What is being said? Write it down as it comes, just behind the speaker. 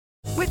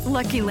With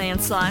Lucky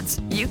Land Slots,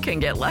 you can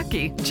get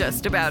lucky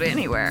just about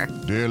anywhere.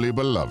 Dearly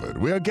beloved,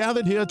 we are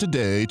gathered here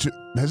today to...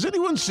 Has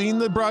anyone seen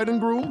the bride and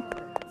groom?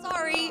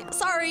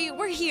 Sorry,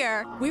 we're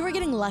here. We were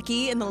getting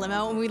lucky in the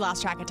limo and we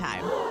lost track of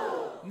time.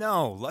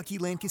 No, Lucky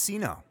Land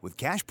Casino, with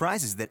cash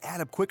prizes that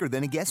add up quicker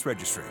than a guest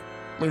registry.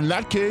 In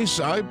that case,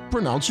 I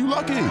pronounce you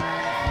lucky.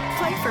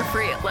 Play for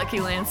free at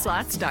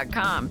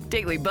LuckyLandSlots.com.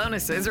 Daily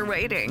bonuses are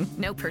waiting.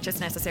 No purchase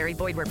necessary.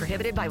 Void where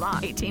prohibited by law.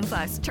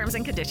 18+. Terms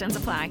and conditions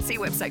apply. See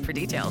website for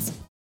details.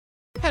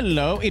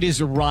 Hello, it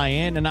is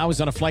Ryan, and I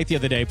was on a flight the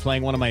other day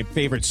playing one of my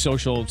favorite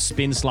social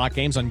spin slot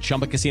games on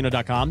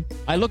ChumbaCasino.com.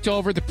 I looked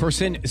over at the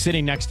person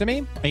sitting next to me,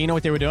 and you know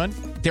what they were doing?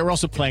 They were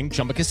also playing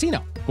Chumba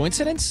Casino.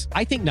 Coincidence?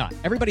 I think not.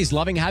 Everybody's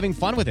loving having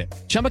fun with it.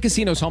 Chumba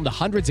Casino is home to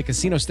hundreds of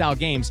casino-style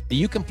games that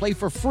you can play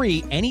for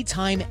free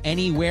anytime,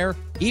 anywhere,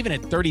 even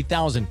at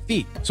 30,000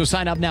 feet. So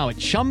sign up now at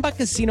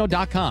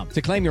ChumbaCasino.com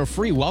to claim your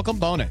free welcome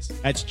bonus.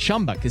 That's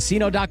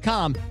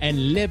ChumbaCasino.com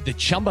and live the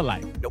Chumba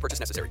life. No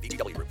purchase necessary.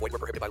 VGW. Void where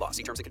prohibited by law.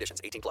 See terms and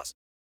conditions. 18+.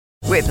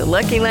 With the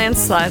Lucky Land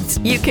Slots,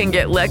 you can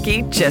get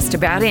lucky just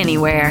about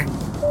anywhere.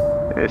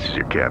 This is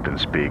your captain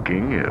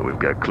speaking. We've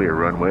got clear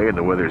runway and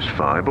the weather's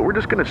fine, but we're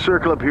just going to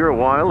circle up here a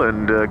while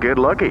and get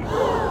lucky.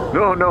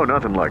 No,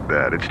 nothing like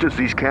that. It's just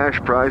these cash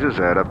prizes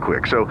add up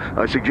quick. So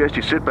I suggest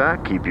you sit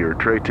back, keep your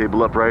tray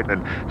table upright,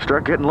 and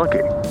start getting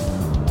lucky.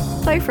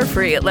 Play for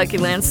free at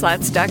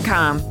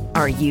LuckyLandSlots.com.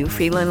 Are you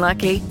feeling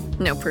lucky?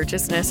 No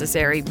purchase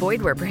necessary.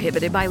 Void where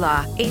prohibited by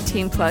law.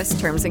 18+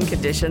 terms and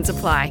conditions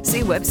apply.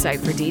 See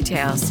website for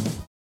details.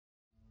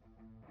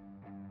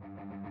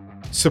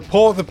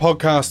 Support the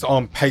podcast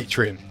on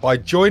Patreon by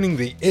joining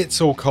the It's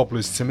All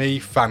Cobblers to Me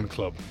fan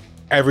club.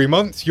 Every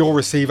month you'll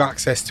receive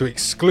access to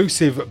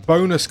exclusive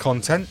bonus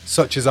content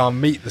such as our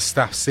Meet the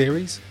Staff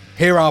series,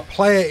 hear our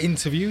player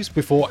interviews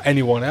before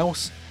anyone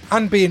else,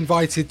 and be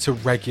invited to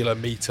regular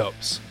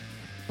meetups.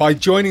 By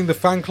joining the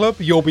fan club,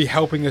 you'll be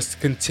helping us to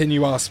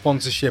continue our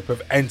sponsorship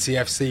of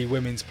NTFC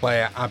women's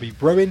player Abby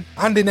Bruin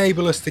and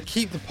enable us to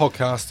keep the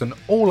podcast and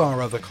all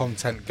our other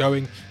content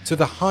going to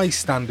the high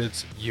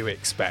standards you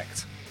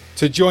expect.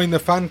 To join the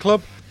fan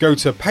club, go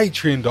to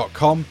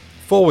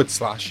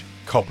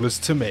patreon.com/cobblers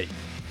to me.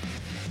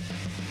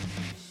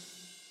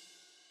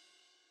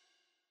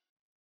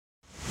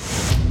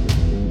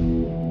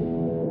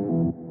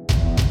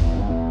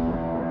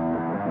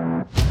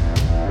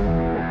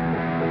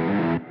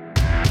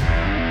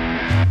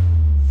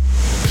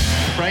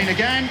 Brain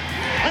again,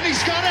 and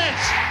he's got it!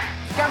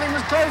 Gavin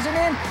was closing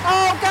in.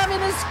 Oh, Gavin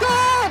has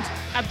scored!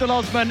 Abdul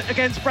Osman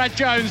against Brad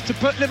Jones to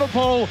put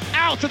Liverpool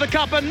out of the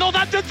cup, and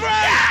Northampton 3!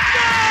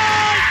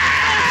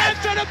 Yeah!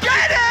 Northampton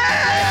get it!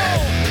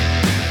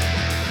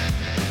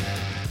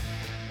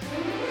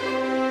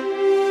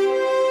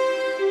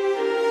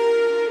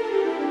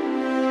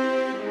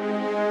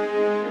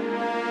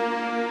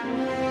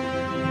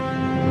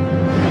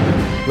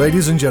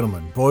 Ladies and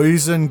gentlemen,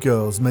 boys and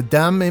girls,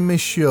 mesdames et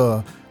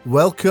messieurs,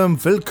 welcome,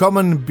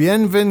 willkommen,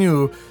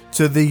 bienvenue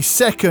to the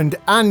second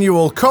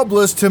annual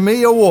Cobblers to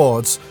Me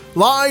Awards,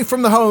 live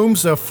from the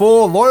homes of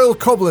 4 loyal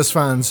Cobblers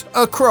fans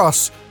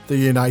across the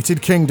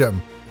United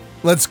Kingdom.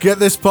 Let's get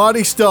this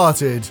party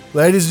started.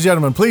 Ladies and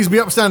gentlemen, please be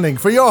upstanding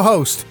for your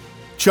host,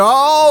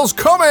 Charles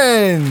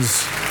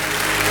Cummins.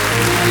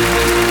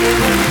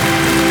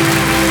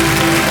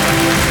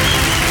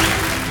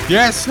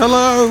 Yes,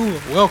 hello!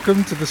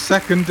 Welcome to the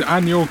second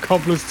annual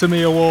Cobblers to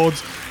Me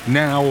Awards,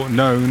 now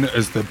known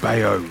as the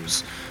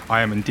Bayos.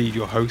 I am indeed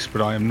your host,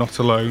 but I am not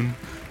alone.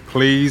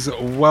 Please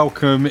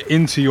welcome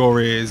into your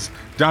ears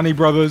Danny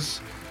Brothers,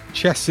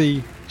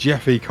 Chessie,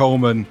 Jeffy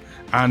Coleman,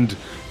 and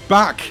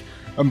back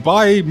and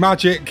by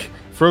magic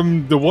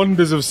from the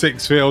wonders of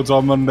Sixfields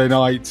on Monday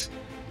night,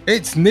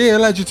 it's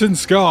Neil Edgerton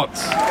Scott.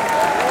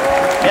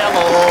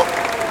 Hello!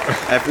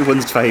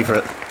 Everyone's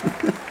favourite.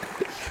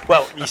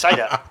 Well, you say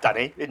that,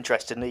 Danny.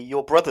 Interestingly,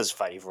 your brother's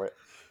favourite.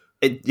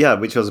 Yeah,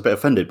 which I was a bit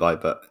offended by,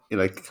 but, you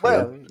know...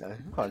 Well,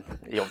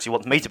 he obviously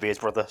wants me to be his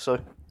brother, so...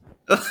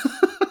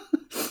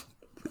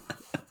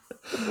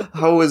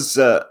 How was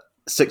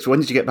Six? When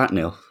did you get back,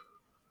 Neil?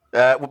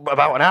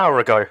 About an hour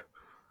ago.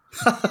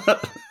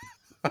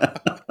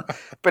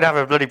 Been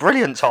having a bloody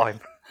brilliant time.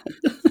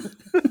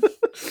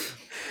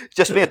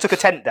 Just me, I took a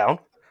tent down.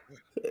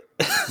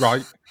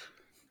 Right.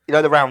 You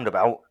know the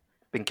roundabout?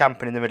 Been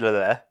camping in the middle of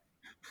there.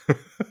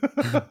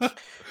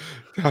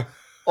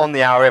 On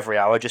the hour, every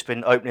hour, just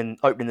been opening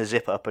the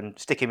zip up and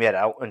sticking my head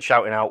out and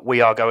shouting out,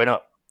 "We are going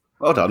up."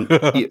 Well done.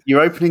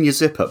 You're opening your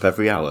zip up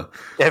every hour.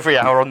 Every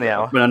hour on the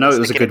hour. I mean, I know it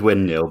was a good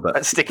win, Neil, but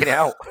and sticking it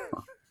out.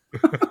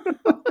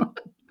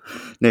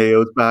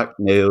 Neil's back.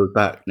 Neil's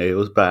back.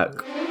 Neil's back.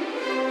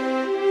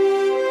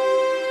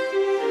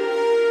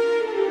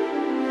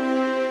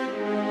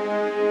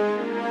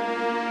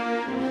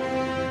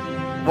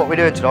 What we're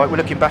doing tonight, we're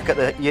looking back at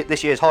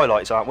this year's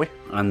highlights, aren't we?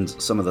 And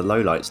some of the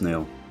lowlights,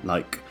 Neil,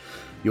 like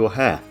your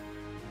hair.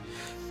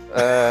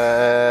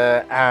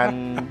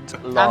 And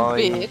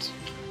beard.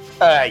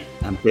 Hey.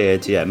 And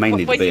beard, yeah,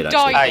 mainly the beard,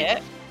 actually.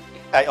 Hey,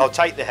 I'll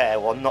take the hair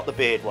one, not the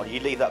beard one.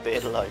 You leave that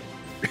beard alone.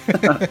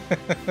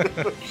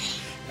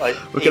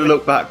 We're going to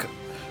look back.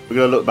 We're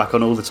going to look back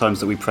on all the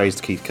times that we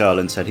praised Keith Curl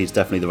and said he's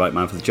definitely the right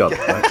man for the job.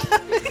 Right?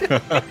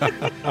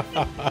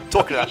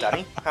 Talking about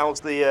Danny,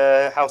 how's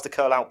the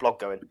Curl Out blog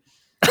going?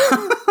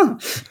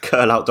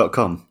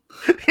 Curlout.com.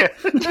 Yeah.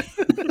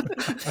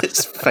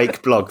 It's a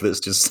fake blog that's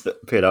just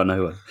appeared out of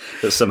nowhere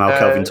that somehow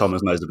Kelvin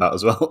Thomas knows about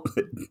as well.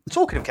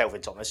 Talking of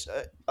Kelvin Thomas,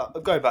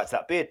 going back to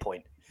that beard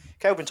point,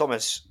 Kelvin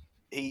Thomas,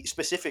 he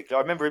specifically, I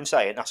remember him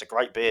saying, "That's a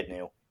great beard,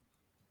 Neil."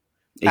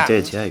 He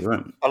did, yeah, you're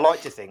right. I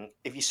like to think,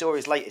 if you saw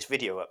his latest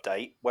video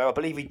update, where I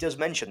believe he does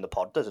mention the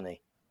pod, doesn't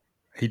he?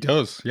 He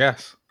does,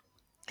 yes.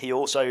 He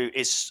also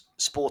is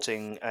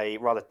sporting a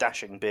rather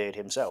dashing beard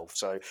himself,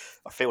 so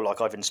I feel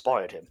like I've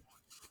inspired him.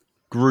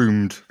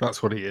 Groomed,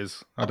 that's what he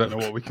is. I don't know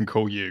what we can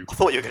call you. I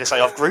thought you were going to say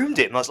I've groomed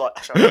him. I was like,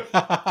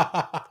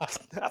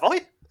 have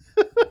I?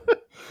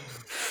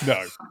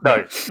 No,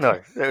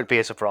 it would be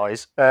a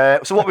surprise.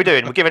 So what we're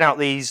doing, we're giving out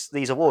these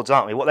awards,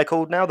 aren't we? What are they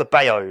called now? The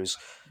Bayos.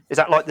 Is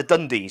that like the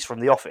Dundies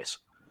from The Office?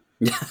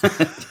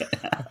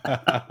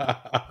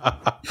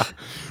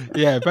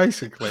 Yeah,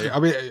 basically. I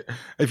mean,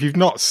 if you've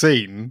not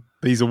seen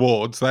these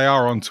awards, they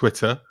are on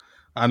Twitter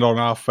and on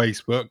our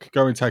Facebook.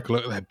 Go and take a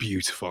look. They're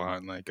beautiful,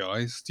 aren't they,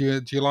 guys? Do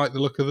you like the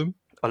look of them?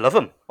 I love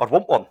them. I'd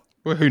want one.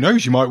 Well, who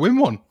knows? You might win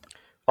one.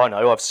 I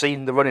know. I've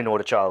seen the running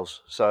order,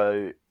 Charles.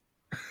 So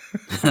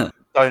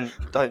don't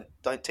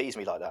tease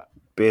me like that.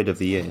 Beard of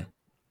the year.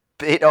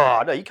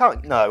 Oh no, you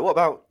can't. No. What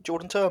about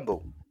Jordan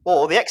Turnbull?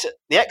 Or the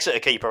Exeter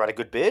keeper had a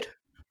good beard.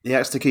 The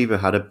Exeter keeper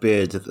had a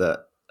beard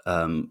that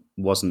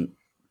wasn't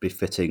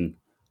befitting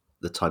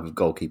the type of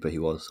goalkeeper he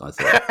was, I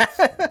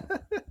thought.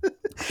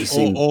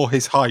 Or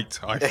his height,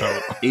 I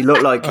felt. He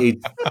looked like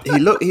he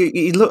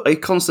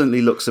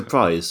constantly looked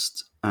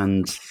surprised,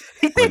 and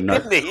he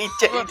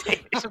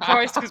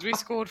surprised because we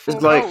scored 4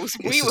 like, goals.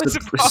 We were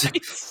surprised.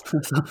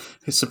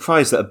 He's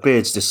surprised that a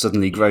beard's just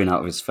suddenly grown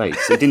out of his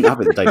face. He didn't have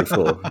it the day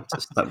before.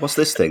 Just like, what's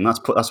this thing? That's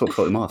what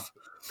put him off.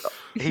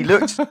 He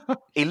looked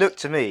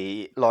to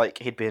me like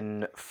he'd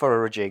been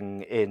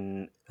foraging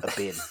in a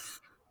bin.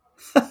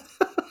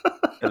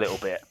 A little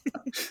bit.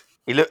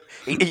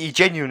 He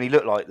genuinely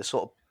looked like the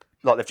sort of,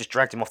 like they've just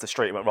dragged him off the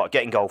street and went, right,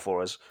 get in goal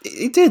for us.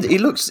 He did. He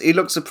looked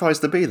surprised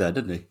to be there,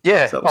 didn't he?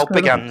 Yeah. So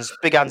Big Hans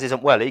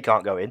isn't well. He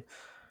can't go in.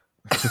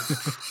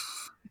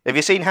 Have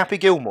you seen Happy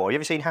Gilmore?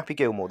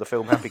 The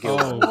film Happy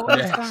Gilmore? What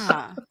is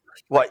that?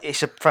 Well,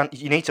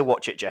 you need to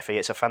watch it, Jeffy.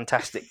 It's a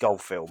fantastic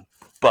golf film.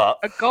 But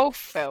a golf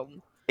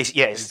film? It's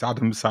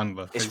Adam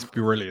Sandler. It's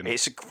brilliant.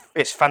 It's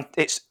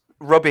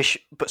rubbish,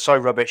 but so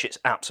rubbish it's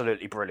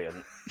absolutely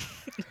brilliant.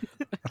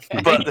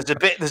 But there's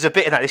a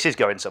bit in that. This is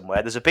going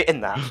somewhere. There's a bit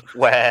in that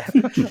where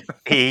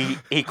he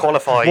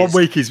qualifies. 1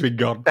 week he's been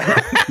gone.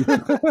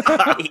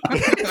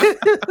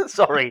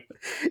 Sorry,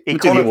 he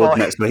qualifies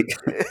next week.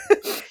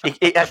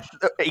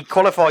 He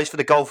qualifies for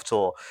the golf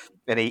tour,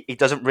 and he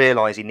doesn't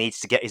realise he needs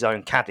to get his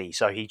own caddy,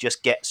 so he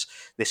just gets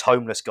this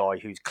homeless guy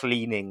who's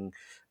cleaning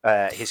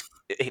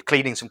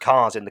some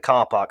cars in the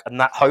car park, and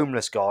that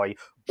homeless guy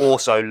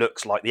also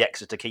looks like the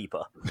Exeter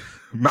keeper,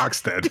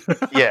 Maxted.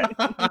 Yeah,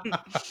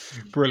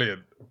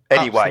 brilliant.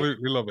 Anyway,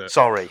 absolutely love it.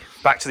 Sorry,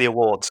 back to the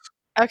awards.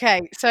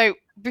 Okay, so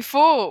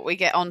before we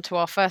get on to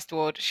our first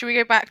award, should we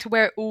go back to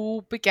where it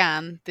all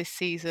began this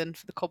season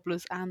for the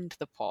Cobblers and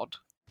the pod?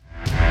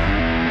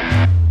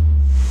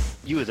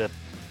 You were the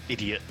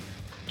idiot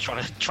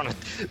trying to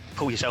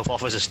pull yourself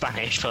off as a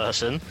Spanish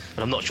person, and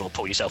I'm not sure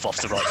pull yourself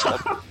off's the right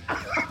time.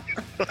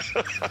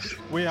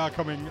 We are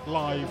coming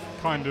live,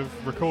 kind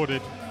of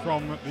recorded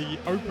from the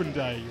open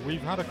day.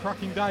 We've had a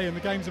cracking day and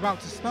the game's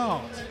about to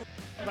start.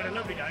 We've had a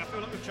lovely day. I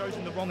feel like we've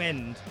chosen the wrong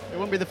end. It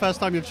won't be the first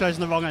time you've chosen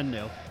the wrong end,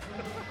 Neil.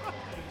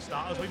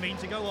 Start as we mean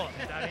to go on,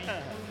 Danny.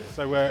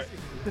 So we're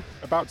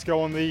about to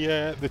go on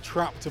the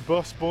Trapped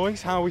bus,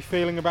 boys. How are we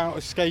feeling about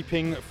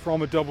escaping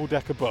from a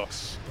double-decker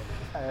bus?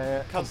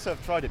 Can't say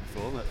I've tried it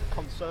before, but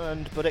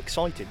concerned but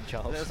excited,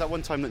 Charles. There was that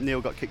one time that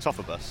Neil got kicked off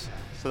a bus,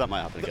 so that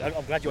might happen again.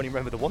 I'm glad you only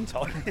remember the one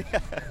time.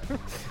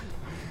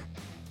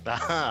 The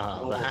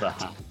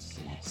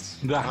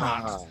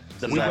hat.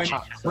 We went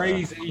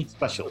crazy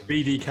special.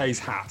 BDK's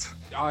hat.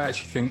 I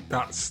actually think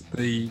that's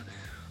the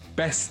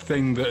best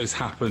thing that has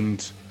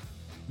happened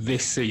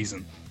this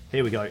season.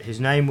 Here we go.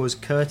 His name was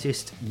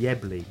Curtis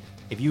Yebley.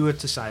 If you were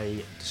to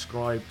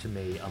describe to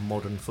me a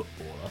modern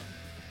footballer,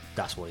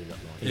 that's what he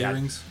looked like.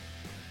 Earrings?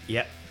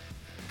 Yep.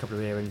 A couple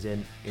of earrings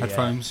in.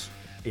 Headphones?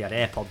 He had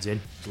AirPods in,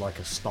 like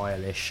a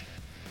stylish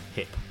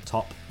hip hop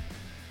top.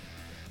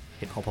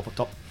 Hip hop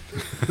top.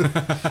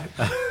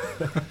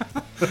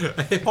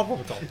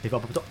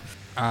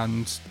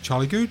 And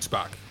Charlie Good's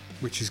back,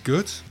 which is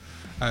good.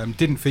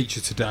 Didn't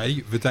feature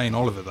today. Verdane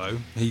Oliver, though,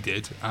 he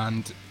did,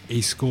 and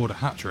he scored a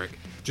hat-trick.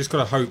 Just got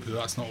to hope that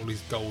that's not all his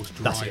goals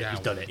dried out. He's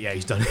done it. Yeah,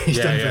 he's done it. He's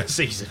done it for the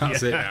season.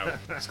 That's it now.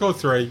 Scored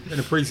 3 in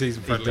a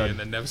pre-season friendly and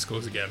then never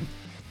scores again.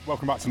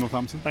 Welcome back to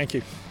Northampton. Thank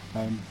you.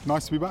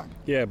 Nice to be back.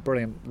 Yeah,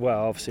 brilliant.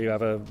 Well, obviously you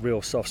have a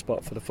real soft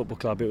spot for the football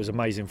club. It was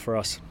amazing for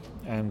us,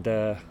 and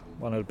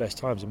one of the best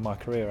times in my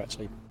career,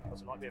 actually.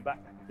 What's it like being back?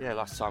 Yeah,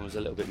 last time was a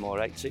little bit more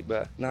hectic,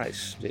 but no,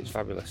 it's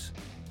fabulous.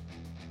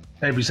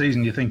 every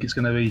season you think it's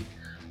going to be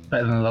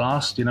better than the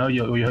last, you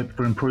hope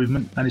for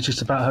improvement, and it's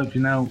just about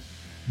hoping now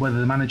whether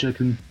the manager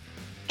can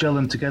gel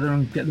them together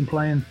and get them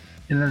playing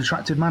in an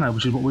attractive manner,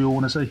 which is what we all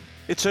want to see.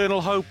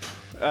 Eternal hope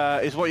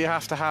is what you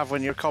have to have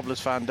when you're a Cobblers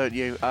fan, don't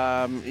you?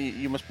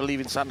 You must believe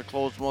in Santa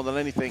Claus more than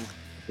anything.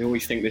 We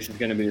always think this is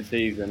going to be the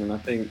season, and I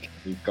think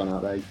he's gone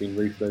out there, he's been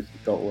ruthless,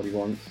 he's got what he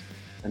wants,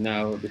 and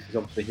now this is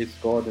obviously his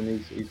squad,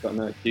 and he's got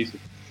no excuses.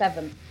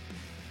 7.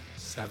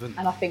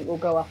 And I think we'll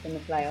go up in the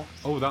playoffs.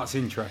 Oh, that's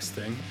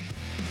interesting.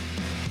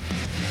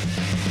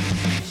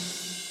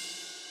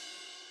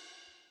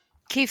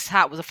 Keith's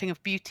hat was a thing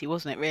of beauty,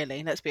 wasn't it,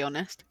 really? Let's be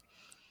honest.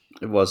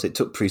 It was. It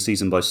took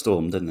pre-season by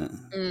storm, didn't it?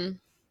 Mm.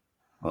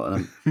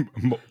 Well,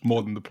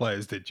 More than the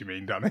players did, you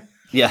mean, Danny?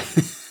 Yeah.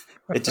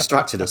 It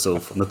distracted us all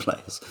from the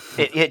players.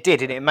 It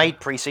did, and it made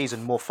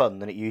pre-season more fun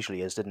than it usually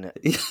is, didn't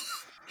it?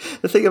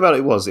 The thing about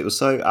it was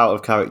so out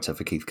of character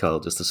for Keith Curle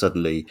just to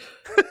suddenly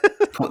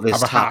put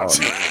this hat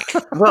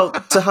on. Well,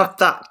 to have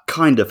that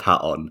kind of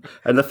hat on,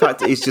 and the fact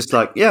that he's just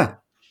like, yeah,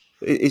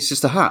 it's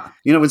just a hat.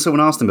 You know, when someone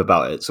asked him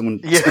about it,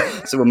 someone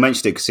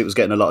mentioned it because it was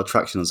getting a lot of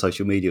traction on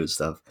social media and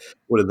stuff.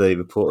 One of the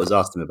reporters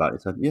asked him about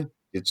it. He said, yeah,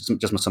 it's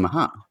just my summer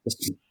hat.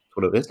 That's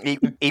what it is.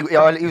 He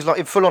was like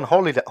in full-on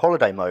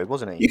holiday mode,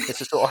 wasn't he? It's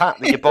the sort of hat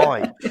that you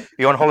buy.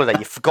 You're on holiday,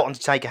 you've forgotten to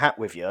take a hat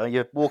with you.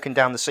 You're walking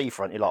down the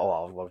seafront, you're like,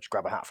 oh, I'll just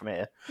grab a hat from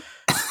here.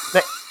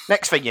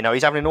 Next thing you know,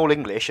 he's having an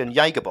all-English and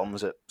Jaeger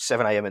bombs at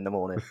 7 a.m. in the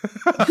morning.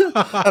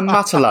 And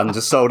Matalan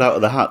just sold out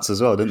of the hats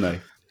as well, didn't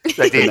they?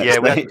 They did, yeah.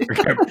 We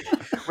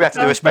had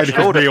to do a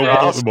special order for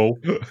ours.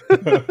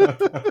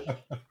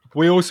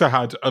 We also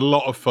had a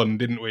lot of fun,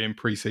 didn't we, in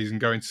pre-season,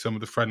 going to some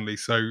of the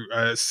friendlies. So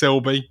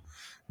Silby,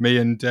 me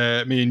and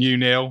you,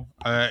 Neil,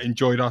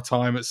 enjoyed our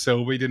time at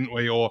Silby, didn't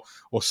we? Or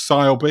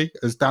Sileby,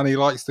 as Danny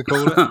likes to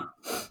call it.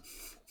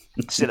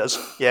 Sillers.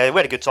 Yeah, we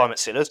had a good time at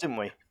Sillers, didn't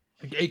we?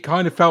 It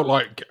kind of felt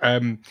like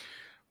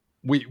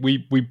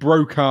we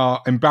broke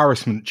our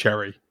embarrassment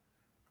cherry.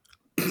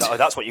 No,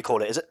 that's what you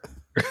call it, is it?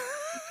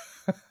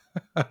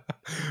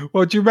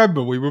 Well, do you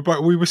remember we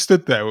were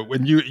stood there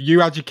when you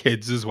had your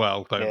kids as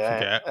well? Don't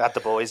forget. I had the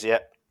boys, yeah.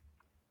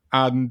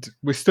 And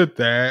we stood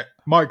there,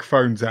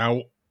 microphones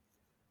out,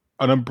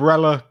 an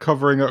umbrella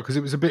covering up because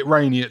it was a bit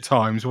rainy at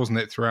times, wasn't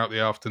it? Throughout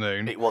the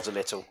afternoon, it was a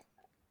little.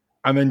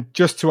 And then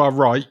just to our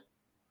right,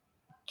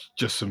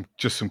 just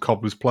some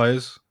Cobblers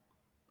players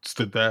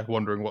stood there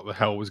wondering what the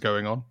hell was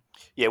going on.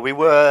 Yeah, we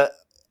were.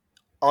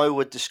 I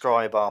would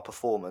describe our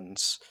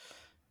performance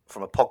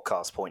from a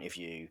podcast point of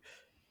view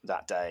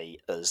that day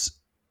as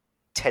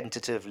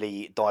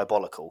tentatively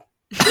diabolical.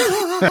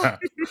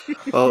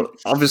 Well,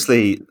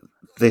 obviously,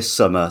 this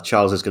summer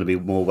Charles is going to be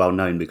more well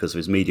known because of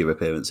his media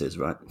appearances,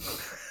 right?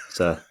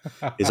 So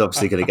he's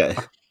obviously going to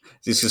get.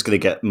 He's just going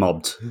to get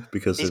mobbed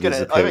because of his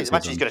appearances. I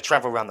imagine he's going to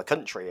travel around the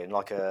country in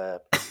like a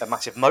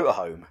massive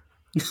motorhome.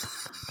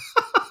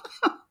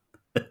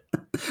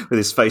 With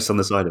his face on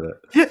the side of it.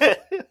 Yeah.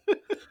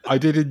 I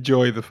did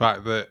enjoy the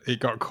fact that it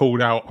got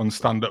called out on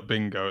stand-up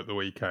bingo at the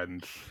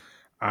weekend,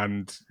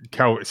 and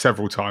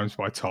several times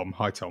by Tom.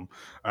 Hi, Tom.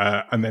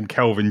 And then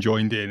Kelvin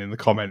joined in the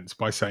comments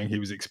by saying he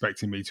was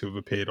expecting me to have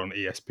appeared on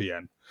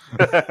ESPN.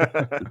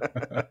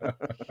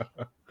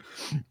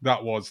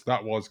 That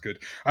was good.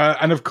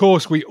 And of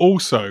course, we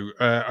also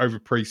over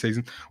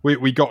pre-season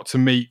we got to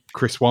meet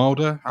Chris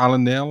Wilder,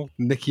 Alan Neil,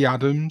 Nicky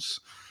Adams,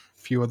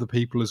 a few other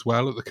people as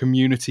well at the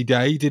Community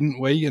Day, didn't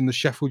we? And the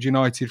Sheffield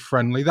United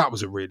friendly. That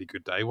was a really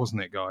good day,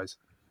 wasn't it, guys?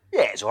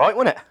 Yeah, it's all right,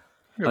 wasn't it?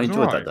 I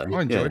enjoyed that day.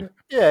 I enjoyed it.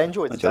 Yeah, I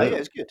enjoyed the day. It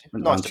was good.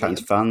 Nice chatting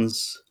to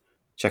fans,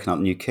 checking out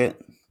the new kit.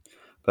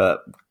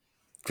 But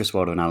Chris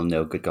Wilder and Alan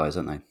Neil, good guys,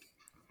 aren't they?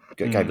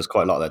 Gave us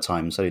quite a lot of their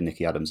time. So did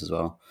Nicky Adams as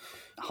well.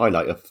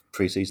 Highlight of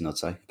pre-season, I'd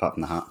say, apart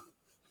from the hat.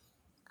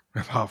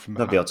 Apart from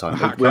that'd be our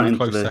time. We went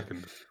into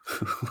second.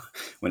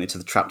 Went into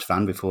the trapped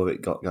van before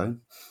it got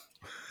going.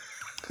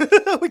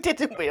 We did,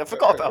 didn't we? I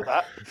forgot about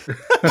that.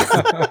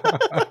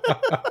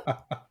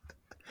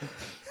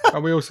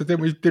 And we also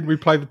didn't we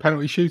play the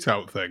penalty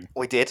shootout thing?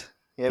 We did.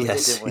 Yeah, we did,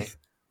 didn't we?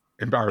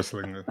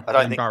 Embarrassingly.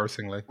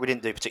 Think we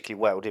didn't do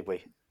particularly well, did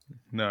we?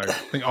 No. I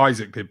think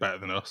Isaac did better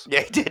than us.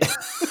 Yeah, he did.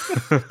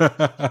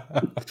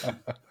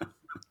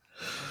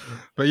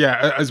 But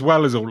yeah, as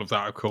well as all of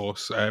that, of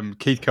course,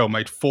 Keith Curle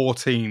made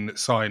 14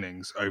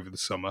 signings over the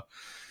summer.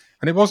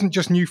 And it wasn't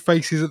just new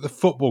faces at the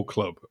football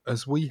club,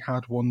 as we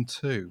had one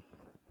too.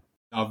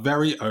 Our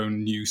very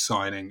own new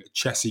signing,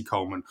 Chessie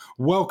Coleman.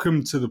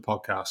 Welcome to the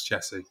podcast,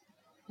 Chessie.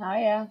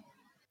 Hiya.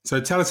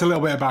 So tell us a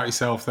little bit about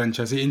yourself then,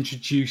 Chessie.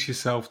 Introduce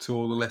yourself to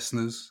all the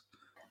listeners.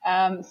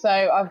 So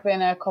I've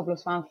been a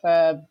Cobblers fan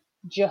for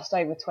just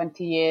over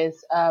 20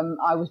 years.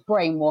 I was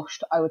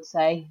brainwashed, I would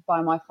say,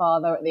 by my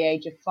father at the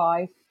age of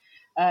 5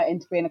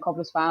 into being a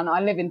Cobblers fan. I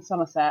live in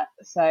Somerset,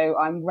 so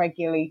I'm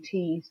regularly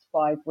teased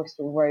by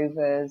Bristol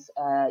Rovers,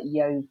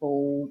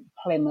 Yeovil,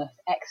 Plymouth,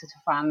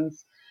 Exeter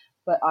fans,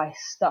 but I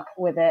stuck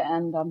with it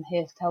and I'm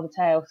here to tell the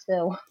tale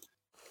still.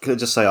 Could I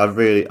just say, I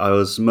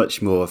was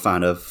much more a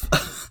fan of,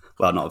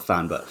 well, not a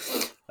fan, but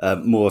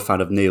more a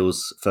fan of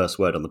Neil's first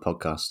word on the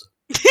podcast.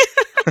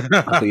 a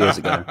couple of years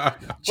ago.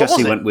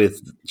 Jesse went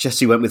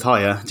with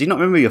higher. Do you not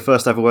remember your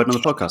first ever word on the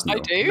podcast? Neil? I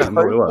do.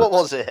 What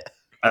was it?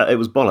 It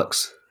was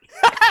bollocks.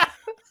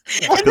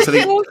 Why did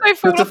you also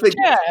fall off the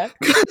chair?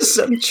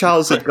 Because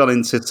Charles had gone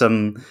into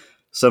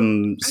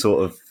some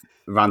sort of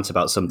rant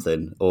about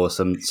something or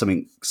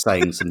something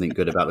saying something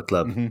good about the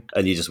club,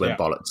 and you just went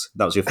bollocks.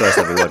 That was your first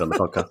ever word on the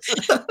podcast.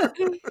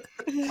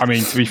 I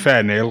mean, to be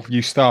fair, Neil,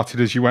 you started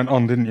as you went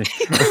on, didn't you?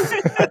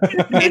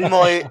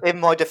 In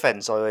my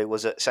defence, I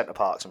was at Centre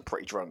Parks and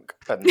pretty drunk,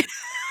 and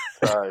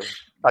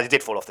I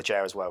did fall off the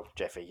chair as well,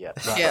 Jeffy.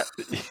 Yeah.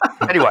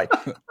 Anyway,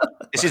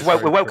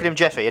 we're welcoming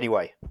Jeffy.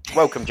 Anyway,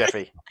 welcome,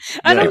 Jeffy.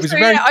 And also,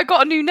 I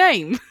got a new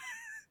name.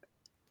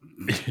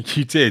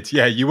 You did,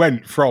 yeah. You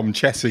went from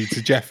Chessie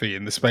to Jeffy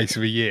in the space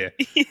of a year.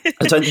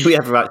 I don't think we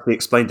ever actually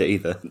explained it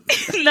either.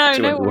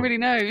 No one really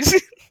knows.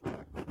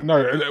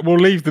 No, we'll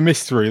leave the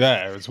mystery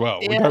there as well.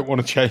 Yeah. We don't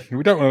want to change.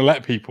 We don't want to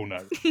let people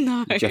know.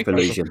 No. Jeff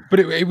Illusion. But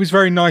it was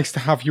very nice to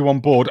have you on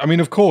board. I mean,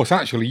 of course,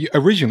 actually,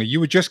 originally you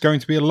were just going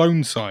to be a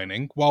loan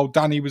signing while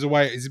Danny was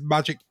away at his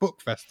Magic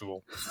Book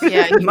Festival.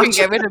 Yeah, you couldn't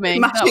get rid of me.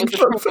 Magic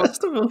Book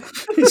Festival.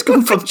 He's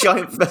gone from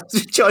Giant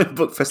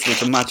Book Festival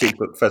to Magic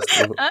Book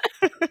Festival.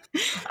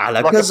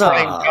 Like a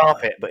plain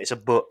carpet, but it's a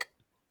book.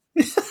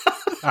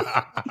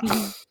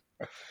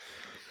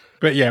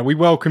 But yeah, we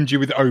welcomed you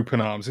with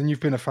open arms, and you've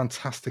been a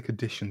fantastic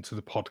addition to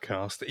the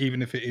podcast,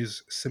 even if it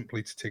is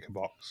simply to tick a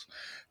box.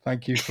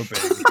 Thank you for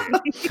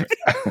being here.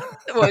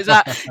 What is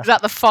that? Is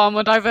that the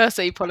farmer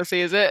diversity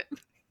policy, is it?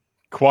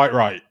 Quite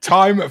right.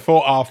 Time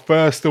for our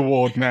first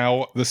award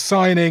now, the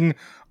signing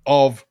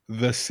of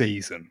the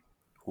season.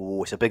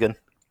 Oh, it's a big one.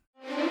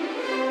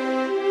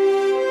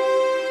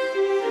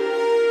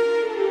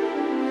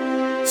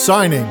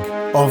 Signing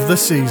of the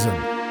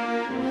season.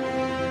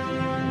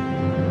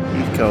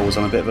 Cole was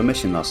on a bit of a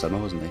mission last summer,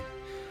 wasn't he?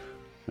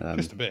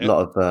 Just a bit. A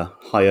lot of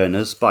high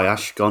earners. By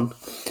Ash gone.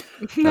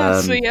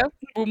 See ya.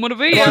 Wouldn't want to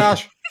be Bye, here.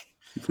 Ash.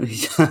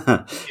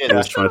 He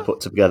was trying to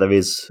put together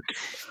the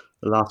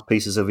last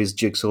pieces of his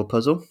jigsaw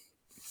puzzle.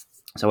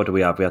 So what do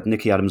we have? We had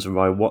Nicky Adams and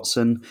Ryan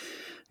Watson.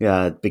 We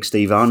had Big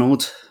Steve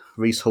Arnold,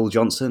 Reece Hull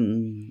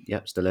Johnson.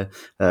 Yep, still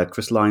here.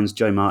 Chris Lyons,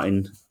 Joe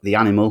Martin, the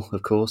Animal,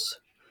 of course.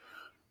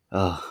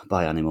 Oh,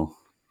 bye Animal.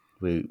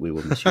 We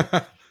will miss you.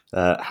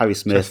 Harry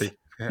Smith. Jesse.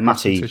 Yeah,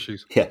 Matty,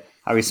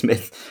 Harry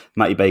Smith,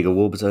 Matty Baker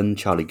Warburton,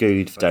 Charlie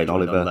Good, Dane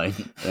Oliver,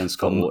 and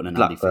Scott Morton and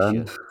Blackburn.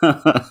 Andy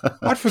Fisher.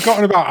 I'd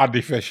forgotten about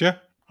Andy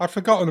Fisher. I'd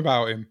forgotten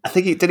about him. I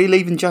think did he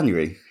leave in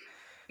January?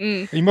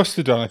 He must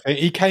have done, I think.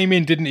 He came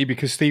in, didn't he,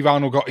 because Steve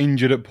Arnold got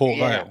injured at Port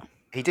Vale.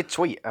 He did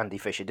tweet Andy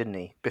Fisher, didn't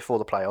he, before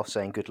the playoffs,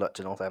 saying good luck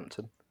to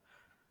Northampton.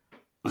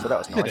 So that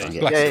was nice. He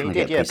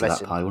did. Yeah,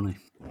 bless him. Pie, wouldn't he?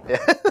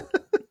 Yeah.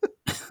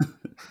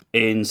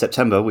 In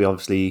September, we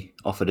obviously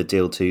offered a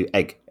deal to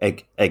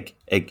Eggley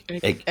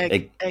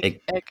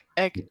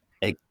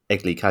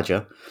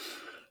Kadja.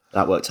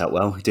 That worked out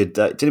well. He did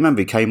you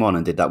remember he came on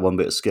and did that one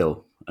bit of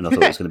skill, and I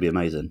thought it was going to be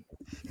amazing.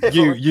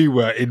 You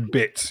were in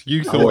bits.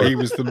 You thought he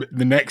was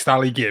the next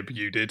Ali Gibb.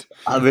 You did.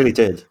 I really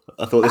did.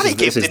 I thought this is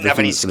the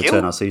thing that's going to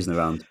turn our season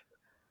around.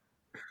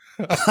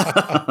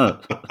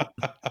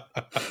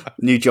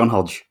 New John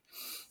Hodge.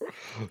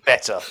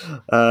 Better.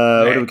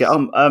 What do we get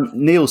on?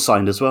 Neil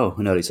signed as well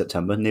in early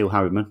September. Neil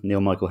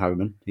Michael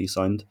Harriman, he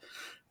signed.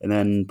 And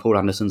then Paul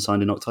Anderson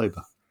signed in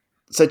October.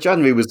 So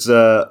January was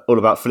all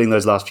about filling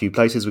those last few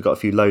places. We got a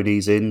few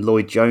loanies in.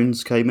 Lloyd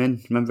Jones came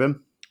in. Remember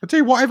him? I tell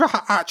you, whatever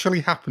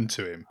actually happened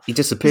to him? He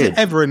disappeared. Was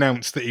it ever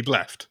announced that he'd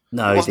left?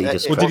 No, he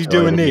just... Or did he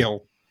do a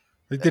kneel?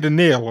 They did a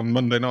kneel on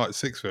Monday night at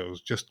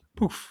Sixfields. Just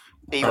poof.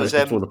 He was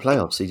before the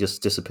playoffs. He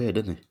just disappeared,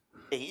 didn't he?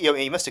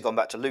 He must have gone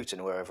back to Luton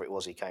or wherever it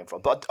was he came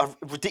from. But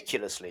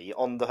ridiculously,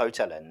 on the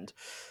hotel end,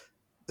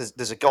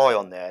 there's a guy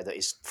on there that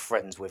is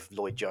friends with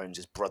Lloyd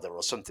Jones's brother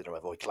or something or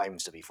other. He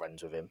claims to be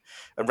friends with him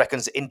and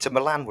reckons that Inter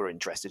Milan were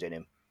interested in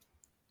him.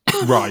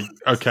 Right,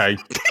 okay.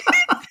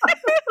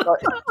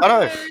 I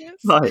know.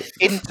 Right.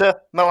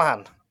 Inter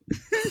Milan.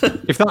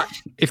 If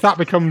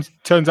that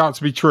turns out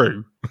to be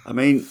true. I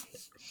mean,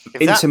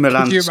 Inter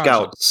Milan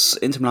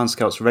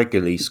scouts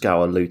regularly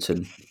scour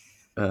Luton.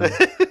 For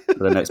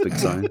the next big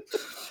sign.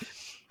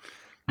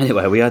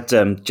 Anyway, we had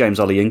James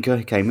Olayinka,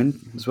 who came in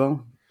as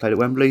well, played at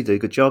Wembley, did a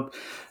good job,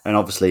 and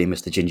obviously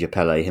Mr. Ginger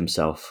Pele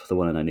himself, the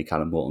one and only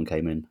Callum Morton,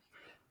 came in.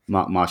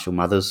 Mark Marshall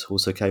Mathers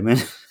also came in,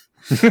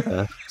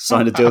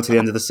 signed a deal to the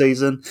end of the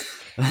season.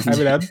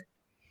 Eminem.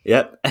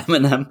 Yep,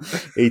 Eminem.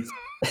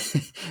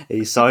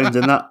 He signed,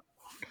 and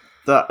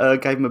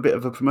that gave him a bit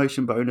of a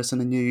promotion bonus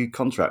and a new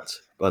contract,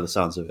 by the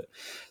sounds of it.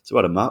 So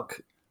what a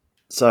Mark.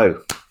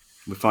 So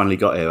we finally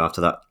got here after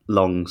that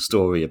long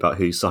story about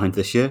who signed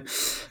this year.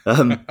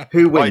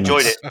 Who wins? I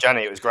enjoyed it,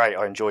 Johnny. It was great.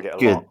 I enjoyed it a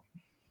lot.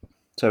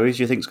 So who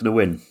do you think's going to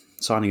win?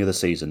 Signing of the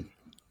season?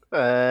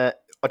 I'll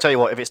tell you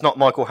what, if it's not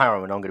Michael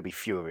Harriman, I'm going to be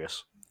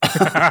furious.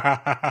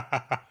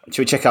 Should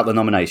we check out the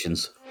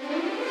nominations?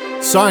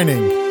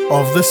 Signing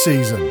of the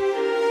season.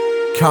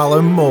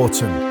 Callum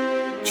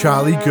Morton,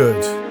 Charlie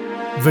Good,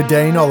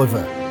 Verdane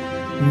Oliver,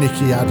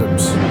 Nicky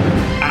Adams.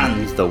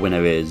 And the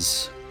winner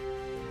is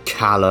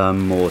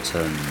Callum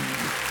Morton.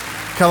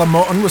 Callum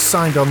Morton was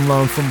signed on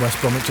loan from West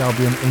Bromwich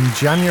Albion in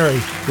January.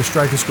 The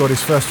striker scored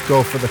his first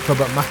goal for the club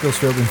at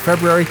Macclesfield in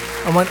February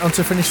and went on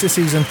to finish the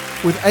season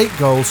with 8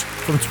 goals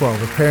from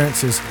 12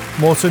 appearances.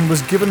 Morton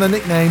was given the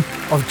nickname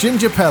of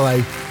Ginger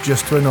Pele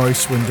just to annoy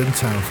Swindon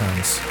Town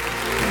fans.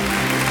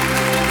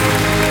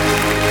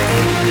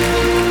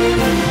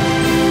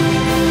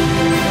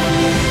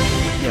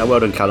 Yeah,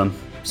 well done, Callum.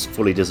 It's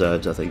fully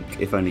deserved, I think,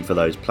 if only for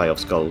those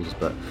playoffs goals,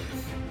 but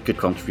good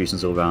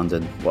contributions all round,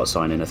 and what a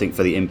signing. I think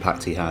for the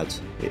impact he had,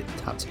 it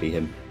had to be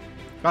him.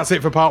 That's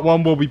it for part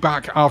 1. We'll be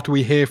back after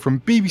we hear from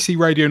BBC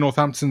Radio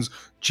Northampton's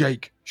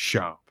Jake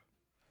Sharp.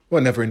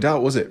 Well, never in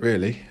doubt, was it,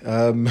 really?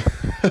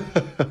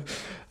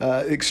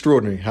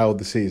 Extraordinary how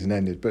the season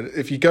ended. But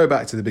if you go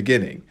back to the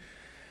beginning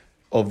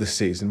of the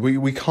season,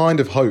 we kind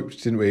of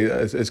hoped, didn't we,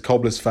 as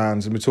Cobblers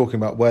fans, and we're talking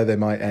about where they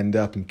might end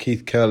up, and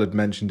Keith Curle had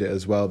mentioned it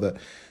as well, that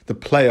the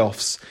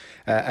playoffs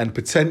and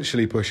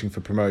potentially pushing for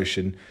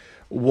promotion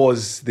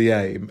was the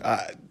aim.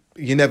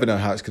 You never know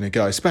how it's going to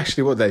go,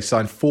 especially what they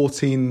signed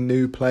 14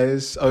 new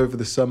players over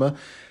the summer,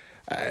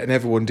 and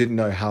everyone didn't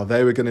know how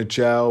they were going to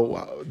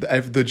gel.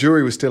 The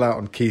jury was still out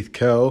on Keith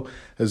Curle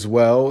as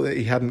well.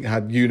 He hadn't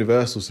had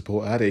universal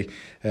support, had he,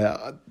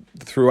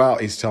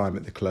 throughout his time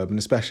at the club, and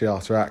especially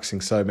after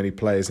axing so many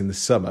players in the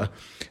summer.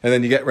 And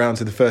then you get round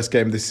to the first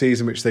game of the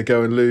season, which they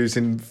go and lose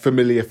in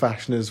familiar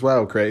fashion as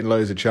well, creating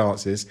loads of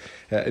chances,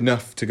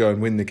 enough to go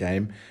and win the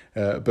game.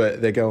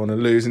 But they go on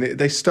and lose, and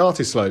they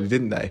started slowly,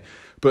 didn't they?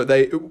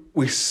 But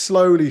we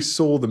slowly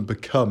saw them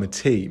become a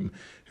team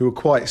who were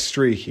quite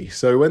streaky.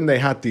 So when they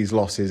had these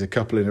losses, a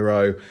couple in a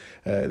row,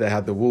 they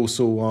had the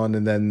Walsall one,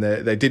 and then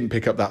they didn't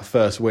pick up that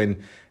first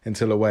win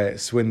until away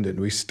at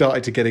Swindon. We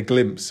started to get a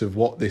glimpse of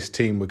what this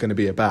team were going to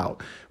be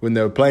about. When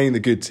they were playing the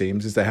good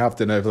teams, as they have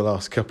done over the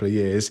last couple of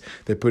years,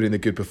 they put in the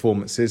good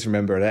performances.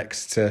 Remember at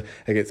Exeter,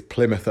 against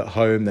Plymouth at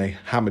home, they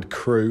hammered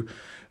Crewe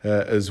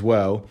as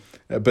well.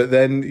 But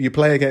then you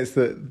play against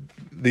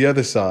the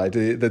other side,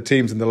 the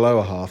teams in the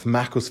lower half,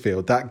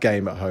 Macclesfield, that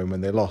game at home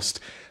when they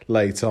lost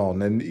late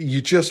on. And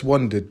you just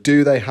wondered,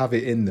 do they have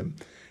it in them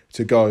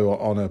to go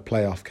on a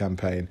playoff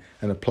campaign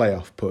and a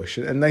playoff push?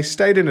 And they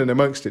stayed in and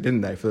amongst it,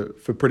 didn't they,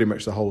 for pretty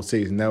much the whole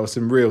season. There were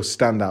some real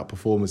standout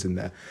performers in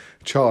there.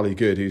 Charlie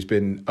Good, who's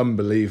been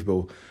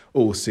unbelievable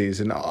all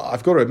season.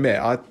 I've got to admit,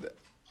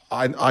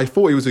 I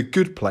thought he was a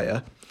good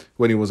player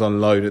when he was on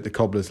loan at the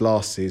Cobblers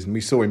last season.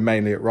 We saw him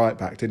mainly at right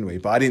back, didn't we?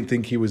 But I didn't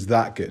think he was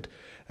that good.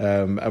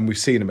 And we've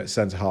seen him at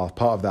centre-half,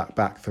 part of that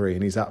back three,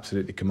 and he's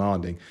absolutely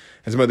commanding.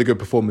 And some other good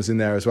performers in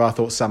there as well. I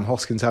thought Sam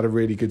Hoskins had a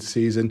really good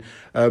season.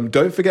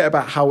 Don't forget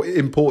about how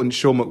important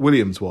Sean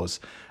McWilliams was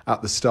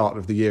at the start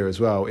of the year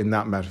as well in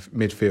that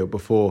midfield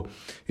before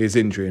his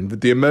injury. And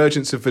the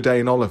emergence of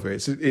Verdane Oliver,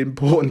 it's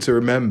important to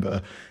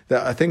remember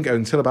that I think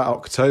until about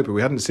October,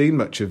 we hadn't seen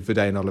much of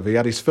Verdane Oliver. He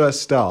had his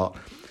first start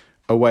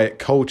away at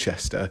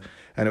Colchester,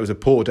 and it was a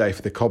poor day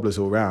for the Cobblers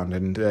all round,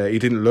 and he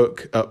didn't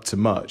look up to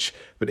much,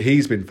 but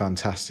he's been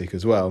fantastic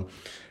as well.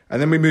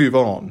 And then we move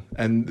on,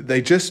 and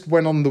they just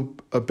went on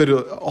a bit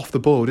off the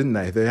ball, didn't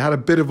they? They had a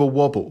bit of a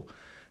wobble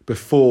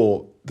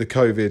before the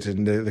COVID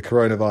and the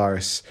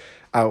coronavirus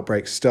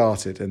outbreak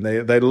started, and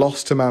they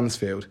lost to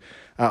Mansfield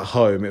at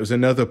home. It was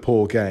another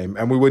poor game,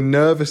 and we were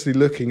nervously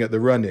looking at the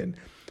run-in.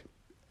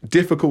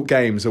 Difficult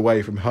games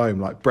away from home,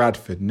 like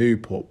Bradford,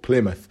 Newport,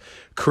 Plymouth,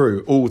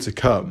 Crewe, all to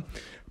come.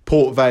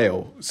 Port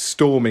Vale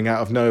storming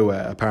out of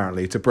nowhere,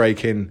 apparently, to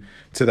break in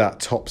to that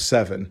top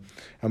 7.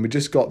 And we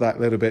just got that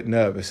little bit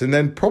nervous. And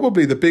then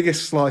probably the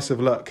biggest slice of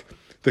luck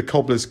the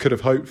Cobblers could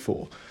have hoped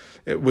for,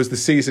 it was the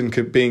season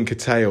being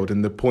curtailed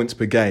and the points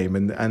per game,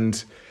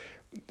 and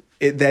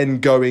it then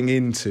going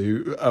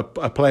into a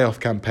playoff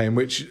campaign,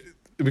 which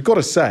we've got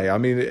to say, I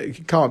mean,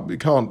 you can't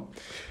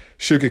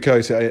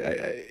sugarcoat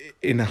it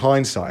in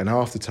hindsight and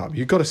half the time.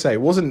 You've got to say,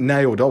 it wasn't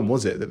nailed on,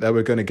 was it, that they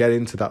were going to get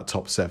into that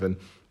top 7?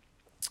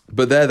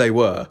 But there they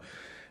were.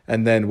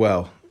 And then,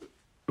 well,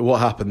 what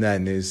happened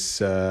then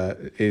is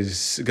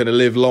going to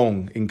live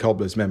long in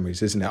Cobblers'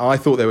 memories, isn't it? I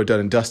thought they were done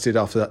and dusted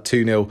after that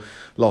 2-0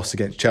 loss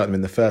against Cheltenham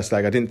in the first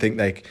leg. I didn't think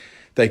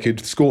they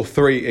could score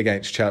 3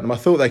 against Cheltenham. I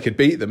thought they could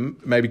beat them,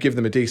 maybe give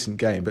them a decent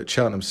game, but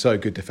Cheltenham's so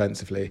good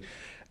defensively.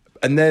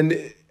 And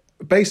then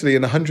basically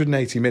in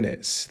 180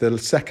 minutes, the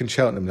second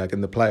Cheltenham leg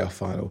in the playoff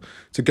final,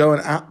 to go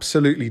and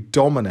absolutely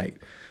dominate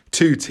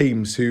 2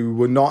 teams who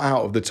were not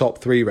out of the top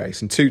 3 race,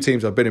 and 2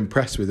 teams I've been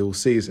impressed with all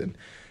season,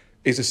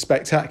 is a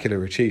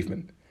spectacular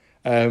achievement.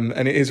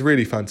 And it is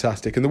really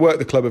fantastic. And the work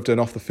the club have done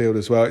off the field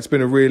as well, it's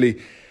been a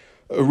really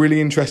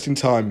interesting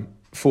time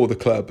for the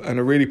club and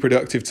a really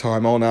productive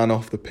time on and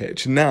off the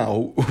pitch.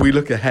 Now we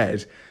look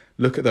ahead,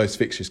 look at those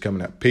fixtures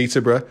coming up.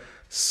 Peterborough,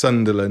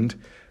 Sunderland,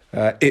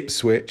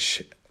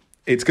 Ipswich.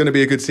 It's going to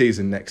be a good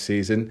season next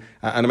season,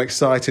 and I'm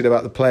excited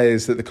about the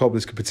players that the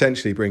Cobblers could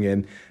potentially bring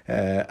in,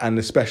 and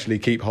especially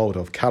keep hold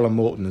of. Callum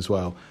Morton as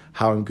well.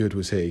 How good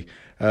was he?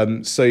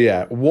 So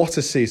yeah, what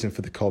a season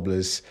for the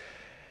Cobblers.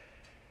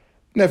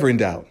 Never in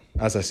doubt,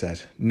 as I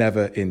said,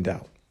 never in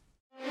doubt.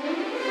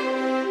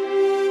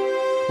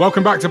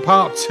 Welcome back to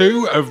part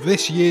 2 of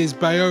this year's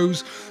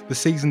Bayos. The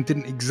season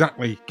didn't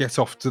exactly get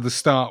off to the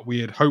start we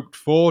had hoped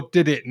for,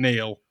 did it,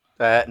 Neil?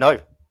 No,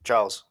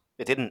 Charles,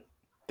 it didn't,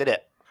 did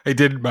it? It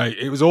didn't, mate.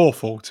 It was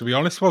awful, to be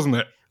honest, wasn't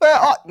it?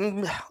 Well,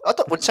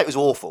 wouldn't say it was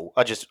awful.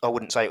 I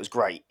wouldn't say it was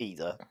great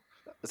either.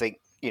 I think,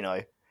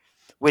 we're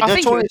I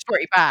think it was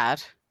pretty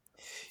bad.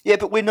 Yeah,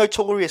 but we're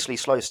notoriously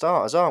slow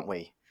starters, aren't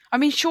we? I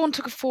mean, Sean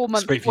took a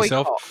 4-month Speak for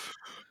yourself. boycott.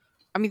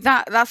 I mean,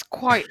 that's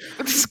quite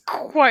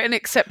an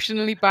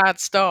exceptionally bad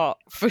start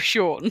for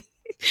Sean.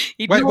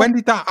 When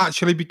did that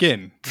actually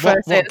begin?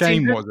 What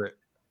game was it?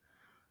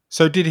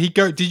 So did you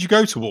go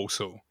to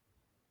Walsall?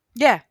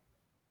 Yeah.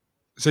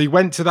 So he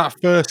went to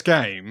that first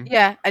game.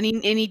 Yeah, and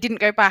he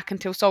didn't go back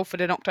until Salford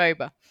in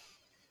October.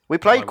 We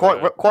played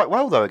quite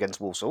well though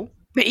against Walsall.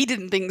 But he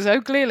didn't think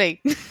so.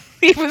 Clearly,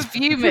 he was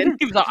fuming.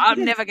 He was like,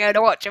 "I'm never going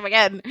to watch him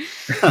again."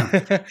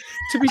 To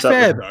be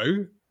fair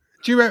though,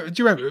 do you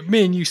remember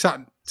me and you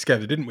sat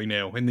together, didn't we,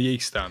 Neil, in the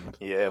East Stand?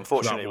 Yeah,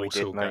 unfortunately we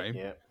did, mate.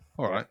 Yeah.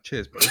 All right,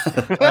 cheers, buddy.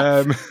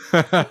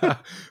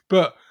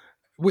 But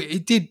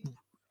it did.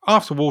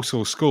 After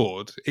Walsall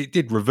scored, it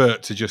did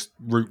revert to just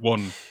Route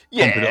 1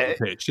 pumping up the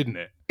pitch, didn't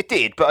it? It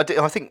did, but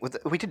I think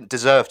we didn't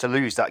deserve to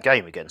lose that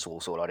game against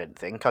Walsall, I didn't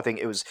think. I think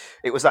it was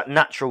that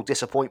natural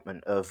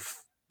disappointment of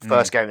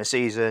first game of the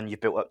season, you've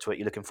built up to it,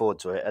 you're looking forward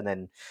to it, and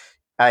then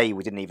A,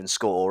 we didn't even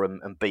score,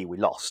 and B, we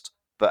lost.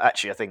 But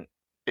actually, I think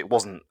it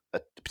wasn't a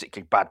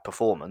particularly bad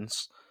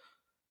performance.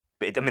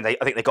 But I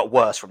think they got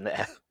worse from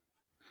there.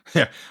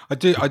 Yeah, I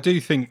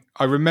do think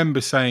I remember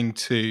saying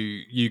to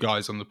you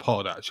guys on the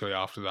pod actually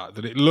after that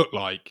it looked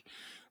like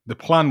the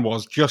plan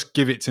was just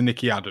give it to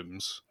Nicky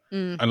Adams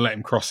and let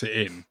him cross it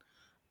in,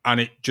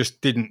 and it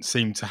just didn't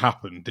seem to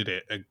happen, did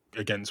it,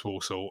 against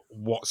Walsall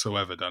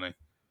whatsoever, Danny?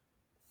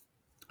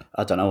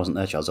 I don't know. I wasn't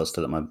there, Charles. I was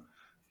still at my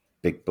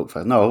big book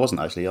fair. No, I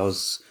wasn't actually. I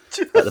was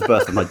at the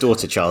birth of my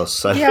daughter, Charles.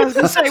 So. Yeah, I was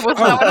going to say, was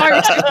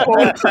that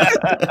what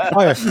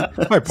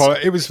I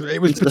apologize. It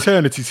was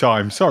paternity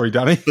time. Sorry,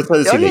 Danny. He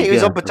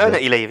was on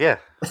paternity leave, yeah.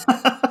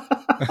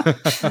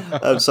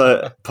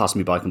 So passed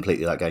me by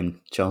completely that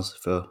game, Charles,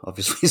 for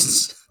obvious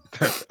reasons.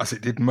 As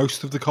it did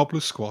most of the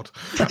Cobblers squad.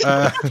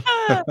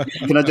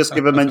 Can I just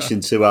give a mention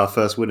to our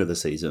first win of the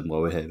season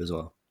while we're here as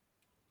well?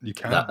 You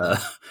can.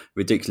 That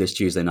ridiculous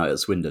Tuesday night at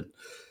Swindon.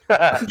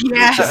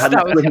 Yes,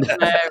 that was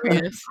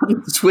hilarious.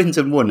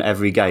 Swindon won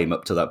every game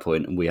up to that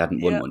point, and we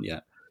hadn't won one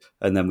yet.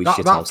 And then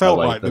that felt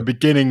like the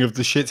beginning of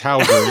the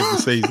shithousery of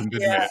the season,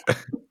 didn't it?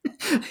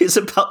 It's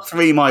about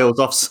 3 miles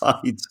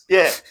offside.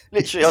 Yeah,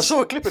 literally. I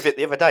saw a clip of it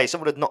the other day.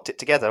 Someone had knocked it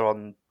together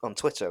on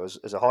Twitter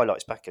as a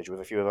highlights package with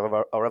a few of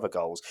our other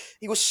goals.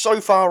 He was so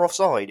far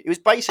offside. It was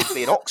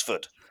basically in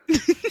Oxford.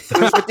 It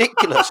was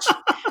ridiculous.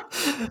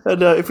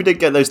 And if we didn't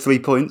get those 3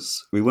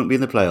 points, we wouldn't be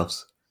in the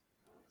playoffs.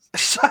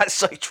 That's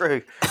so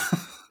true.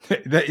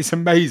 It's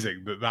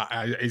amazing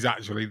that is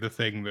actually the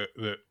thing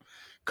that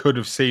could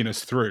have seen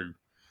us through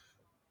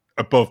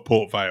above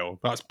Port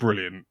Vale. That's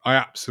brilliant. I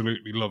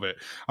absolutely love it.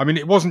 I mean,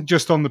 it wasn't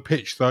just on the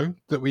pitch though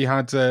that we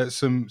had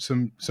some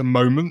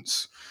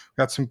moments.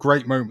 We had some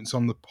great moments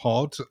on the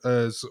pod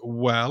as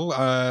well.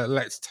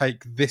 Let's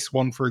take this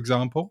one for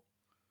example.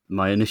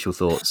 My initial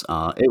thoughts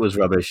are: it was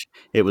rubbish.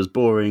 It was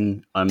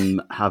boring.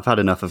 Have had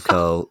enough of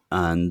curl,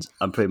 and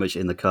I'm pretty much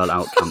in the curl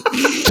out camp.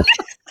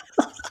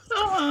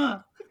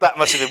 That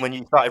must have been when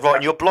you started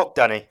writing your blog,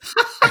 Danny.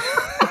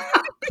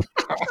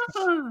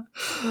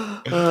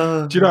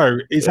 Do you know,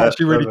 it's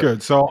actually really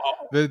good. So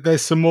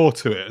there's some more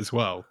to it as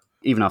well.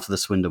 Even after the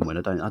Swindon win,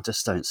 I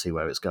just don't see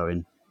where it's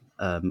going.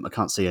 I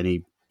can't see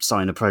any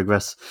sign of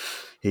progress.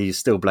 He's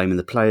still blaming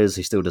the players.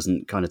 He still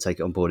doesn't kind of take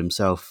it on board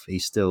himself.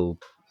 He's still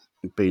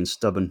being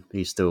stubborn.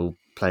 He's still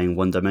playing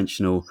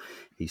one-dimensional.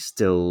 He's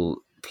still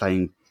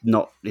playing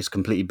he's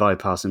completely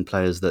bypassing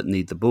players that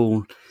need the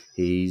ball.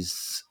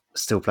 He's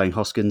still playing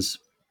Hoskins.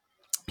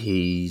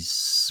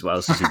 What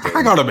else is he doing?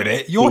 Hang on a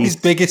minute, you're his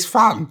biggest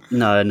fan.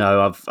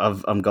 No,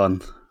 I'm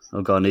gone.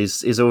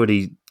 He's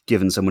already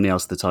given someone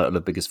else the title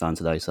of biggest fan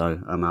today, so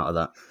I'm out of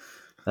that.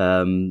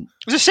 It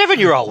was a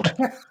 7-year-old.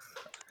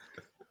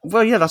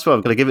 Well, yeah, that's what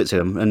I'm going to give it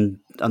to him, and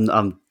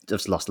I'm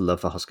just lost the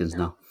love for Hoskins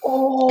now.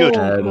 Oh, good.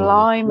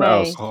 Blimey! What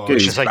else? Oh,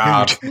 Good. It's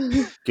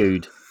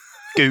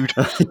Good.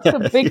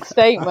 a big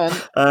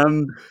statement.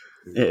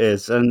 It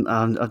is, and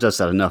I've just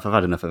had enough. I've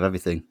had enough of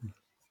everything,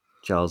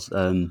 Charles.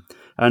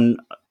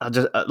 And I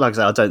just, like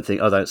I said,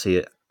 I don't see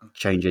it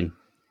changing,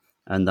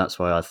 and that's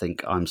why I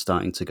think I'm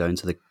starting to go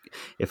into the.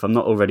 If I'm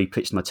not already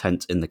pitched my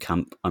tent in the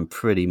camp, I'm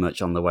pretty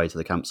much on the way to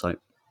the campsite.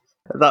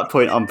 At that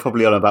point, I'm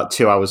probably on about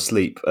 2 hours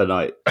sleep a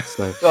night.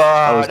 So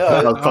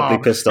I was probably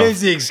pissed off.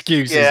 Here's the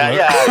excuses.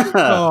 Yeah.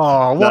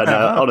 Oh,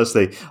 no,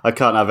 honestly, I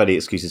can't have any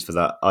excuses for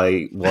that.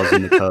 I was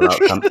in the curl out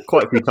camp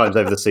quite a few times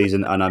over the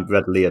season, and I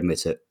readily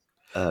admit it.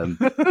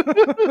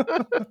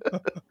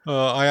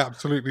 I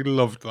absolutely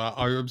loved that.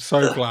 I am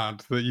so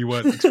glad that you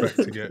weren't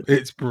expecting it.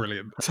 It's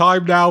brilliant.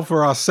 Time now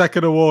for our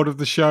second award of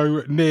the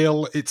show.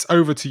 Neil, it's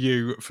over to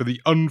you for the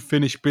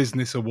Unfinished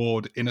Business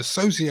Award in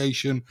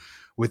association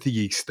with the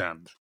East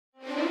Stand.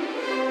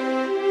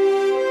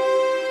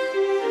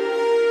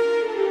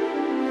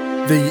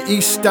 the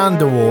East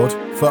Stand Award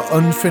for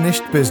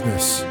Unfinished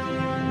Business.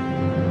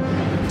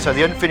 So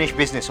the Unfinished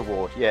Business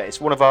Award, yeah,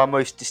 it's one of our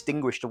most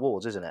distinguished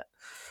awards, isn't it?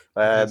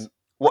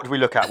 What do we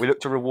look at? We look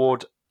to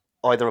reward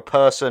either a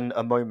person,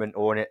 a moment,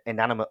 or an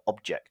inanimate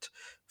object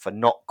for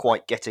not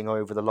quite getting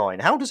over the line.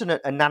 How does an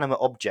inanimate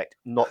object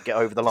not get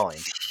over the line?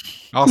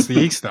 Ask the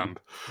East Stand.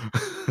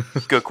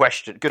 Good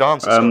question. Good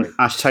answer. Sorry.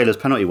 Ash Taylor's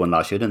penalty won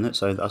last year, didn't it?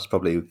 So that's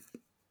probably...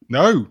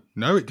 No,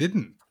 it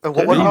didn't. What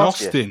Dean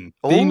last Austin.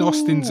 year? Dean Ooh.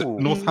 Austin's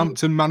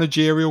Northampton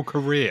managerial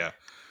career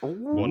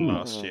won Ooh.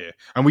 last year,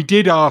 and we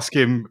did ask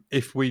him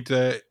if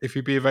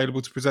he'd be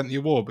available to present the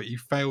award, but he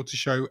failed to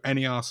show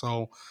any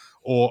arsehole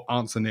or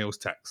answer Neil's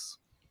texts.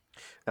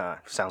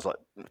 Sounds like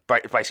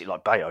basically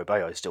like Bayo.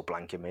 Bayo is still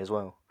blanking me as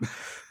well.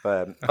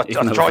 I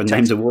Even tried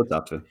named awards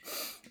after.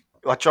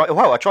 I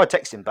tried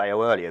texting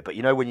Bayo earlier, but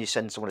you know when you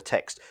send someone a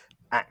text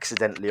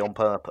accidentally on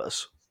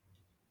purpose.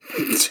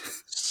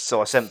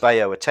 So I sent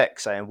Bayo a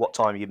text saying, "What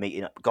time are you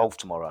meeting up golf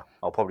tomorrow?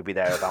 I'll probably be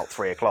there about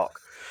 3:00."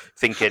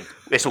 Thinking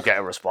this will get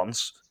a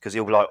response because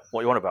he'll be like,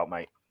 "What are you on about,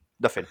 mate?"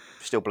 Nothing.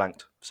 Still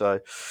blanked. So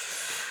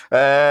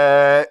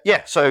So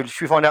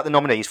should we find out the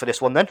nominees for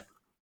this one then?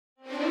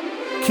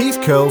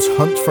 Keith Curle's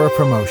hunt for a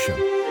promotion.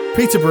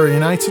 Peterborough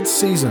United's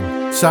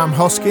season. Sam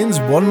Hoskins'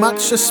 one-match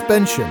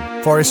suspension.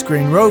 Forest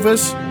Green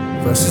Rovers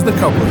versus the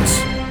Cobblers.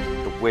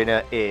 The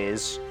winner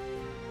is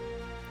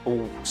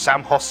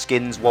Sam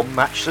Hoskins'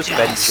 one-match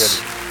suspension.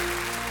 Yes.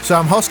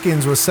 Sam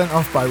Hoskins was sent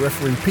off by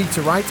referee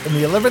Peter Wright in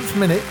the 11th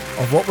minute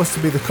of what was to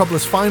be the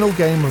Cobblers' final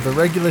game of the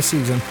regular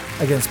season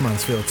against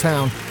Mansfield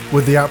Town.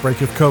 With the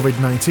outbreak of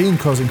COVID-19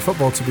 causing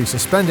football to be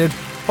suspended,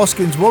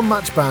 Hoskins'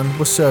 one-match ban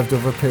was served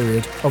over a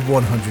period of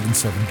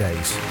 107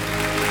 days.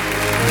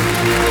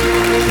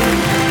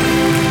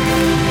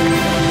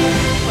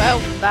 Well,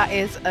 that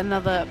is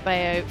another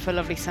Bayo for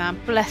lovely Sam.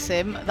 Bless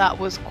him. That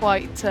was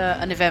quite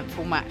an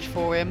eventful match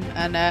for him.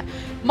 And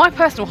my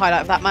personal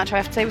highlight of that match, I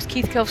have to say, was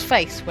Keith Curle's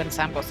face when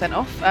Sam got sent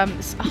off.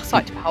 It's a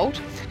sight to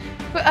behold.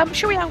 But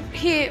shall we now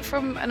hear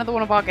from another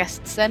one of our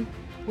guests then?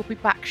 We'll be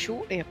back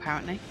shortly,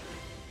 apparently.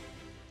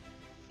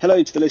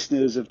 Hello to the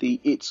listeners of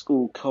the It's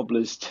All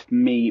Cobblers to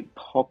Me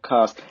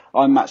podcast.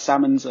 I'm Matt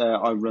Salmons.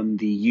 I run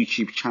the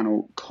YouTube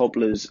channel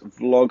Cobblers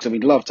Vlogs, and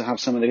we'd love to have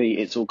some of the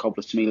It's All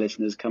Cobblers to Me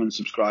listeners come and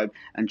subscribe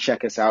and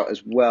check us out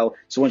as well.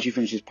 So once you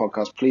finish this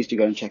podcast, please do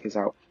go and check us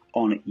out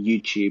on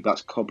YouTube.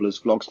 That's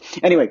Cobblers Vlogs.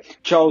 Anyway,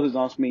 Charles has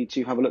asked me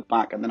to have a look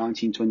back at the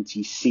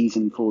 1920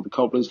 season for the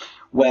Cobblers,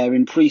 where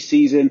in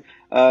pre-season,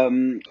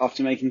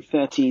 after making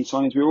 13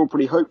 signings, we were all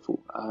pretty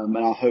hopeful, and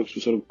our hopes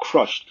were sort of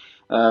crushed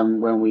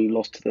when we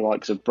lost to the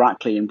likes of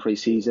Brackley in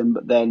pre-season.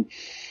 But then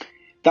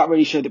that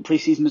really showed that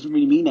pre-season doesn't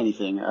really mean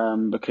anything,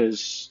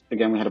 because,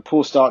 again, we had a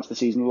poor start to the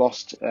season,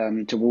 lost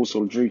to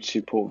Walsall, drew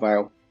to Port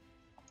Vale.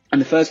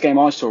 And the first game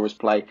I saw us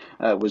play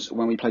was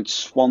when we played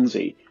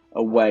Swansea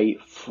away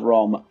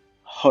from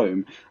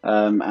home,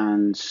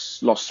 and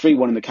lost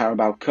 3-1 in the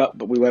Carabao Cup,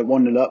 but we went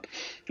 1-0 up.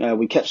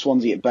 We kept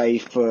Swansea at bay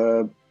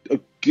for a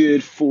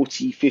good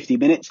 40-50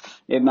 minutes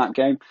in that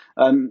game,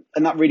 and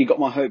that really got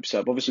my hopes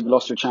up. Obviously we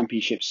lost to a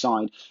championship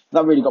side.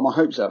 That really got my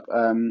hopes up,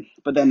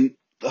 but then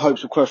the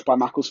hopes were crushed by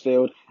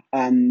Macclesfield,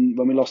 and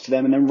when we lost to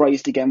them, and then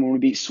raised again when we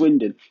beat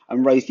Swindon,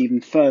 and raised even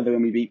further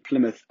when we beat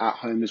Plymouth at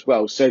home as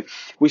well. So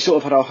we sort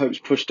of had our hopes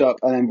pushed up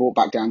and then brought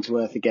back down to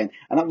earth again,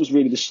 and that was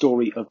really the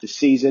story of the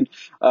season.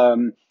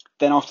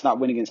 Then after that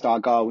win against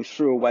Argyle, we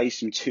threw away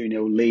some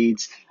 2-0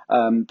 leads.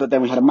 But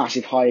then we had a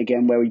massive high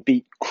again where we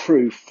beat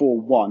Crewe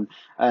 4-1.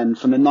 And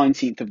from the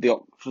 19th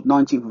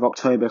of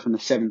October, from the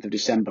 7th of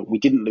December, we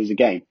didn't lose a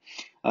game,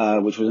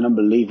 which was an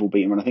unbelievable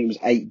beating run. I think it was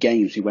 8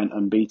 games we went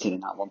unbeaten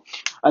in that one.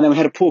 And then we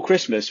had a poor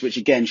Christmas, which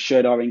again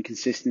showed our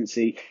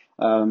inconsistency.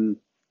 A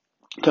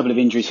couple of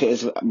injuries hit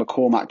us.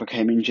 McCormack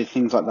became injured,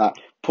 things like that.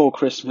 Poor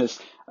Christmas.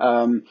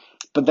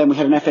 But then we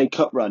had an FA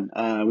Cup run.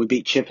 We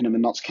beat Chippenham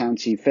and Notts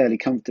County fairly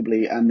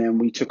comfortably, and then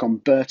we took on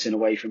Burton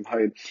away from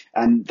home.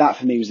 And that,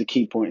 for me, was the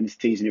key point in the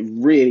season. It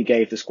really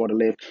gave the squad a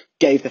lift,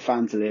 gave the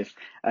fans a lift,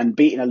 and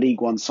beating a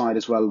League One side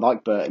as well,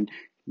 like Burton,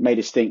 made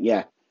us think,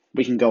 yeah,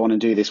 we can go on and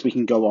do this. We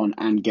can go on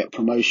and get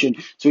promotion.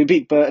 So we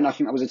beat Burton. I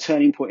think that was a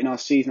turning point in our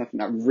season. I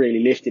think that really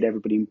lifted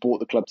everybody and brought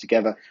the club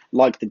together,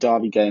 like the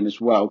Derby game as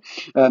well.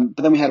 But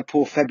then we had a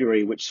poor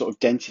February, which sort of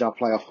dented our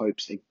playoff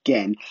hopes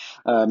again.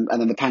 And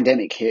then the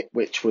pandemic hit,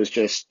 which was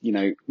just,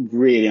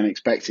 really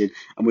unexpected.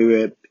 And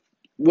we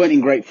weren't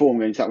in great form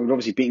going into that. We'd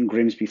obviously beaten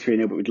Grimsby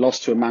 3-0, but we'd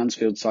lost to a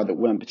Mansfield side that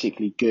weren't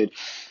particularly good.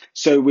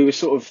 So we were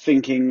sort of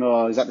thinking,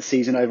 is that the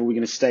season over? We're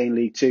going to stay in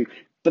League Two.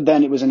 But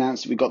then it was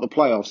announced that we got the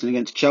playoffs, and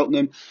against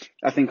Cheltenham,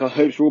 I think our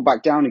hopes were all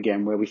back down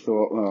again, where we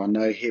thought, oh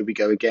no, here we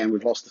go again.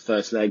 We've lost the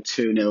first leg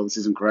 2-0. This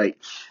isn't great.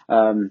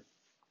 And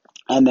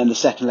then the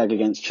second leg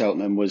against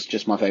Cheltenham was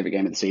just my favourite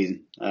game of the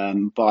season.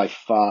 By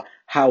far,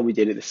 how we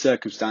did it, the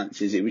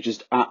circumstances, it was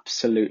just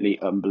absolutely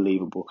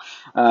unbelievable.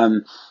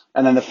 And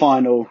then the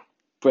final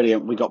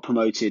brilliant, we got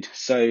promoted.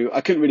 So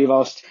I couldn't really have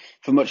asked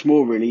for much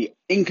more, really.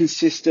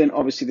 Inconsistent,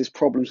 obviously there's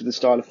problems with the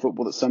style of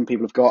football that some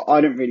people have got.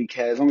 I don't really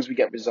care, as long as we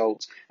get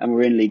results and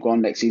we're in League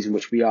One next season,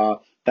 which we are,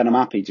 then I'm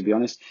happy, to be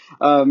honest.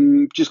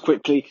 Just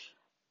quickly,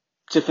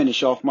 to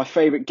finish off, my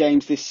favourite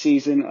games this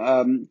season,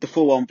 the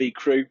 4-1 beat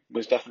Crewe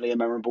was definitely a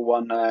memorable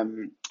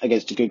one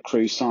against a good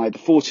Crewe side. The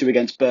 4-2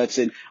 against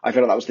Burton, I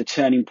feel like that was the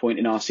turning point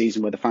in our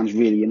season where the fans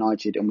really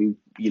united and we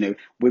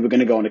were going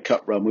to go on a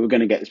cup run. We were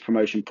going to get this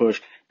promotion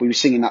push. We were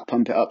singing that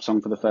Pump It Up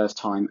song for the first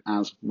time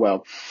as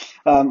well.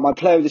 My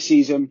player of the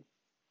season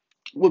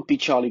would be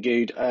Charlie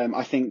Goode.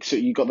 I think so.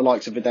 You got the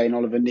likes of Verdane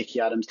Oliver, Nicky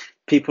Adams,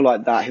 people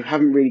like that who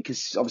haven't really,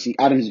 obviously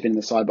Adams has been in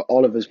the side, but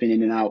Oliver's been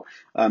in and out,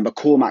 but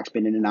Cormac's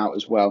been in and out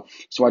as well.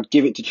 So I'd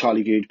give it to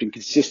Charlie Goode. Been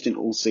consistent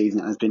all season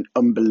and has been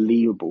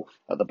unbelievable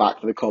at the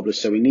back for the Cobblers.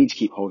 So we need to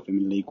keep hold of him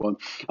in League One.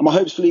 And my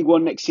hopes for League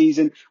One next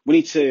season, we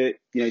need to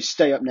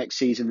stay up next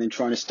season and then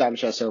try and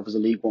establish ourselves as a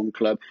League One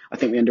club. I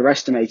think we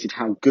underestimated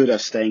how good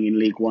us staying in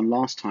League One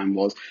last time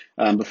was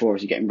before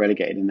obviously getting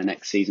relegated in the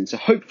next season. So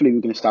hopefully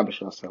we can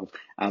establish ourselves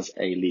as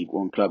a League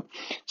One club.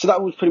 So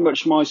that was pretty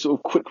much my sort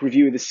of quick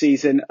review of the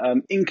season.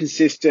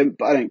 Inconsistent,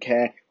 but I don't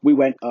care. We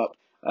went up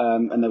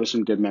and there were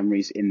some good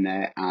memories in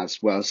there as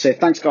well. So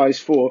thanks guys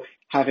for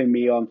having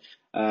me on.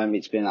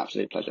 It's been an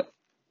absolute pleasure.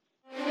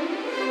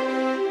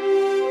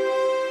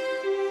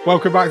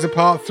 Welcome back to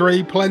part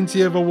 3.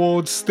 Plenty of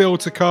awards still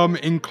to come,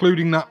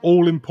 including that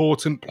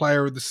all-important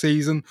player of the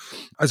season,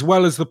 as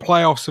well as the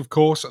playoffs, of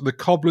course. The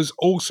Cobblers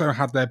also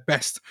had their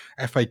best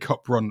FA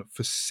Cup run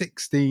for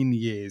 16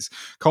 years,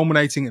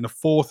 culminating in a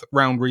 4th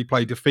round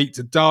replay defeat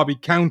to Derby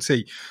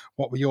County.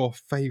 What were your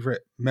favourite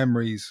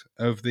memories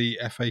of the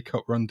FA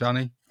Cup run,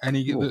 Danny?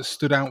 Any that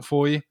stood out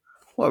for you?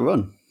 What a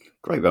run.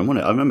 Great run,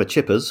 wasn't it? I remember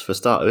Chippers for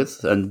start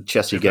with, and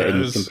Chelsea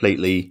getting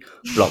completely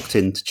blocked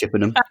into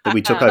Chippenham.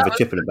 We took over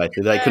Chippenham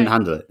basically. They couldn't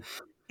handle it.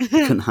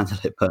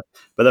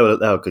 But they were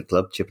a good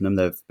club, Chippenham.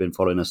 They've been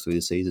following us through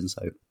the season,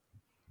 so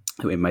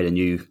we made a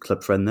new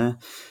club friend there.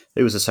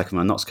 It was the second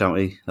round, Notts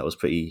County. That was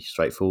pretty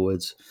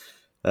straightforward.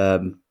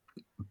 Burton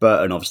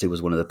obviously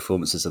was one of the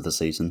performances of the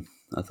season.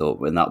 I thought,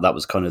 and that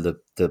was kind of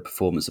the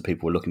performance that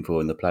people were looking for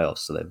in the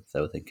playoffs. So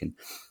they were thinking,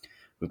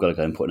 we've got to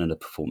go and put in a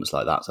performance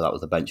like that. So that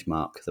was the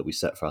benchmark that we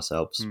set for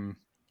ourselves.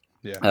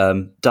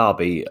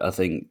 Derby, I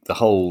think the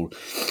whole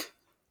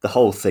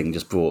thing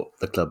just brought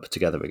the club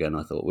together again.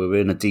 I thought we were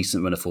in a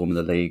decent run of form in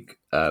the league.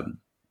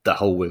 That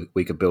whole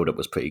week of build-up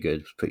was pretty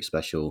good, pretty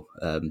special.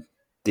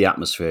 The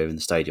atmosphere in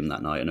the stadium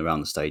that night and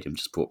around the stadium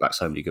just brought back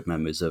so many good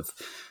memories of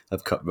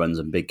cup runs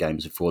and big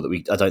games before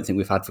that I don't think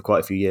we've had for quite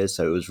a few years.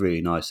 So it was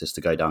really nice just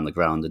to go down the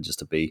ground and just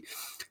to be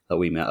that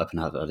we met up and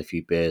had a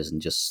few beers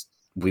and just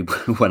we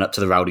went up to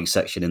the rowdy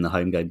section in the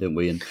home game, didn't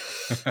we? And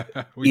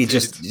you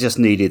just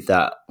needed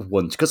that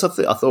one because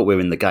I thought we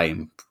were in the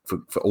game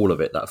for all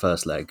of it. That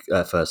first leg,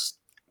 first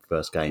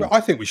game. Well,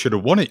 I think we should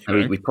have won it.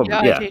 We probably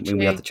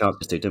we had the chance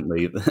to, didn't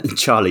we?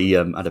 Charlie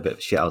had a bit of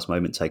a shithouse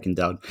moment taking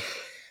down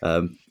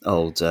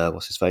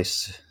what's his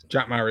face,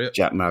 Jack Marriott,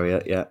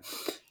 yeah.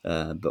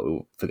 But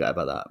we'll forget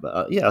about that.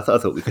 But I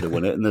thought we could have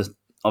won it. And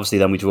obviously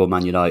then we draw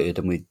Man United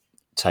and we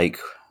take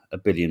 1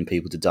 billion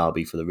people to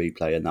Derby for the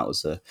replay, and that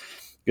was a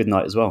good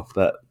night as well.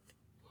 But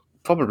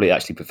probably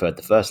actually preferred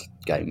the first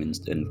game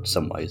in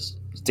some ways.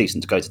 It's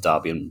decent to go to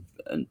Derby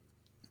and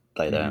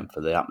play there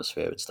for the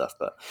atmosphere and stuff.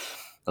 But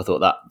I thought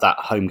that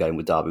home game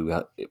with Derby,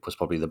 it was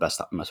probably the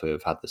best atmosphere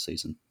we've had this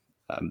season.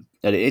 And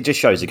it just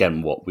shows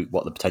again what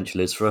the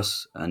potential is for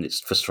us, and it's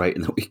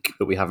frustrating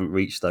that we haven't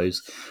reached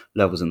those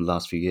levels in the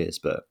last few years.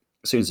 But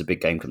as soon as a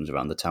big game comes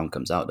around, the town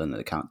comes out, and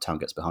the town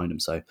gets behind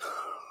them. So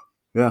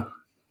yeah,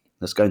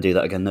 let's go and do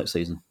that again next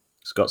season.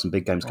 It's got some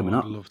big games coming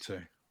up. I'd love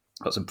to.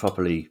 Got some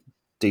properly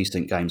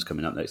decent games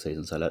coming up next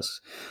season, so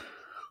let's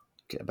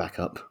get back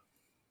up.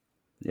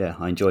 Yeah,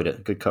 I enjoyed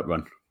it. Good cup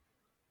run.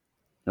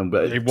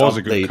 But it was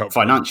a good cup run. The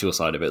financial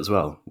side of it as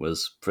well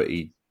was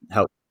pretty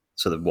helpful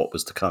to what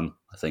was to come,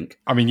 I think.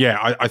 I mean,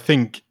 yeah, I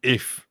think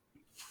if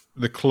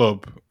the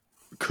club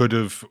could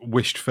have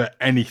wished for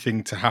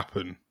anything to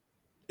happen,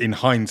 in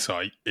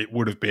hindsight, it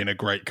would have been a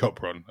great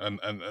cup run,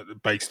 and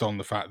based on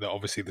the fact that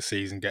obviously the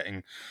season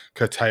getting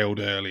curtailed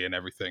early and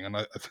everything, and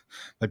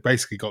they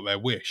basically got their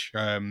wish.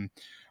 I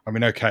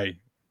mean, okay,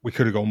 we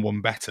could have gone one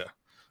better,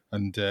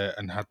 and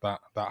had that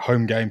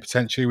home game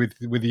potentially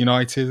with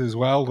United as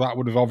well. That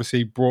would have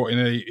obviously brought in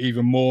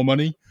even more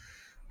money.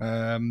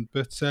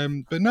 But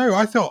no,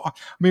 I thought. I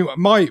mean,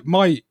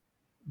 my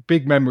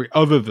big memory,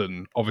 other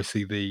than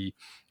obviously the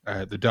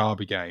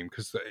Derby game,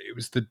 because it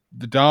was the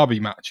Derby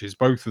matches,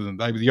 both of them,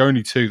 they were the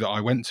only two that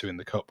I went to in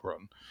the cup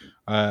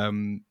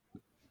run.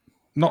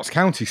 Notts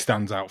County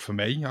stands out for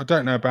me. I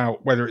don't know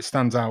about whether it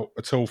stands out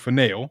at all for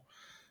Neil.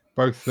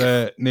 Both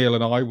Neil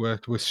and I were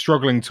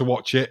struggling to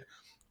watch it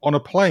on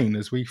a plane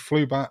as we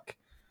flew back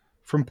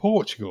from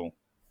Portugal.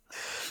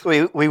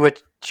 We were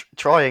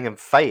trying and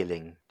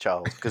failing,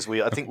 Charles, because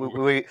I think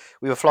we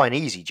were flying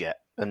EasyJet,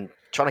 and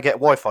trying to get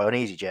Wi-Fi on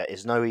EasyJet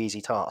is no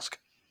easy task.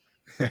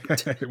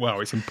 Well,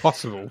 it's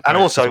impossible. And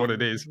also, what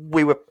it is.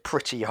 We were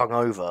pretty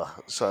hungover,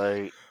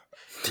 so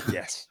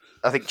Yes.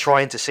 I think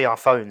trying to see our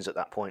phones at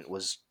that point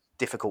was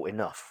difficult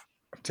enough.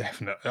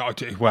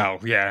 Definitely. Well,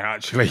 yeah,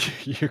 actually,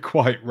 you're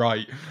quite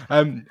right.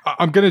 I'm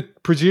going to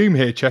presume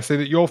here, Chessie,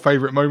 that your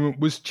favourite moment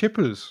was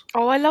Chippers.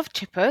 Oh, I love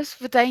Chippers.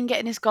 Verdane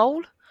getting his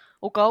goal.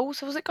 Or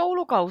goals. Was it goal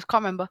or goals?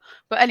 Can't remember.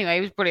 But anyway,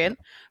 it was brilliant.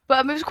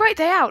 But it was a great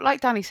day out. Like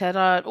Danny said,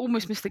 I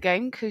almost missed the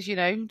game because,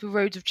 the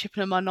roads of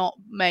Chippenham are not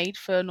made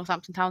for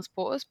Northampton Town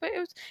supporters. But it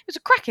was a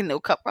cracking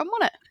little cup run,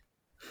 wasn't it?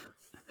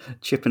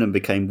 Chippenham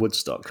became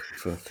Woodstock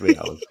for 3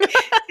 hours.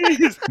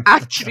 It's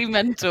actually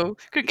mental.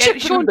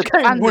 Sean just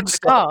abandoned the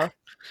car.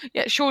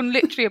 Yeah, Sean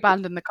literally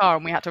abandoned the car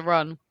and we had to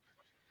run.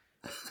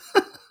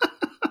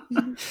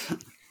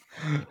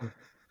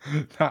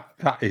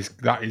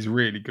 That is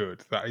really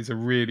good. That is a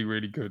really,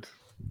 really good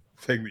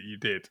thing that you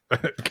did.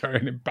 Going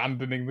and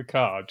abandoning the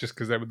car just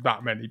because there were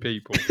that many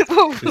people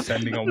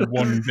descending on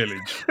one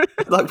village.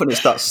 Like when it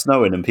starts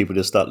snowing and people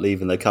just start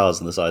leaving their cars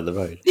on the side of the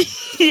road.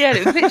 Yeah,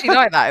 it was literally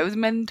like that. It was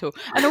mental.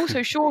 And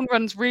also, Sean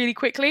runs really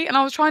quickly, and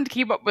I was trying to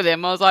keep up with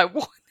him. I was like,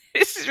 what?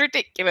 This is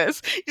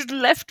ridiculous. He just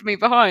left me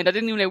behind. I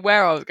didn't even know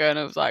where I was going.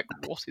 I was like,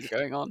 what is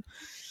going on?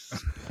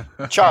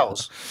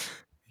 Charles.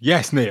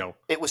 Yes, Neil.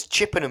 It was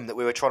Chippenham that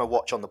we were trying to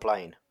watch on the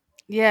plane.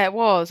 Yeah, it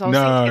was. I was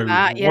thinking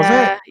that. Was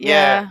it?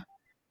 Yeah.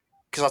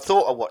 Because I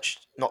thought I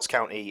watched Notts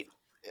County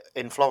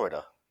in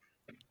Florida.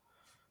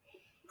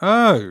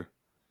 Oh.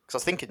 Because I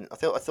was thinking, I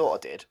thought I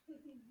did.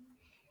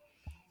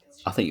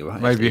 I think you're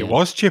right. Maybe it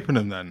was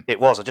Chippenham then.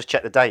 It was. I just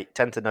checked the date,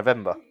 10th of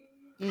November.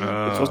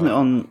 Wasn't it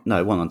on? No,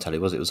 it wasn't on telly,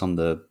 was it? It was on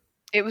the.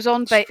 It was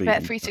on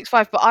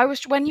Bet365. But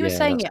when you were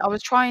saying it, I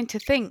was trying to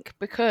think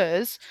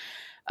because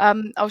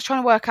I was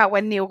trying to work out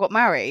when Neil got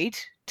married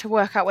to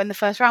work out when the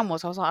first round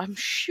was. I was like, I'm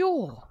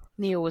sure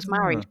Neil was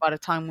married by the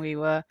time we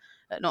were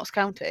at Notts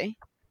County.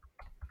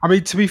 I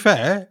mean, to be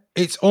fair,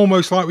 it's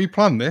almost like we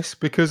planned this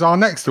because our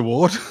next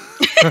award is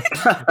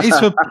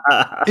for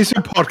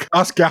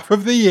Podcast Gaff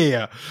of the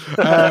Year,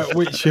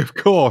 which, of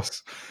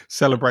course,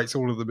 celebrates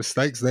all of the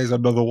mistakes. There's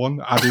another one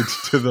added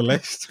to the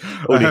list.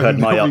 Already heard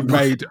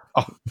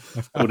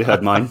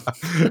mine.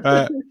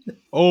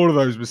 All of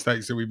those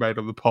mistakes that we made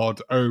on the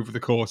pod over the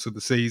course of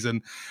the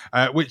season,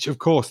 which, of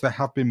course, there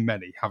have been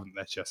many, haven't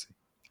there, Chessie?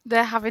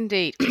 There have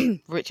indeed.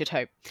 Richard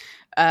Hope.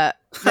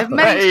 They've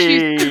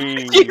managed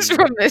to choose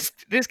from this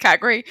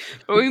category,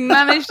 but we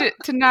managed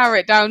to narrow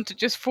it down to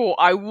just 4.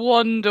 I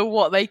wonder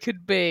what they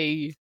could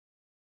be.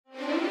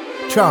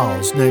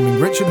 Charles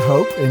naming Richard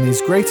Hope in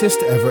his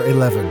greatest ever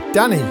 11.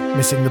 Danny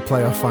missing the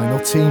playoff final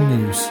team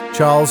news.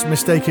 Charles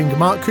mistaking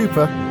Mark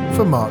Cooper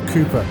for Mark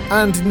Cooper.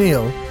 And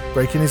Neil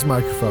breaking his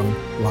microphone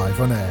live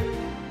on air.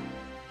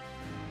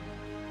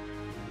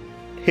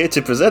 Here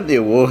to present the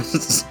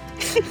awards.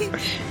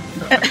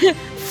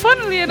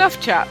 Funnily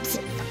enough, chaps,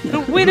 the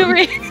winner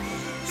is...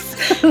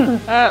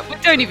 we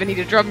don't even need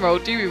a drum roll,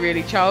 do we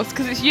really, Charles?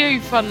 Because it's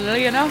you,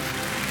 funnily enough.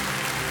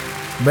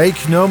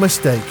 Make no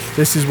mistake,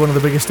 this is one of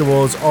the biggest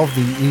awards of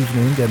the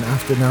evening, and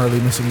after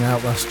narrowly missing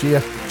out last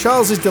year,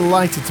 Charles is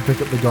delighted to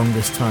pick up the gong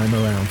this time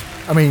around.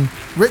 I mean,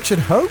 Richard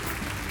Hope?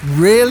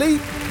 Really?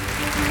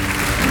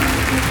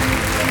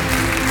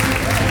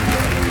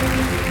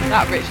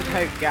 That Richard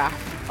Hope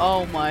gaff.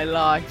 Oh my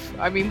life.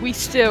 I mean, we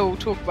still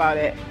talk about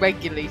it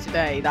regularly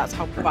today. That's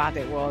how bad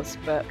it was.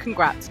 But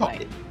congrats,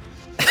 mate.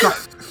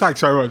 Thanks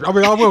very much. I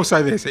mean, I will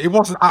say this. It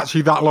wasn't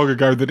actually that long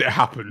ago that it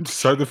happened.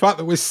 So the fact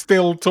that we're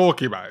still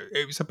talking about it,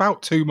 it was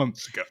about 2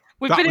 months ago.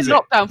 We've been in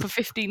lockdown for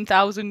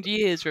 15,000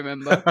 years,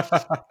 remember?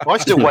 I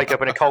still wake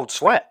up in a cold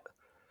sweat.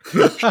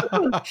 Can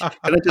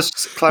I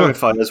just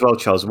clarify as well,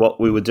 Charles, what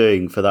we were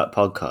doing for that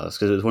podcast?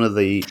 Because it was one of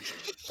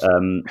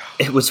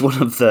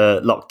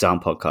the lockdown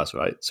podcasts,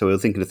 right? So we were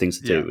thinking of things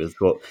to do with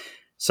what.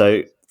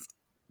 So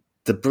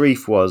the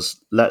brief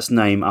was, let's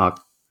name our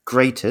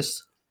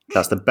greatest.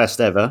 That's the best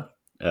ever,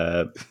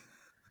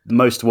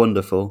 most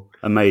wonderful,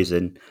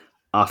 amazing,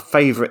 our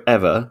favourite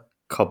ever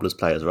Cobblers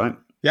players, right?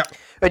 Yeah.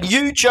 And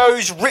you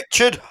chose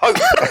Richard Hope.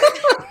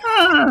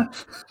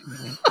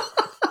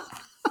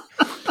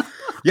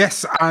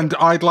 Yes, and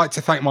I'd like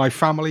to thank my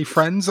family,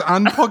 friends,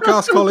 and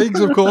podcast colleagues,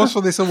 of course,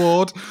 for this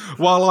award.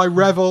 While I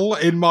revel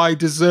in my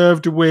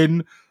deserved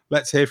win,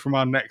 let's hear from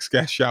our next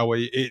guest, shall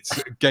we?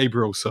 It's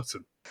Gabriel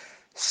Sutton.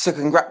 So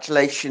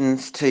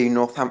congratulations to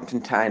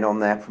Northampton Town on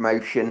their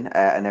promotion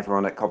and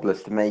everyone at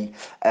Cobblers to me.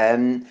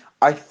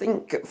 I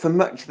think for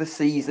much of the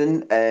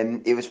season,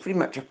 it was pretty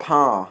much a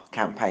par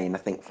campaign, I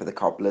think, for the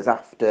Cobblers.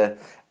 After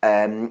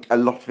a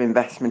lot of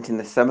investment in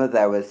the summer,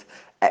 there was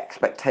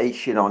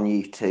expectation on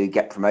you to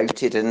get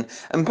promoted and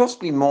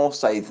possibly more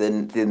so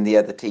than the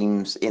other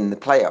teams in the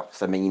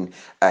playoffs. I mean,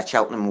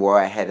 Cheltenham were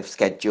ahead of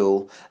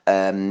schedule.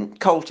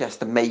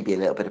 Colchester maybe a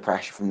little bit of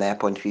pressure from their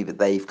point of view, but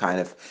they've kind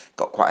of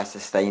got quite a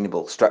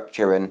sustainable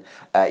structure, and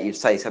you'd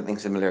say something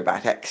similar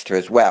about Exeter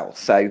as well.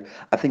 So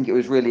I think it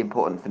was really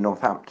important for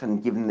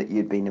Northampton, given that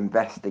you'd been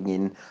investing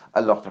in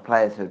a lot of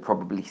players who would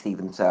probably see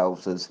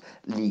themselves as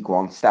League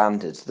One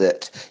standards,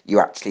 that you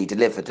actually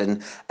delivered.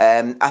 And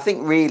I think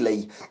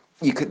really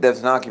there's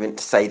an argument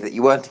to say that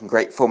you weren't in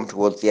great form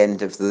towards the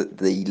end of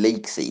the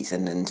league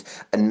season,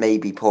 and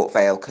maybe Port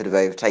Vale could have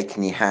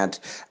overtaken you had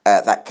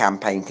that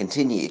campaign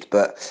continued.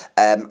 But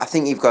I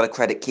think you've got to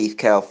credit Keith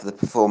Curle for the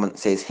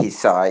performances his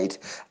side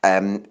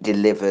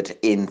delivered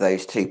in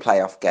those two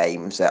playoff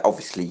games.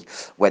 Obviously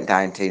went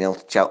down 2-0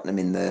 to Cheltenham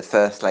in the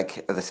first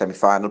leg of the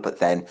semi-final, but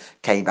then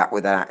came back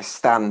with an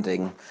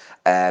outstanding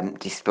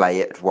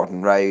display at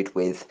Whaddon Road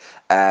with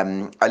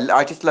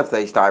I just love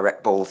those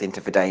direct balls into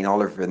Verdane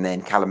Oliver and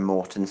then Callum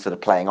Morton sort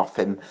of playing off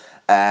him,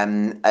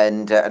 and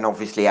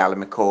obviously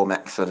Alan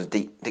McCormack sort of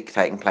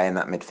dictating play in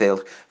that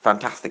midfield.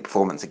 Fantastic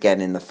performance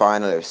again in the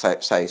final. It was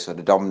so sort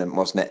of dominant,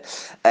 wasn't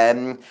it?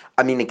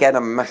 I mean, again,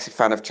 I'm a massive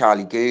fan of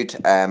Charlie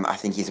Good. I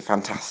think he's a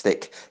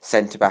fantastic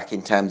centre back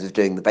in terms of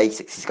doing the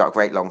basics. He's got a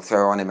great long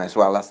throw on him as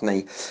well, hasn't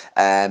he?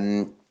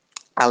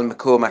 Alan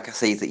McCormack, I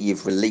see that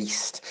you've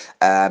released,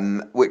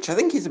 which I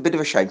think is a bit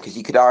of a shame, because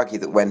you could argue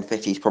that when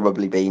fit, he's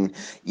probably been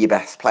your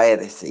best player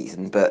this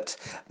season, but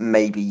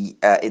maybe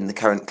in the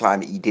current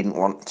climate you didn't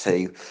want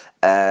to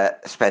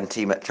spend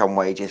too much on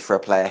wages for a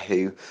player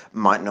who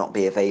might not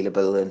be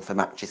available and for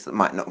matches that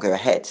might not go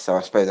ahead. So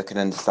I suppose I can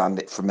understand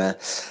it from a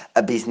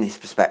business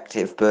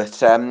perspective.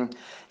 But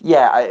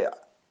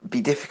be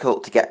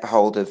difficult to get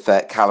hold of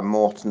Callum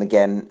Morton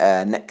again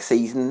next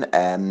season.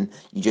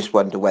 You just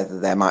wonder whether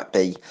there might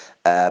be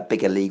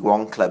bigger League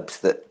One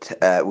clubs that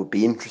would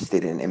be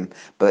interested in him.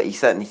 But he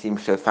certainly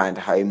seems to have found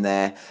a home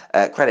there.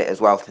 Credit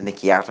as well to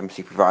Nicky Adams,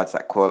 who provides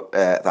that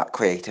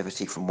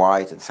creativity from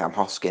wide, and Sam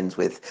Hoskins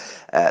with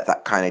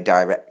that kind of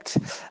direct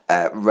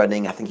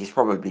running. I think he's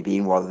probably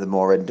been one of the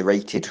more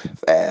underrated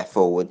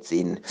forwards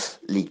in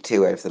League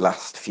Two over the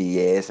last few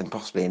years, and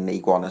possibly in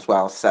League One as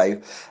well. So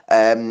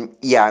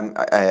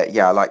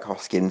I like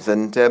Hoskins,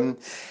 and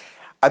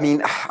I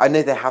mean, I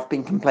know there have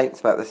been complaints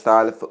about the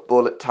style of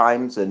football at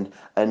times, and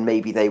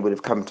maybe they would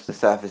have come to the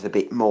surface a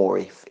bit more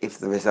if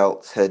the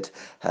results hadn't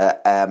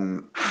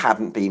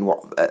been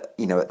what at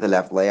the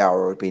level they are,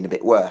 or had been a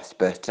bit worse.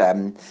 But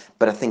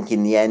I think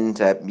in the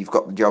end you've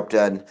got the job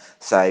done.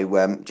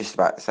 So just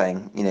about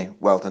saying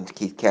well done to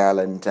Keith Curle,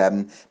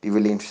 and be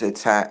really interested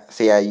to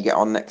see how you get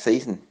on next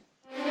season.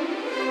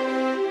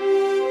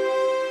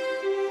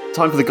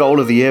 Time for the Goal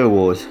of the Year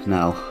award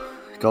now.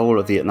 Goal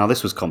of the Year. Now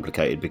this was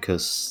complicated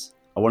because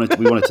we wanted to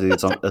do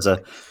this as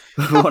a.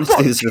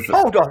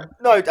 Hold on,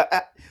 no.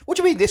 What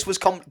do you mean? This was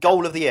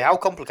Goal of the Year? How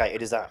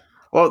complicated is that?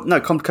 Well, no,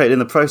 complicated in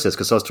the process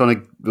because we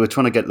were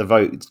trying to get the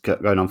vote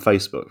going on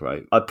Facebook,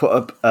 right? I put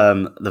up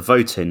the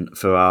voting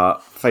for our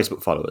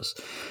Facebook followers,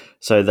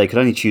 so they could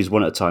only choose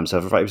one at a time. So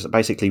I've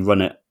basically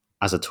run it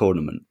as a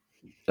tournament.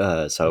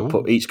 So I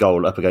put each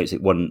goal up against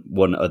it,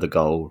 one other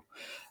goal,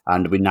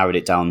 and we narrowed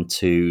it down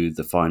to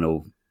the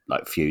final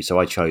few. So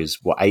I chose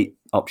 8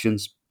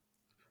 options.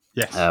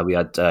 Yes. We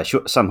had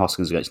Sam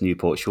Hoskins against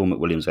Newport, Sean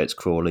McWilliams against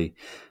Crawley,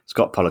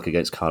 Scott Pollock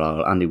against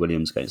Carlisle, Andy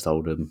Williams against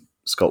Oldham,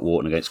 Scott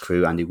Wharton against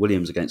Crewe, Andy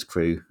Williams against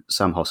Crewe,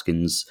 Sam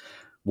Hoskins,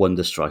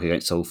 wonder strike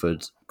against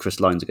Salford, Chris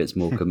Lyons against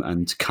Morecambe,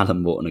 and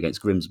Callum Morton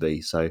against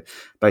Grimsby. So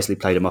basically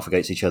played them off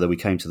against each other. We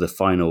came to the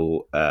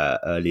final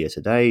earlier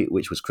today,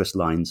 which was Chris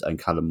Lyons and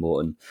Callum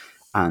Morton,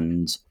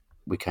 and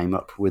we came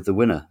up with the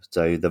winner.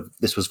 So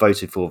this was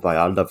voted for by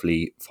our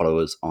lovely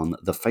followers on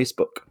the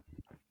Facebook.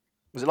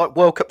 Was it like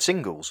World Cup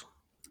singles?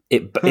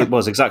 It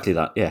was exactly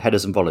that. Yeah,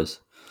 headers and volleys.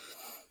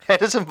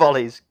 Headers and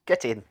volleys.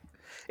 Get in.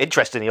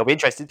 Interesting. I'll be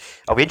interested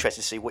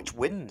to see which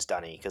wins,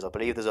 Danny, because I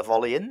believe there's a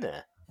volley in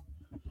there.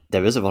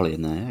 There is a volley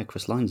in there. Yeah,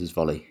 Chris Lyons'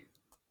 volley.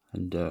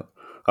 And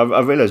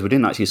I realised we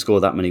didn't actually score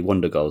that many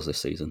wonder goals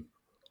this season.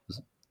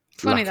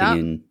 Funny that.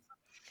 In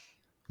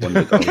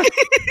wonder goals.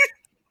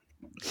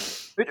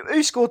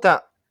 Who scored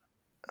that?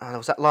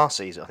 Was that last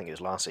season? I think it was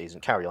last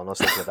season. Carry on. I was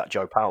thinking of that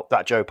Joe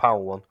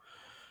Powell one.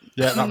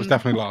 Yeah, that was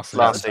definitely last season.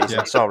 Last season,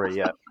 yeah. Sorry,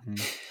 yeah.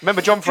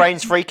 Remember John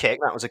Frain's free kick?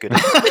 That was a good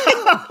one.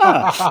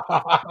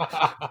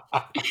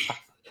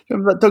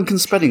 Remember that Duncan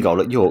Spedding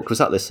goal at York? Was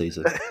that this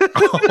season?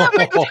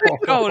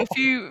 Goal a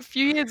few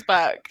years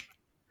back.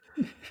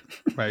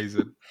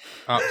 Amazing.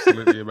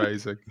 Absolutely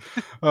amazing.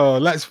 Oh,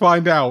 let's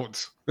find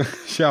out,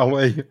 shall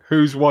we?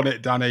 Who's won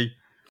it, Danny?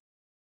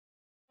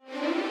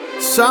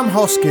 Sam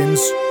Hoskins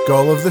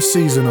Goal of the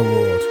Season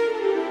Award.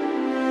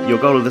 Your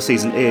goal of the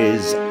season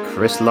is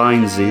Chris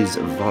Lyons'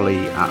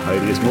 volley at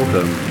home against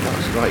Morecambe. That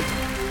was right.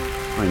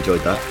 I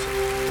enjoyed that.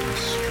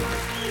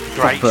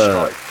 Great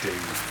strike, dude.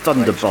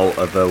 Thunderbolt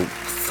of a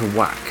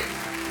thwack,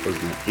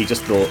 wasn't it? He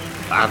just thought,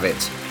 have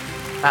it.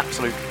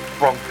 Absolute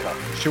bronca.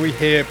 Shall we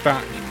hear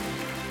back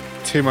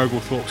Tim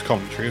Oglethorpe's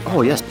commentary?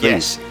 Oh, yes,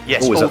 please.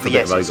 Yes. Always All up for the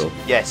a bit of yeses. Ogle.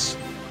 Yes.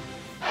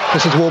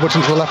 This is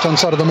Warburton to the left-hand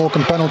side of the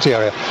Morecambe penalty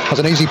area. Has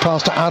an easy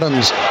pass to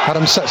Adams.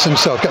 Adams sets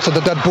himself, gets to the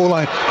dead ball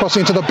line,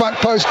 crossing into the back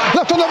post,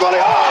 left on the volley.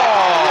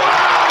 Oh!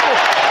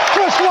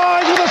 Chris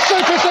Lyons with a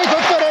super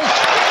finish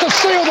to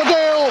seal the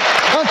deal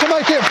and to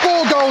make it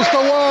 4 goals to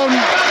 1.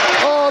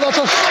 Oh, that's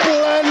a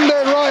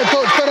splendid right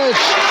foot finish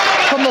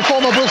from the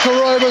former Bristol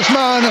Rovers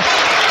man.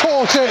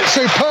 Caught it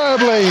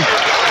superbly,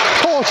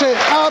 caught it. caught it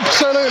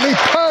absolutely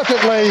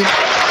perfectly,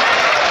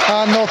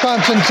 and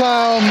Northampton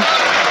Town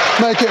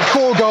make it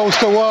 4 goals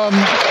to 1.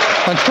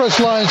 And Chris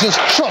Lyons just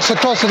trots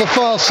across to the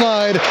far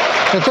side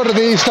in front of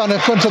the East Stand, in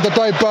front of the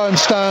Dave Byrne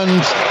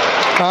stand,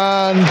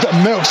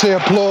 and milks the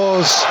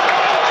applause.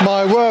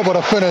 My word, what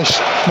a finish.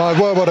 My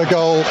word, what a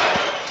goal.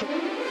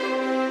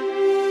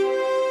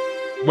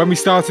 When we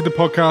started the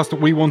podcast,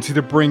 we wanted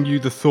to bring you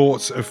the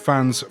thoughts of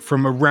fans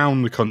from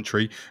around the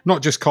country,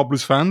 not just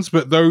Cobblers fans,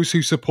 but those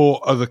who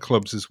support other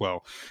clubs as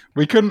well.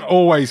 We couldn't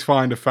always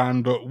find a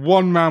fan, but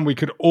one man we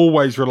could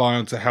always rely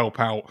on to help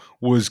out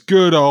was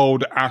good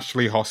old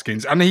Ashley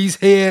Hoskins. And he's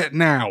here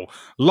now,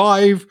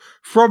 live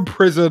from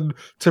prison,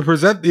 to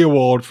present the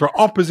award for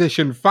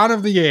Opposition Fan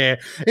of the Year.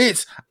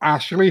 It's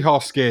Ashley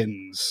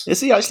Hoskins.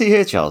 Is he actually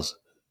here, Charles?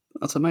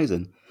 That's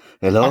amazing.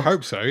 Hello? I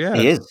hope so, yeah.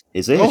 He is.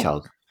 He's here,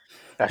 Charles.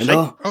 Ashley.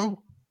 Hello? Oh.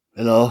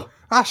 Hello?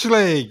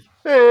 Ashley!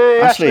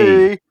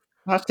 Hey,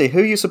 Ashley, who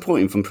are you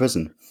supporting from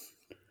prison?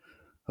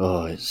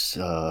 Oh, it's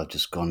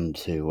just gone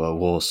to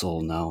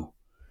Walsall now,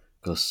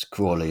 because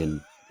Crawley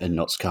and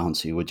Notts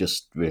County were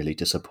just really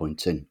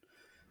disappointing.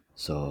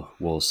 So,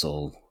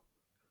 Walsall.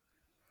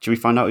 Should we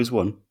find out who's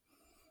won?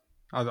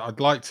 I'd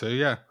like to,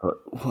 yeah.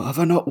 Have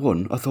I not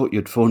won? I thought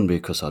you'd phone me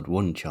because I'd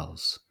won,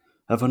 Charles.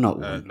 Have I not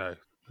won?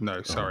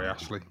 No, sorry,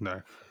 Ashley,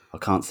 no. I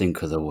can't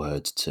think of the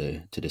words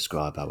to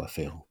describe how I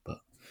feel, but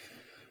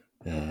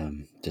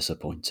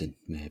disappointing,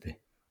 maybe.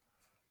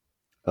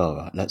 All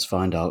right, let's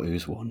find out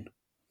who's won.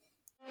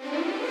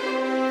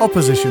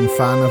 Opposition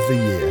Fan of the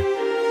Year.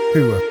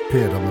 Who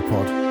appeared on the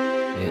pod?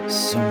 It's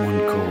someone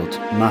called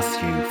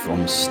Matthew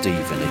from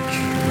Stevenage.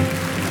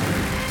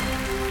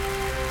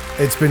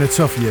 It's been a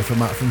tough year for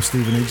Matt from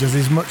Stevenage, as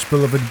his much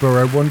beloved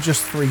borough won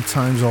just 3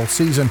 times all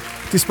season.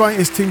 Despite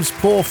his team's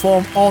poor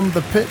form on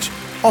the pitch,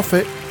 off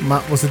it,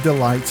 Matt was a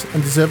delight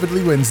and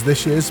deservedly wins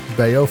this year's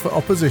Bayo for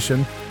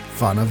Opposition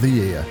Fan of the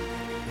Year.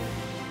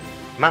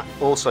 Matt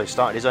also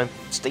started his own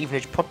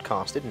Stevenage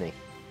podcast, didn't he?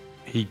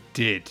 He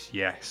did,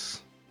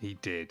 yes. He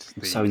did.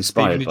 The So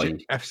inspired by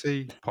Stevenage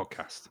FC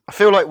podcast. I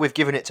feel like we've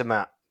given it to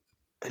Matt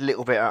a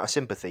little bit out of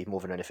sympathy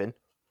more than anything.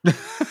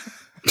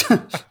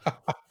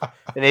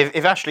 And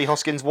if Ashley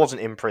Hoskins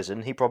wasn't in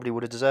prison, he probably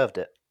would have deserved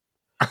it.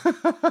 I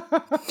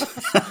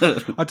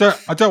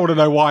don't want to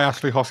know why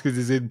Ashley Hoskins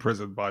is in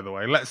prison, by the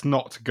way. Let's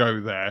not go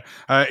there.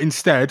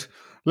 Instead,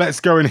 let's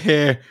go and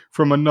hear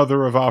from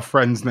another of our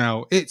friends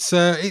now. It's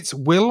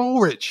Will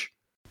Ulrich.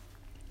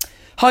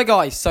 Hi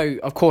guys, so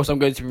of course I'm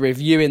going to be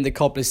reviewing the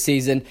Cobblers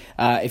season.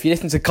 If you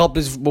listen to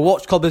Cobblers,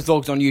 watch Cobblers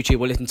vlogs on YouTube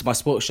or listen to my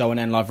sports show on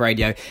NLive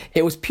Radio,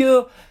 it was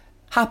pure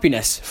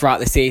happiness throughout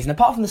the season,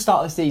 apart from the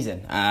start of the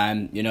season.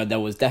 There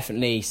was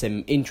definitely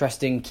some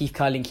interesting Keith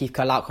Curley and Keith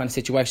Curl out kind of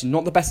situation.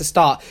 Not the best to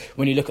start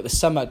when you look at the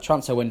summer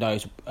transfer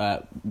windows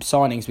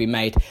signings we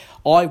made.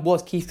 I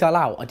was Keith Curl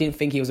out. I didn't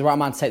think he was the right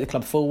man to take the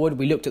club forward.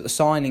 We looked at the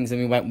signings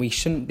and we went, we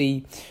shouldn't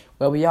be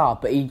where we are.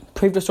 But he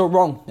proved us all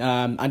wrong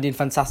and did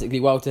fantastically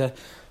well to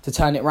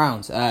turn it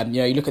round.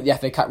 You look at the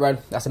FA Cup run,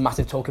 that's a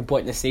massive talking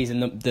point this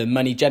season. The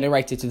money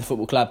generated to the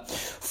football club,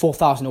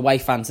 4,000 away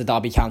fans to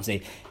Derby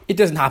County. It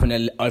doesn't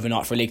happen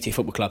overnight for a League Two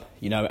football club,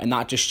 and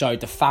that just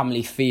showed the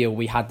family feel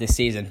we had this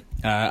season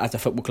as a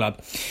football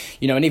club.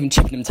 And even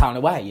Chippenham Town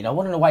away,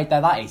 what an away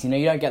day that is.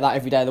 You don't get that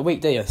every day of the week,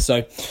 do you?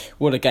 So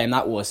what a game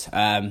that was.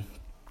 And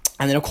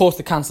then, of course,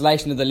 the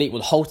cancellation of the league,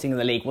 the halting of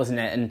the league, wasn't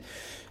it? And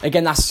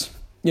again, that's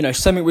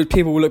something which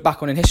people will look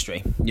back on in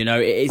history.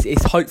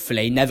 It's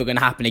hopefully never going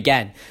to happen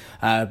again,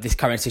 this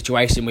current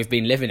situation we've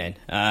been living in.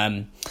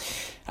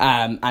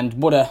 And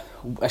what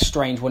a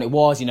strange one it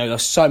was. There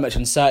was so much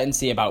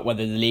uncertainty about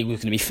whether the league was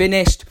going to be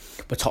finished.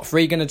 Were top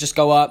 3 going to just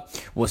go up?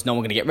 Was no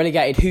one going to get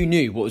relegated? Who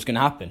knew what was going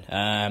to happen?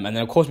 And then,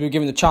 of course, we were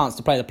given the chance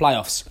to play the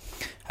playoffs.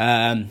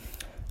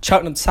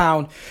 Cheltenham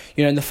Town,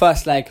 in the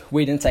first leg,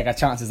 we didn't take our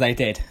chances, they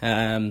did.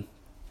 Better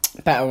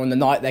on the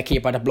night, their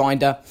keeper had a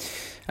blinder.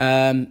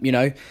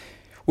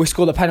 We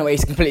scored the penalty,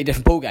 it's a completely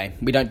different ball game.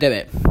 We don't do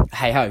it.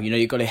 Hey ho,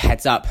 you've got to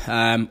heads up.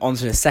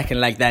 Onto the second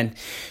leg then,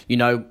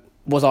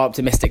 was I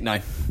optimistic? No.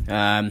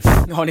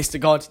 Honest to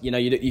God,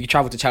 you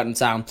travel to Cheltenham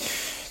Town,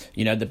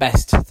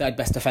 the third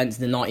best defence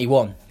in the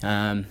 91.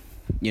 In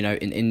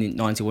the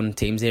 91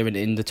 teams here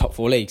in the top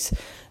 4 leagues.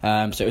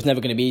 So it was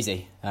never going to be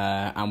easy.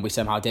 And we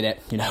somehow did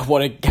it.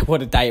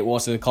 What a day it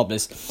was for the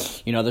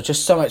Cobblers. There's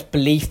just so much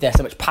belief there,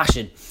 so much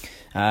passion.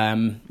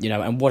 And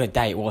what a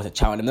day it was at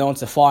Cheltenham. Then on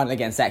to the final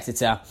against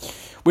Exeter.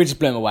 We just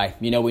blew them away.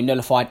 We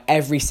nullified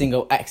every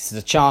single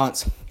Exeter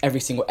chance, every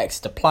single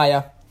Exeter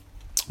player.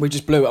 We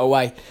just blew it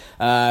away.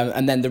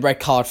 And then the red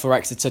card for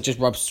Exeter just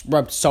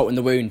rubbed salt in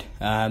the wound.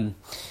 And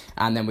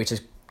then we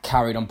just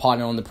carried on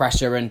piling on the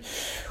pressure. And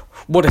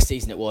what a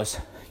season it was.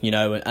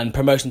 And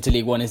promotion to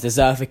League One is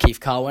deserved for Keith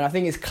Curl. And I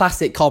think it's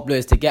classic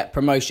Cobblers to get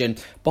promotion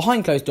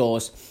behind closed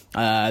doors.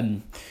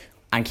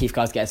 and Keith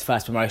Curls get his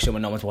first promotion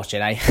when no one's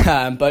watching,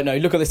 But no,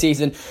 look at the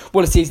season.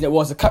 What a season it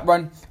was. A cup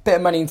run, bit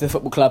of money into the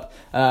football club,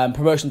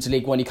 promotion to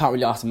League One. You can't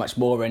really ask for much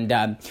more. And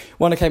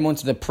when I came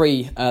onto the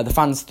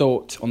fans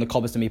thought on the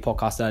Cobblers to Me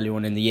podcast earlier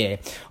on in the year,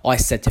 I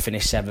said to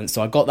finish 7th,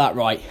 so I got that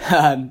right.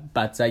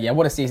 But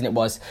what a season it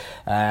was.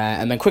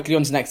 And then quickly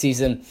on to next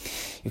season.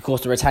 Of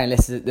course, the retain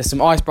list, there's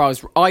some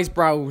eyebrows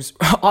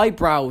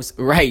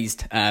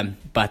raised,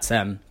 but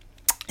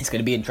it's going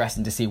to be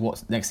interesting to see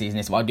what next season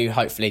is. But I do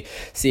hopefully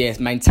see us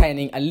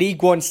maintaining a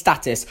League One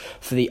status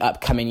for the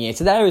upcoming year.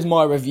 So there is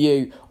my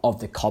review of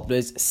the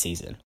Cobblers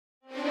season.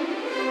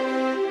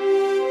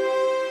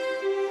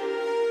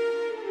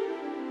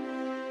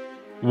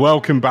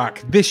 Welcome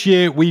back. This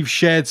year we've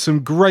shared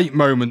some great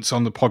moments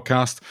on the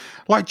podcast,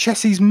 like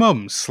Chessie's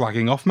mum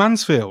slagging off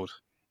Mansfield.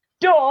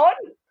 Dawn?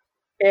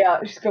 Yeah,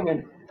 she's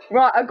coming.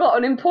 Right, I've got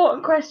an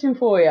important question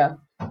for you.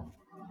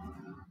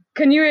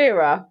 Can you hear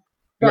her?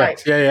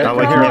 Right. Yeah.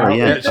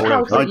 Is the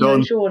house that you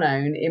and Sean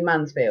own in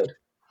Mansfield?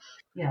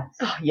 Yes.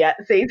 Oh, yeah,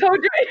 see, told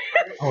you.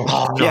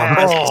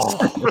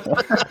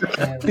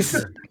 This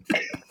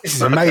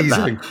is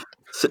amazing.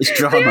 It's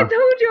drama. See, I told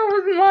you I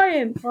wasn't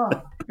lying.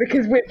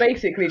 Because we're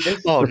basically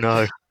just... Oh,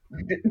 no.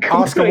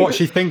 Ask her what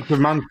she thinks of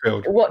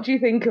Mansfield. What do you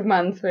think of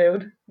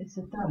Mansfield? It's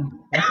a dump.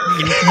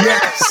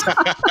 Yes!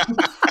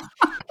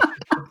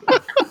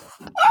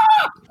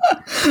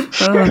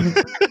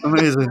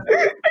 Amazing.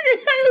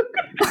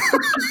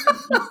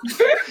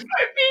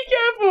 Be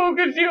careful,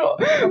 because you're...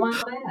 Am I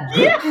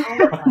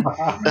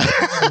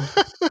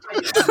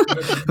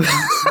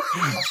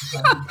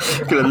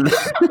there?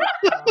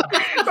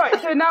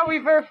 Right, so now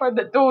we've verified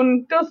that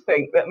Dawn does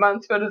think that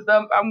Mansfield is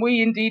dump, and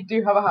we indeed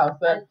do have a house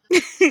there.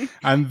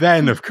 And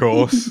then, of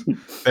course,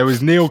 there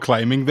was Neil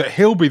claiming that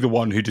he'll be the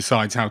one who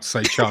decides how to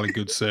say Charlie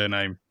Good's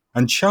surname.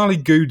 And Charlie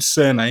Good's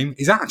surname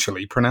is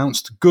actually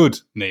pronounced Good,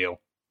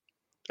 Neil.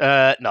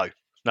 No,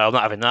 I'm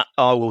not having that.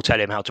 I will tell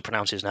him how to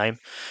pronounce his name,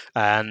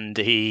 and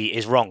he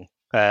is wrong.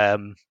 How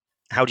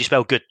do you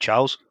spell good,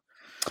 Charles?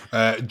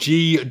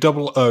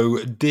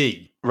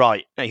 G-O-O-D.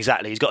 Right,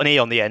 exactly. He's got an E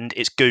on the end.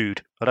 It's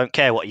Good. I don't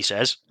care what he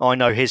says. I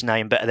know his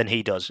name better than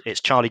he does. It's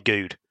Charlie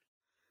Good.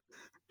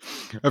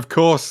 Of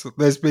course,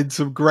 there's been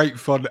some great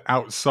fun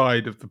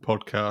outside of the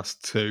podcast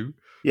too.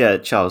 Yeah,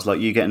 Charles, like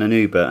you getting an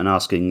Uber and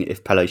asking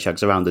if Pele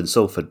shags around in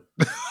Salford.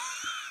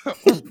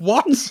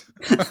 What?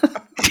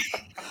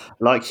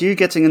 Like you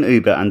getting an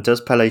Uber and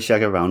does Pele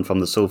shag around from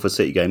the Salford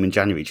City game in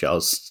January,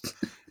 Charles?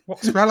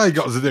 What's Pele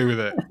got to do with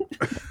it?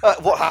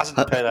 What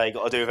hasn't Pele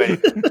got to do with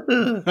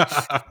anything?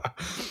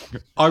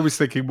 I was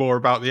thinking more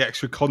about the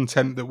extra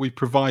content that we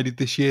provided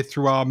this year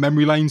through our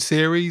Memory Lane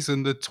series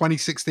and the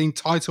 2016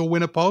 title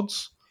winner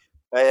pods.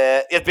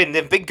 They've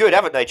been good,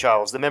 haven't they,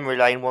 Charles? The Memory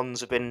Lane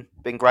ones have been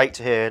great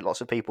to hear lots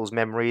of people's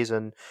memories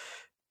and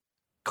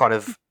kind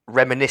of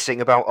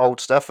reminiscing about old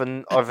stuff.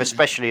 And I've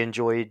especially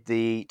enjoyed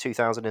the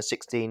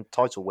 2016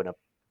 title winner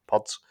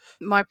pods.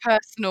 My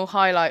personal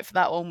highlight for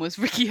that one was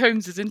Ricky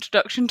Holmes'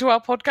 introduction to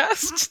our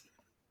podcast.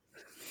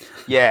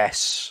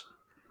 Yes.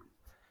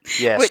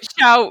 Which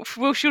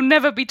she'll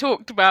never be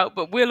talked about,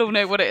 but we'll all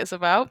know what it is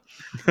about.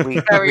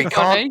 Very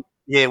funny.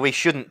 Yeah, we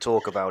shouldn't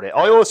talk about it.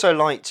 I also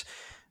liked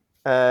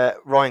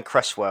Ryan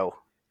Cresswell.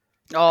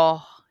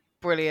 Oh,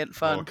 brilliant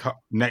fun.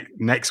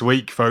 Next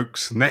week,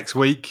 folks. Next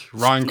week,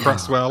 Ryan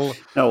Cresswell.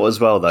 No, as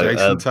well, though.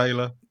 Jason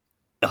Taylor.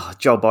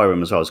 Joel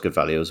Byram as well is good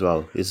value as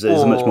well. He's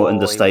a much more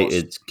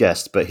understated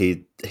guest, but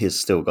he's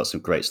still got some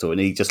great story.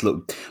 And he just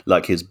looked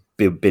like he's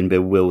been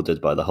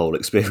bewildered by the whole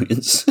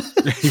experience.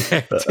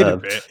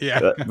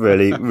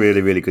 Really,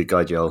 really, really good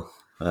guy, Joel.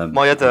 I've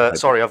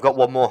got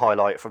one more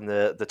highlight from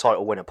the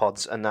title winner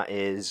pods, and that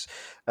is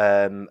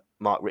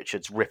Mark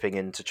Richards ripping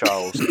into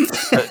Charles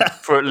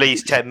for at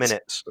least 10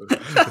 minutes.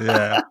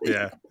 Yeah,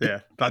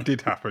 that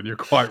did happen. You're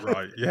quite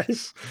right.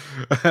 Yes,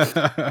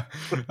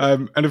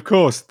 and of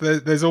course,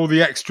 there's all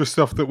the extra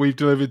stuff that we've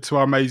delivered to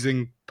our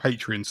amazing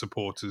Patreon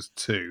supporters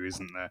too,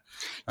 isn't there?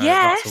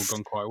 Yes, that's all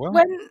gone quite well.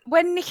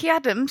 When Nicky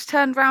Adams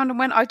turned round and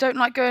went, "I don't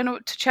like going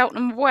to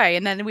Cheltenham away,"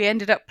 and then we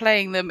ended up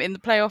playing them in the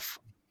playoff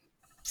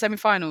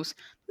semi-finals.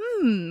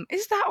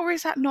 Is that or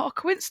is that not a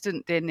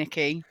coincidence, dear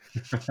Nicky?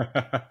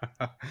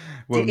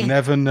 We'll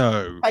never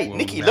know. Hey,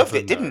 Nicky loved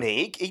it, didn't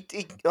he?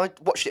 I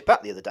watched it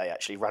back the other day,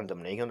 actually,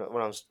 randomly, when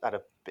I had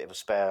a bit of a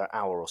spare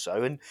hour or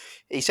so, and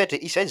he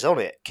says on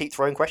it, "Keep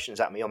throwing questions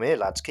at me. I'm here,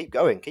 lads. Keep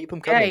going. Keep them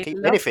coming.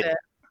 Keep benefiting."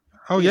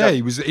 Oh yeah,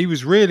 he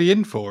was really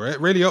in for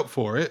it, really up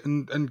for it,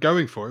 and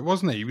going for it,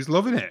 wasn't he? He was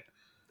loving it.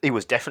 He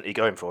was definitely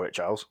going for it,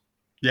 Charles.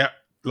 Yeah.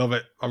 Love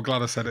it. I'm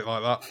glad I said it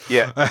like that.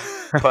 Yeah,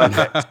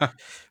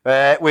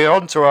 perfect. We're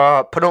on to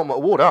our penultimate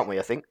award, aren't we,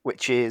 I think,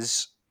 which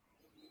is,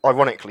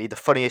 ironically, the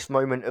funniest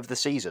moment of the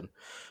season.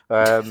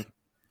 There's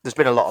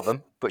been a lot of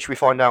them, but should we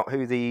find out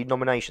who the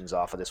nominations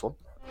are for this one?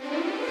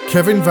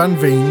 Kevin Van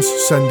Veen's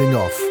sending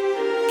off.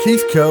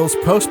 Keith Curl's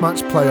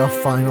post-match playoff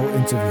final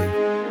interview.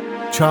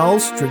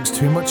 Charles drinks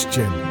too much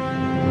gin.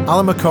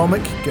 Alan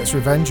McCormick gets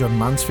revenge on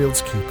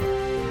Mansfield's keeper.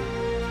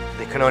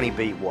 There can only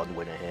be one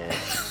winner here.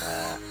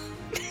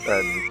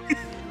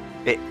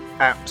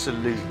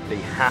 absolutely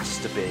has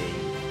to be,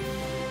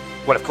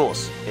 well, of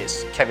course,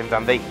 it's Kevin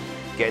Van Veen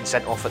getting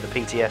sent off at the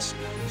PTS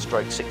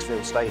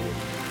Sixfield Stadium.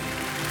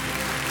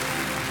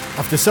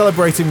 After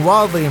celebrating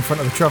wildly in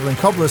front of the travelling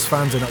Cobblers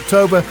fans in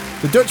October,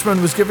 the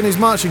Dutchman was given his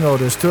marching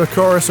orders to a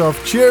chorus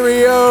of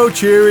 "Cheerio,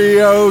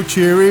 cheerio,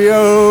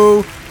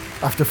 cheerio."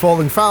 After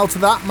falling foul to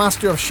that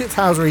master of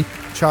shithousery,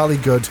 Charlie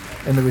Good,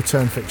 in the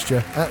return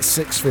fixture at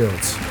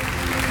Sixfields.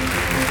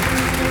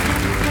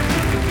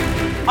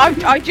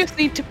 I just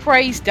need to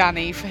praise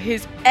Danny for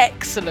his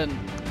excellent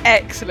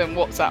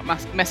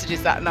WhatsApp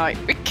messages that night,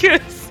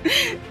 because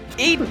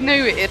he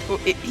knew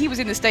he was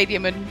in the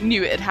stadium and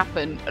knew it had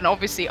happened, and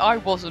obviously I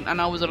wasn't, and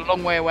I was a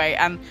long way away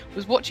and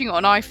was watching it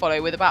on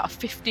iFollow with about a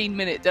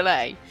 15-minute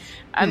delay,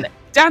 and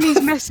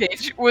Danny's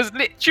message was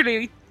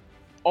literally,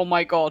 "Oh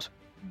my god,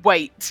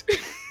 wait."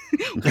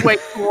 Wait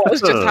for what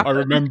has just happened. I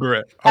remember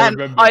it.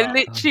 I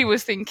literally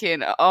was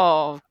thinking,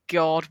 oh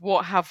god,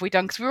 what have we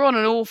done? Because we were on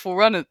an awful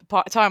run at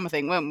the time, I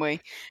think, weren't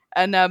we?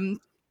 And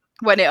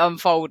when it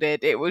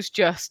unfolded, it was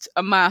just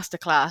a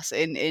masterclass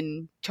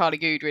in Charlie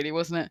Good, really,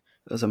 wasn't it?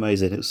 It was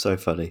amazing. It was so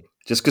funny.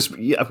 Just because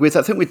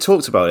I think we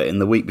talked about it in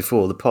the week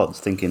before the pods,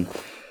 thinking,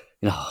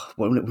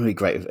 wouldn't it be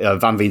great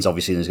if Van Veen's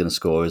obviously going to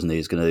score, isn't he?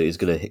 He's going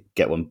to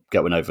get one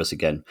over us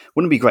again.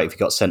 Wouldn't it be great if he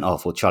got sent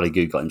off, or Charlie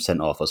Good got him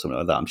sent off, or something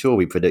like that? I'm sure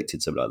we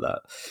predicted something like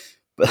that.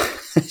 But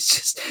it's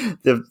just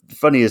the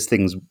funniest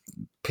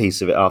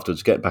piece of it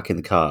afterwards, getting back in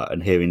the car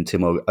and hearing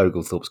Tim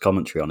Oglethorpe's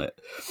commentary on it.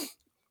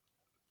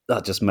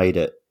 That just made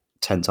it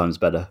 10 times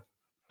better.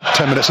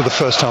 10 minutes of the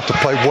first half to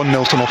play,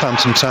 1-0 to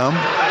Northampton Town.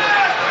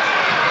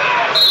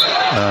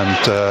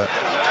 And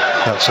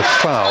that's a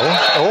foul.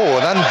 Oh,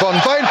 and then Van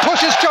Veen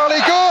pushes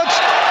Charlie Good.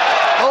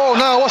 Oh,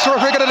 now what's the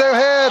referee going to do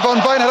here?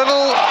 Van Veen had a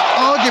little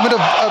argument,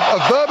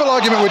 a verbal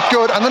argument with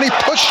Good, and then he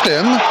pushed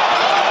him,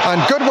 and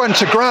Good went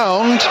to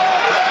ground.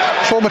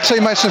 Former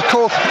teammates, of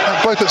course,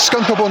 both at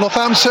Scunthorpe and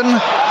Northampton.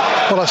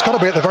 Well, that's got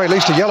to be at the very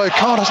least a yellow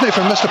card, hasn't it,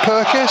 from Mr.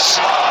 Perkis?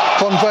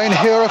 Van Veen,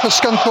 hero for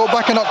Scunthorpe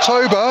back in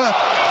October.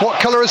 What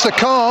colour is the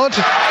card?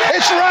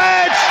 It's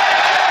red!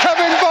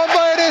 Kevin Van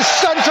Veen is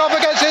sent off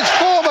against his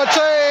former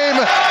team.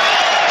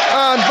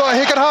 And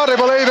he can hardly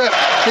believe it.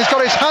 He's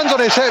got his hands on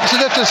his hips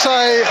as if to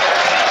say,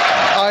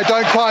 I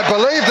don't quite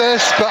believe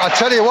this, but I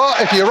tell you what,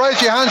 if you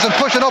raise your hands and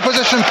push an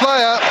opposition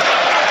player,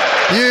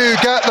 you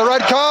get the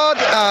red card,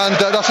 and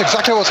that's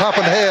exactly what's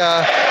happened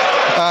here.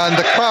 And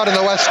the crowd in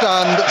the West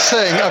Stand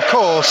sing, of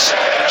course,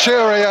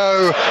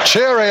 cheerio,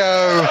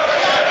 cheerio,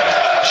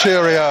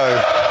 cheerio.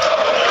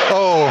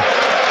 Oh,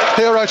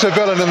 hero to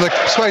villain in the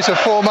space of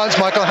 4 months.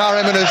 Michael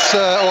Harriman is,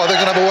 they're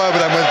going to have a word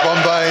with him with Van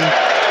Veen.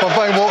 Van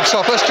Veen walks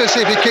off. Let's just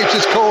see if he keeps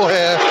his cool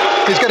here.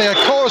 He's getting a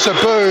chorus of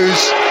boos.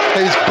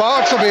 He's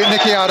barked at me at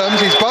Nicky Adams.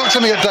 He's barked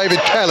at me at David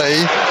Kelly.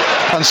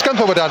 And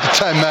Scunthorpe were down to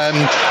 10 men.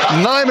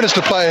 9 minutes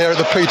to play here at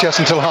the PTS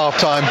until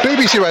half-time.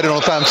 BBC Radio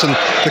Northampton.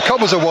 The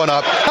Cobblers are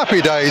 1-up.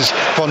 Happy days.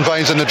 Van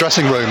Veen's in the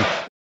dressing room.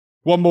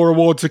 One more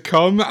award to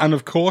come, and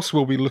of course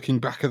we'll be looking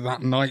back at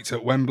that night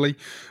at Wembley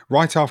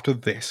right after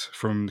this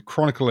from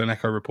Chronicle and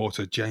Echo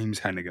reporter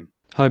James Hennigan.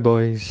 Hi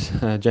boys,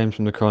 James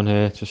from the Chron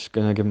here, just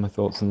going to give my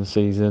thoughts on the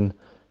season.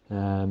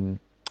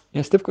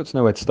 It's difficult to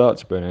know where to start,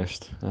 to be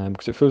honest,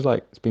 because it feels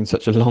like it's been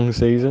such a long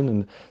season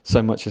and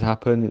so much has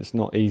happened. It's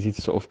not easy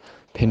to sort of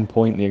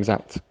pinpoint the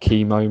exact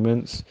key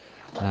moments.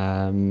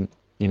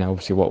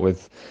 Obviously what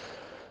with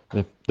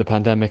the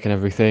pandemic and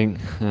everything.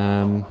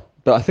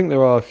 But I think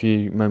there are a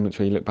few moments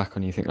where you look back on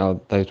and you think, oh,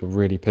 those were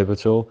really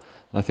pivotal.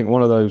 And I think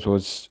one of those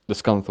was the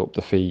Scunthorpe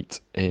defeat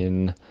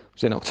in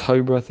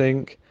October, I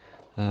think?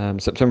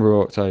 September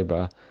or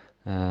October.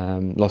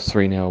 Lost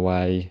 3-0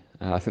 away.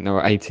 I think they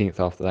were 18th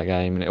after that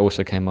game, and it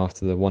also came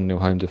after the 1-0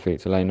 home defeat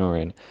to Leyton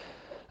Orient.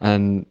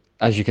 And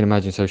as you can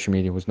imagine, social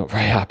media was not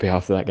very happy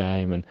after that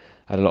game and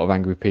had a lot of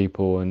angry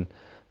people, and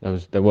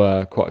there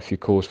were quite a few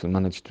calls for the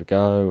manager to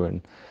go.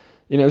 And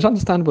it was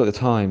understandable at the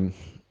time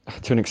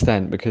to an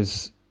extent,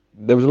 because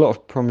there was a lot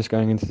of promise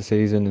going into the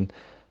season, and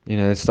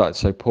they started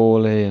so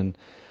poorly, and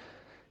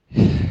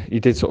you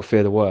did sort of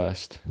fear the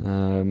worst.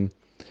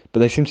 But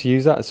they seemed to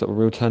use that as sort of a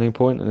real turning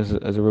point and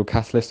as a real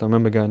catalyst. I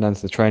remember going down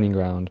to the training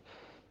ground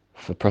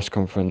for press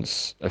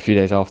conference a few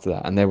days after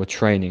that, and they were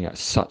training at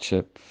such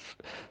a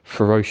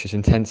ferocious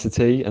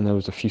intensity, and there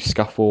was a few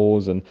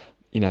scuffles, and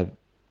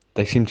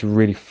they seemed to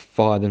really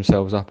fire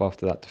themselves up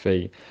after that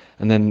defeat.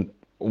 And then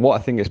what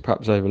I think is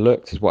perhaps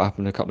overlooked is what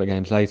happened a couple of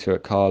games later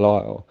at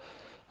Carlisle.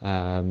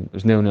 It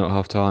was 0-0 at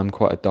half time,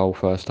 quite a dull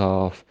first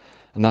half,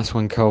 and that's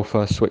when Cole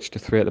first switched to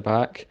 3 at the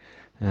back,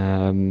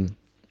 and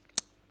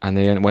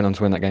they went on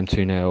to win that game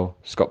 2-0.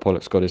 Scott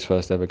Pollock scored his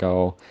first ever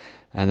goal,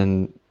 and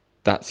then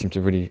that seemed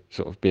to really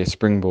sort of be a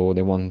springboard.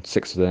 They won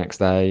 6 the next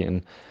day,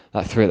 and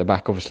that 3 at the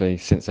back obviously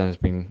since then has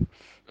been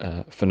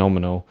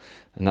phenomenal,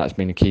 and that's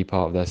been a key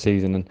part of their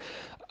season. And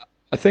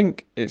I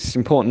think it's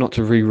important not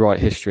to rewrite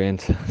history and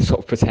to sort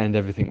of pretend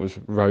everything was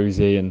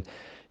rosy and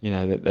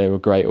that they were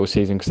great all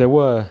season, because there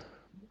were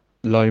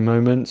low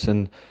moments,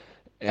 and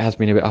it has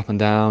been a bit up and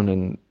down,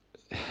 and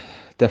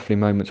definitely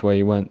moments where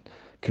you weren't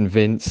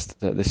convinced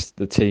that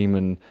the team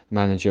and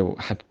manager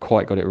had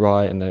quite got it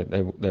right, and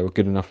they were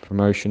good enough for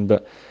promotion.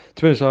 But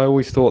to be honest, I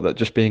always thought that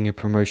just being in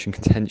promotion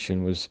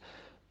contention was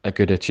a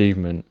good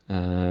achievement,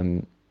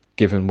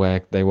 given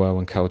where they were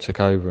when Curl took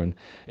over, and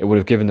it would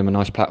have given them a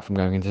nice platform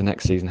going into the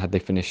next season had they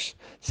finished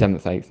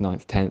 7th, 8th,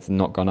 9th, 10th and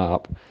not gone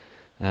up.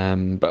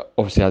 But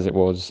obviously, as it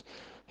was,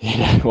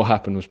 what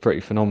happened was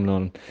pretty phenomenal.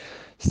 And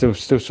still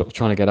sort of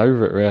trying to get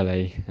over it,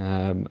 really.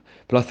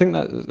 But I think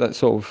that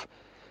sort of,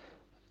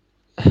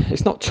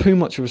 it's not too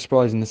much of a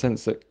surprise in the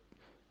sense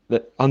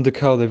that under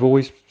Curl they've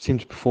always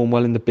seemed to perform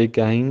well in the big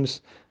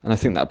games, and I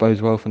think that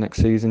bodes well for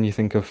next season. You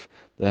think of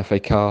the FA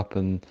Cup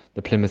and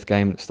the Plymouth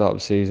game at the start of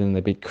the season,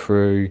 they beat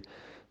Crewe,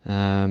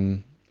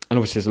 and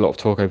obviously there's a lot of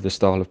talk over the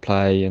style of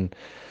play and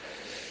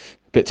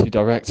a bit too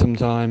direct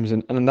sometimes,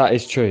 and that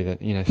is true that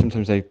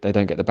sometimes they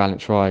don't get the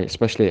balance right,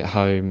 especially at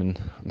home. And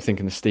I'm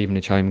thinking the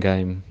Stevenage home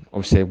game,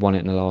 obviously they won it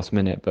in the last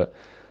minute, but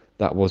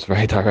that was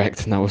very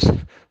direct, and that was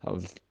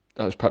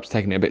perhaps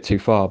taking it a bit too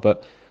far.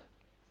 But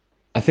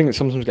I think that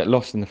sometimes get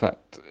lost in the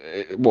fact,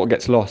 what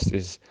gets lost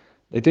is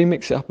they do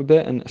mix it up a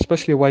bit, and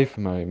especially away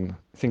from home,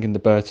 thinking the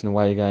Burton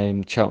away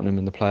game, Cheltenham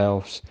in the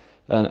playoffs,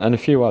 and a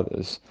few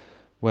others,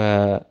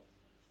 where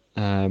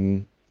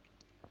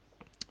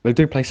they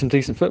do play some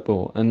decent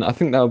football. And I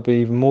think that would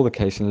be even more the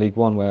case in League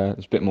One, where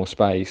there's a bit more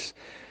space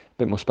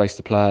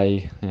to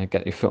play,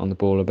 get your foot on the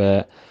ball a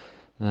bit.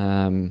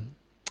 And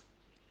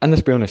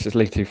let's be honest, it's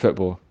League Two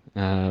football.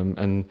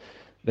 And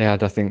they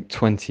had, I think,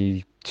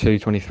 23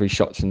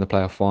 shots in the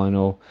playoff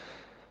final.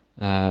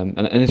 And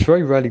it's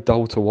very rarely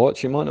dull to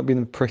watch. It might not be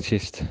the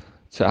prettiest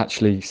to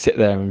actually sit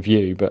there and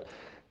view, but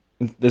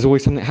there's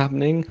always something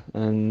happening,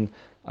 and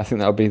I think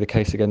that'll be the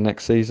case again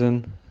next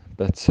season.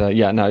 But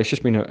it's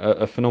just been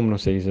a phenomenal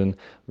season.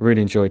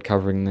 Really enjoyed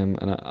covering them,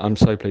 and I'm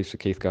so pleased for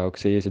Keith Curl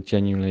because he is a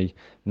genuinely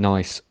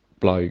nice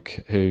bloke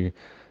who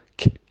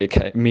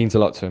it means a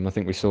lot to him. I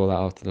think we saw that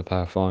after the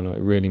playoff final.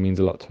 It really means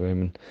a lot to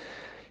him, and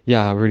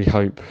I really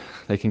hope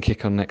they can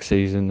kick on next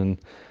season, and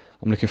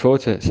I'm looking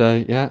forward to it.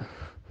 So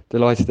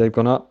delighted they've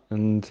gone up,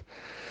 and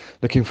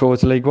looking forward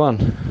to League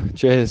One.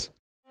 Cheers.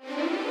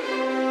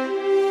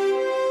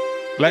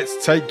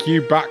 Let's take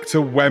you back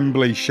to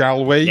Wembley,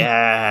 shall we?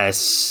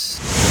 Yes.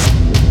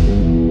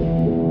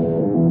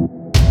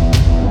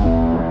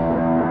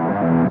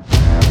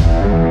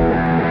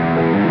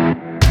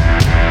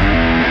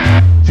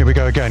 Here we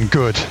go again,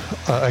 good.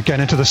 Again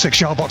into the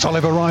 6-yard box.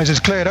 Oliver rises,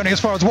 cleared only as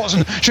far as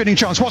Watson. Shooting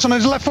chance. Watson on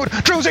his left foot.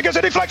 Drills it, gets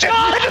a deflection.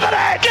 Into the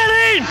net! Get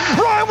in!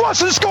 Ryan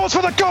Watson scores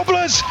for the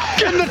Cobblers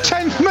in the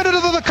 10th minute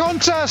of the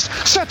contest.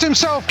 Set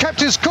himself,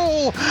 kept his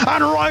cool,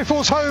 and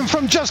rifles home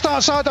from just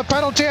outside the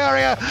penalty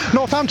area.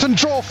 Northampton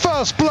draw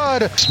first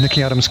blood.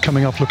 Nicky Adams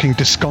coming off looking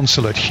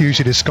disconsolate,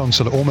 hugely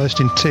disconsolate, almost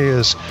in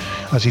tears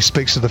as he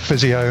speaks to the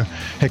physio.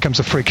 Here comes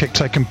a free kick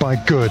taken by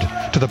Good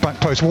to the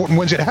back post. Wharton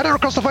wins it. Header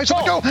across the face of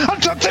the goal.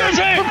 And tucked in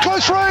from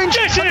close range.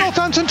 And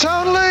Northampton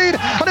Town lead.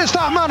 And it's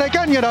that man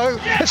again,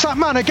 It's that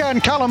man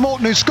again, Callum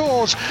Morton, who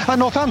scores. And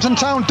Northampton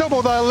Town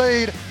double their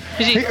lead.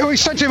 He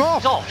sent him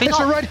off. It's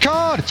a red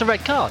card. It's a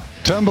red card.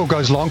 Turnbull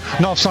goes long,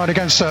 and offside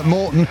against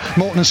Morton.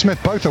 Morton and Smith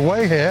both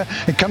away here.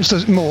 It comes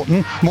to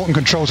Morton. Morton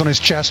controls on his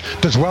chest,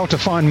 does well to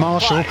find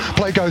Marshall.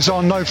 Play goes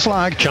on, no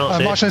flag.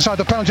 Marshall inside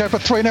the penalty area for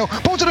 3-0.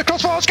 Pulls it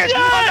across for Hoskins.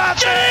 And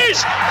that's it!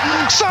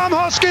 Sam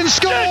Hoskins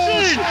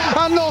scores!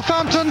 And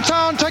Northampton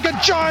Town take a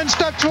giant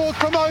step towards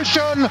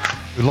promotion.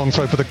 Long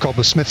throw for the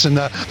Cobblers. Smith's in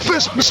there.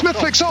 Smith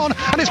flicks on,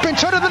 and it's been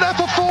turned in the net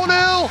for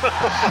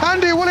 4-0.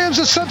 Andy Williams,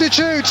 a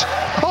substitute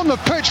on the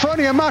pitch for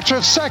only a matter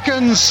of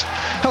seconds,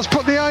 has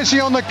put the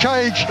icing on the cake.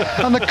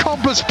 And the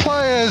Cobblers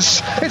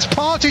players, it's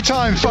party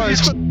time,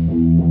 folks.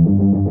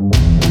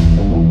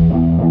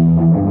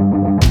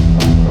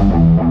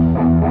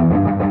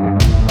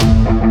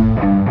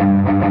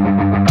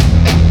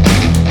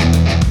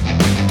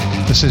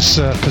 This is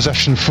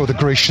possession for the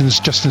Grecians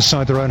just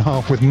inside their own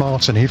half with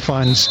Martin. He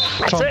finds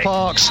Tom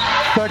Parks.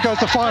 There goes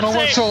the final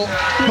whistle.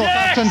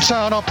 Northampton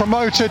Town are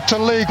promoted to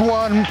League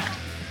One.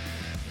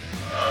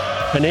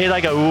 And here they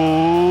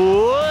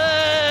go.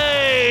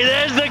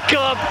 There's the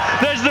cup.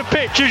 There's the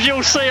pictures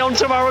you'll see on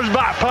tomorrow's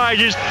back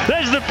pages.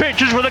 There's the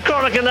pictures for the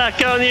Chronicle and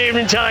Echo and the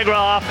Evening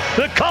Telegraph.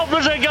 The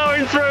Cobblers are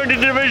going through into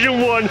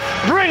Division 1.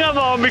 Bring them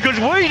on, because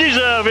we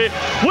deserve it.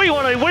 We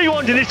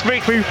wanted this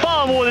victory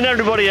far more than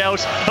everybody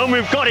else, and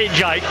we've got it,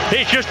 Jake.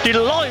 It's just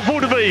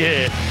delightful to be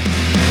here.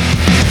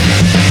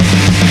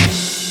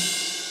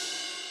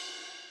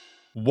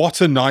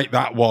 What a night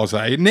that was,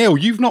 eh? Neil,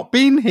 you've not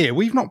been here.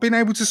 We've not been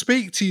able to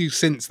speak to you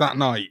since that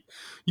night.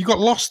 You got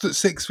lost at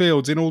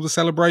Sixfields in all the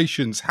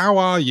celebrations. How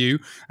are you,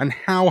 and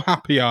how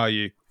happy are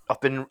you? I've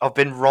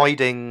been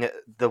riding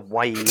the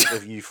wave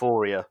of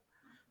euphoria.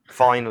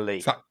 Finally.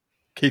 Is that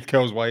Keith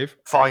Curl's wave?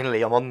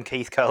 Finally, I'm on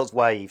Keith Curl's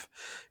wave.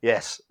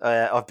 Yes,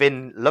 I've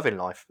been loving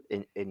life,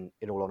 in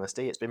all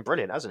honesty. It's been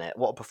brilliant, hasn't it?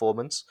 What a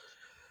performance.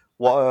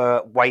 What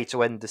a way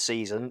to end the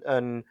season.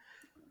 And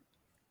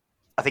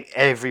I think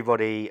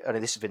everybody, and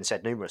this has been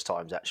said numerous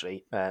times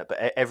actually,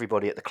 but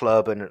everybody at the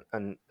club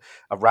and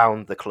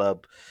around the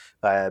club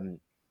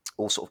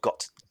all sort of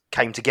got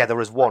came together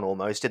as one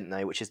almost, didn't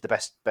they? Which is the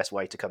best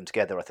way to come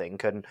together, I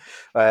think. And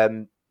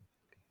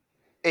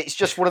it's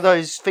just one of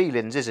those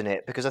feelings, isn't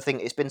it? Because I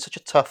think it's been such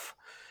a tough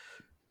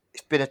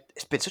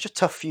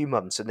few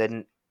months, and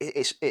then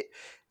it's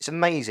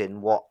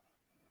amazing what,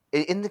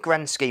 in the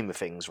grand scheme of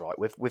things, right,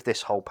 with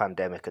this whole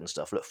pandemic and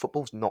stuff, look,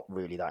 football's not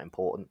really that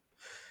important.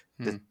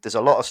 There's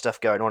a lot of stuff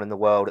going on in the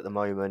world at the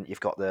moment. You've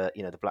got the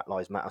Black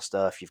Lives Matter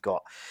stuff. You've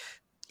got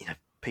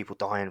people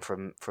dying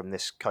from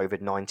this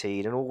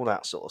COVID-19 and all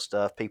that sort of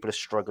stuff. People are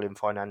struggling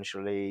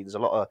financially. There's a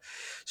lot of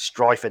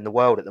strife in the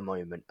world at the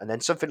moment, and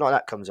then something like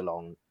that comes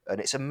along, and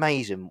it's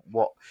amazing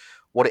what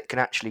it can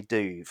actually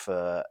do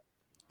for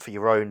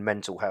your own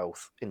mental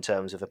health in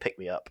terms of a pick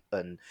me up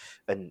and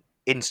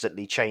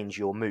instantly change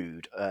your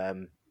mood.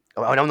 I'm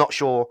not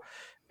sure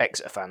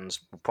Exeter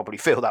fans will probably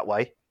feel that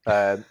way.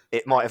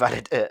 It might have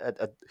had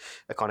a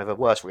kind of a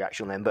worse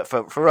reaction then, but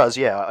for us,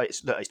 yeah,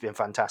 it's been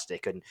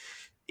fantastic, and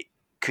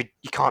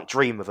you can't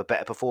dream of a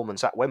better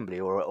performance at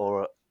Wembley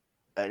or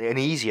an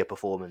easier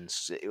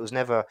performance. It was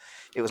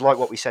like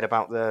what we said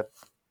about the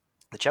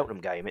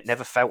Cheltenham game. It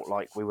never felt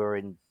like we were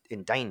in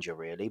danger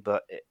really,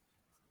 but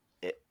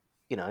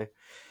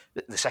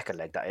the second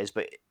leg that is,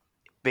 but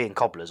being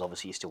Cobblers,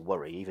 obviously you still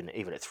worry, even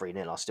at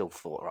 3-0. I still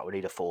thought, right, we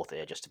need a fourth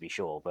here just to be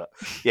sure. But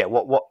yeah,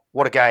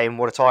 what a game,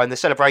 what a time. The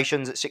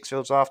celebrations at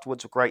Sixfields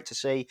afterwards were great to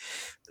see.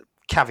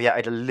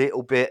 Caveated a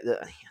little bit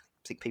that I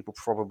think people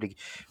probably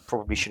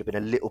should have been a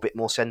little bit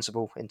more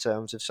sensible in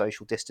terms of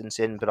social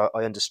distancing, but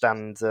I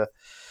understand the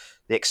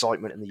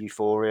excitement and the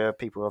euphoria.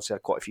 People obviously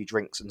had quite a few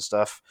drinks and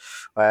stuff.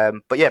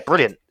 But yeah,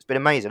 brilliant. It's been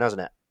amazing,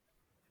 hasn't it?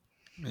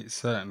 It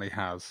certainly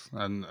has,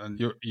 and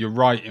you're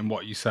right in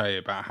what you say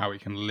about how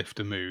it can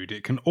lift a mood.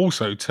 It can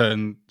also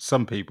turn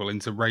some people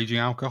into raging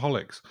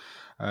alcoholics.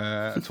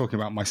 Talking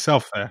about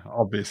myself there,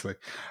 obviously.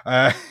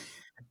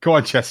 Go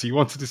on, Chessie, you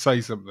wanted to say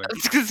something. I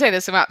was going to say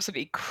there's some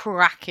absolutely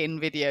cracking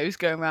videos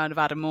going around of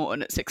Adam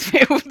Morton at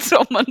Sixfields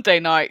on Monday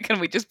night. Can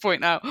we just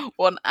point out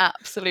one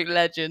absolute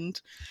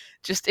legend?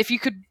 Just if you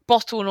could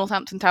bottle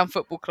Northampton Town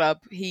Football Club,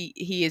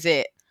 he is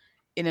it.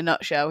 In a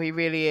nutshell, he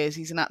really is.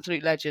 He's an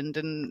absolute legend,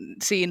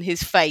 and seeing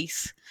his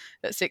face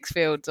at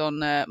Sixfields on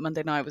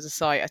Monday night was a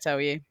sight, I tell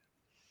you.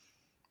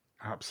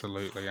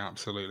 Absolutely,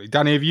 absolutely.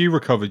 Danny, have you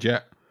recovered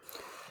yet?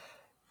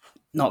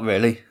 Not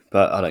really,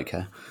 but I don't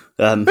care.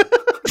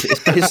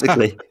 It's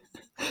basically,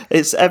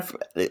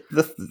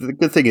 the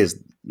good thing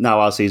is now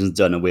our season's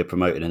done and we're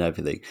promoted and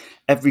everything.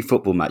 Every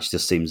football match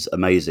just seems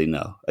amazing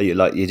now.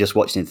 You're just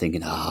watching and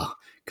thinking,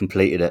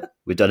 completed it.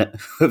 We've done it.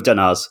 We've done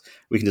ours.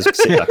 We can just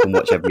sit back and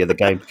watch every other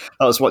game.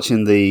 I was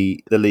watching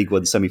the League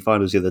One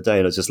semi-finals the other day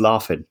and I was just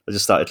laughing. I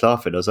just started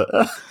laughing. I was like,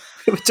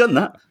 we've done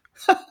that.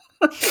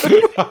 I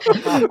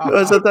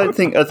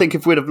think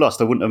if we'd have lost,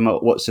 I wouldn't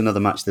have watched another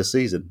match this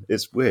season.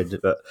 It's weird,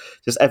 but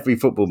just every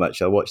football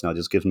match I watch now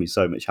just gives me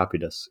so much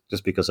happiness.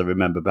 Just because I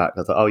remember back,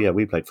 I thought, oh yeah,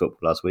 we played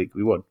football last week.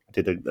 We won.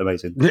 We did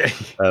amazing.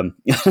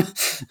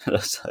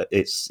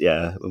 It's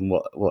and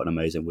what an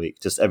amazing week.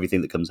 Just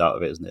everything that comes out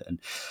of it, isn't it? And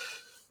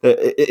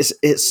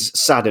it's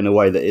sad in a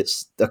way that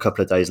it's a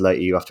couple of days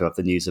later you have to have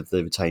the news of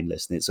the retained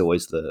list, and it's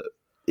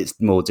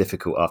more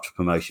difficult after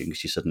promotion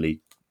because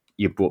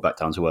you're brought back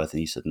down to earth,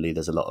 and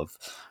there's a lot of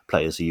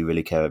players who you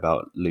really care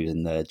about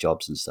losing their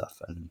jobs and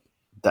stuff, and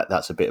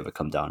that's a bit of a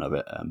come down of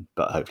it.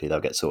 But hopefully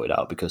they'll get sorted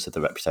out because of the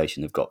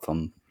reputation they've got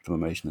from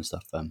promotion and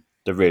stuff.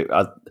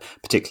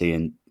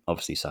 Particularly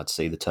obviously sad to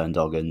see the Turn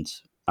Dog and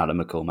Adam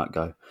McCormack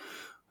go.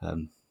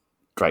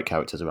 Great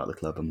characters about the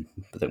club, and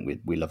I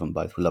think we love them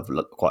both. We love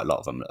quite a lot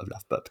of them that have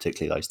left, but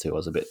particularly those two, I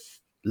was a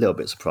little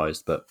bit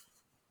surprised, but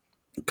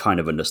kind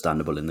of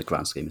understandable in the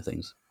grand scheme of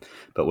things.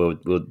 But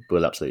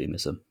we'll absolutely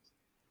miss them.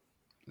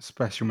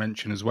 Special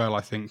mention as well,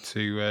 I think,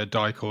 to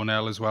Di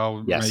Cornell as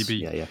well. Yes, maybe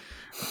yeah.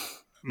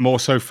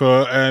 More so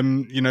for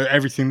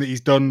everything that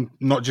he's done,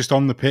 not just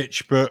on the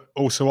pitch, but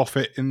also off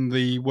it in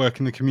the work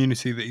in the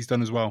community that he's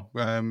done as well.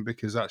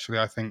 Because actually,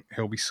 I think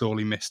he'll be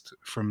sorely missed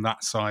from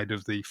that side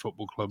of the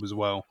football club as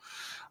well.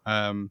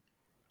 A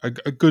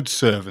good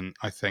servant,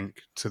 I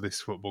think, to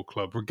this football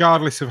club,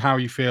 regardless of how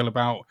you feel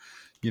about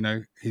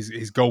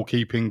his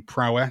goalkeeping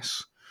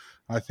prowess.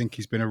 I think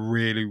he's been a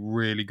really,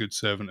 really good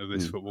servant of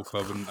this football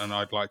club, and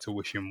I'd like to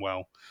wish him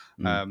well.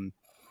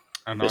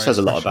 And it says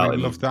a lot about him.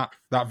 I love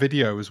that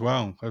video as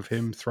well of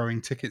him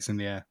throwing tickets in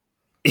the air.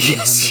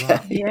 Yes,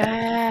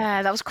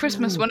 yeah, that was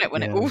Christmas, wasn't it?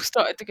 When it all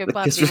started to go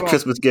badly wrong.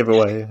 Christmas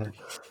giveaway.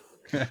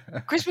 Yeah.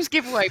 Christmas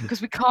giveaway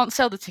because we can't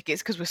sell the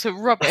tickets because we're so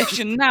rubbish.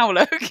 And now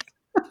look.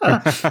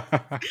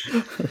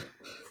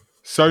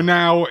 So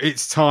now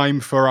it's time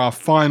for our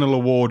final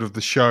award of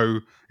the show.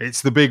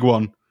 It's the big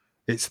one.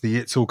 It's the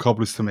It's All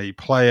Cobblers to Me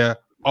Player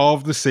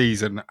of the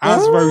Season,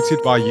 as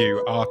voted by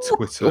you, our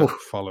Twitter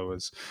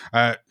followers.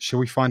 Shall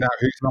we find out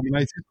who's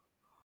nominated?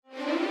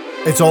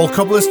 It's All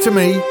Cobblers to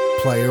Me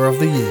Player of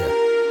the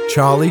Year.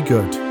 Charlie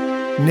Good,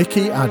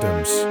 Nicky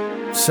Adams,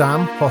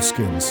 Sam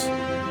Hoskins,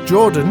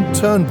 Jordan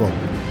Turnbull,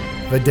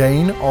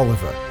 Verdane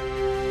Oliver.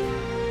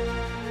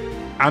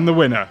 And the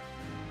winner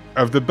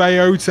of the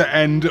Bayo to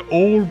end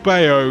all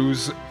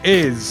Bayos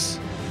is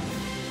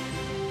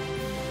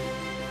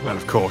Well,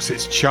 of course,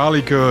 it's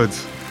Charlie Good.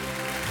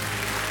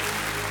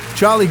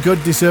 Charlie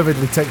Good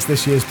deservedly takes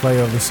this year's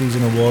Player of the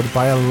Season award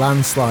by a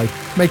landslide.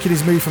 Making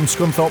his move from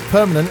Scunthorpe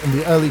permanent in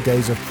the early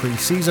days of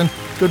pre-season,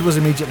 Good was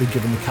immediately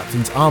given the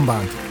captain's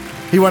armband.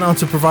 He went on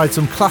to provide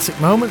some classic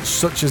moments,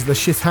 such as the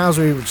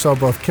shithousery which saw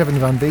both Kevin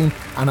Van Veen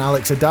and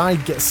Alex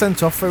Adai get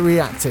sent off for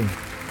reacting.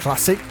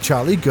 Classic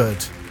Charlie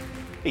Good.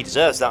 He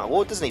deserves that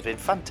award, doesn't he? He's been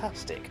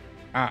fantastic.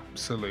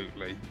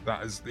 Absolutely.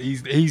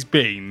 He's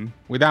been,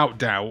 without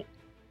doubt,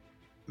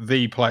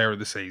 the Player of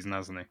the Season,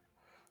 hasn't he?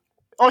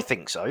 I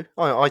think so.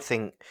 I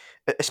think,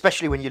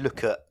 especially when you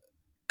look at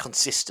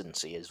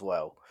consistency as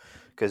well,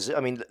 because I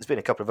mean, there's been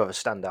a couple of other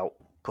standout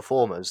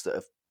performers that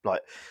have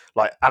like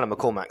Alan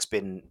McCormack's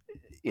been.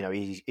 You know,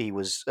 he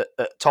was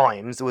at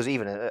times. There was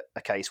even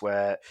a case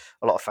where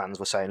a lot of fans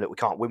were saying, "Look, we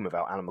can't win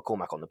without Alan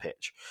McCormack on the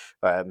pitch,"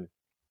 and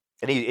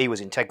he was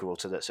integral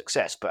to the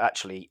success. But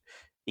actually,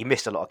 he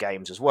missed a lot of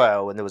games as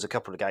well, and there was a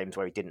couple of games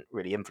where he didn't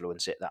really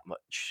influence it that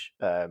much.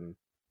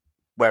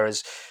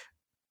 Whereas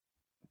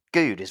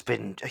Good he's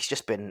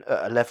just been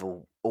at a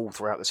level all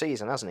throughout the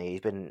season, hasn't he?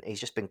 He's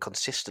just been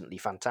consistently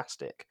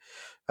fantastic.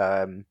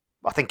 I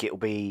think it'll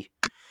be.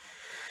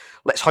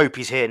 Let's hope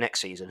he's here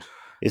next season.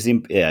 It's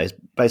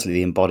basically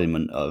the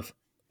embodiment of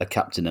a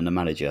captain and a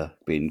manager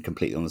being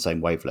completely on the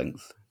same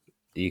wavelength.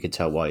 You could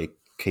tell why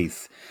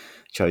Keith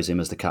chose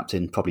him as the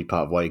captain, probably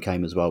part of why he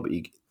came as well. But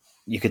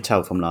you could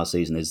tell from last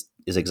season is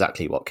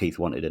exactly what Keith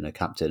wanted in a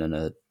captain and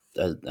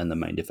the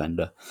main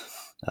defender.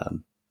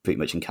 Pretty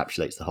much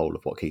encapsulates the whole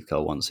of what Keith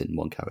Curle wants in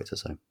one character.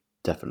 So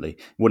definitely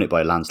won it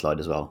by a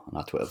landslide as well on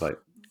our Twitter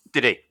vote.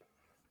 Did he?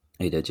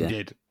 He did, yeah. He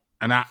did.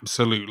 An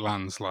absolute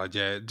landslide,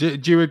 yeah. Do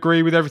you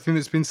agree with everything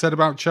that's been said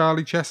about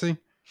Charlie, Chessie?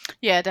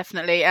 Yeah,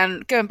 definitely.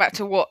 And going back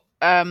to what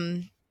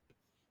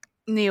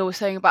Neil was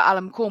saying about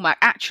Alan McCormack,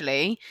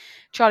 actually,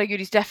 Charlie Good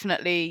is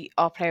definitely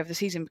our Player of the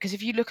Season, because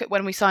if you look at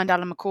when we signed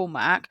Alan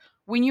McCormack,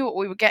 we knew what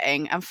we were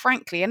getting, and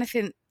frankly,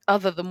 anything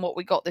other than what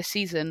we got this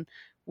season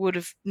would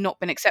have not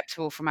been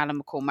acceptable from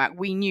Alan McCormack.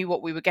 We knew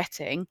what we were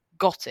getting,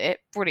 got it,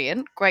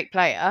 brilliant, great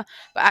player.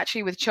 But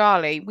actually with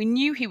Charlie, we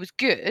knew he was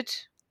good,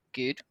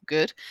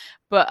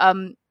 but I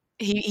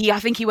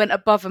think he went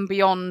above and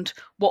beyond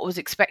what was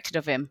expected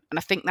of him, and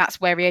I think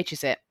that's where he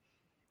edges it.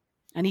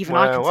 And even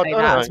I can say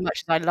that, as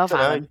much as I love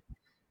Alan.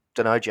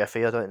 Don't know,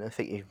 Jeffy. I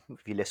think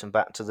if you listen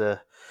back to the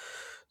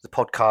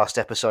podcast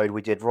episode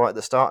we did right at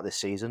the start of this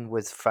season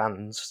with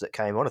fans that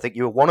came on, I think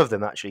you were one of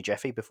them actually,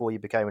 Jeffy, before you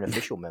became an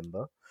official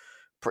member.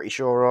 Pretty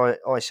sure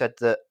I said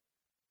that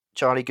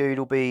Charlie Good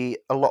will be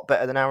a lot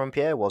better than Aaron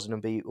Pierre was,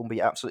 and will be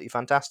absolutely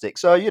fantastic.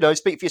 So,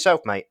 speak for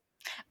yourself, mate.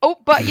 Oh,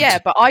 but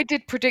I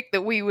did predict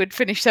that we would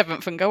finish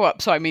 7th and go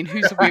up. So, I mean,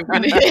 who's we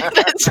going to hit?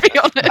 Let's be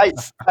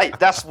honest. Hey,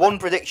 that's one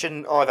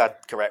prediction I've had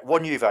correct.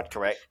 One you've had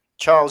correct.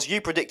 Charles, you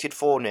predicted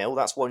 4-0.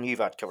 That's one you've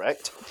had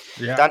correct.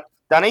 Yeah.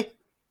 Danny,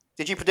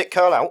 did you predict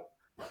Curl out?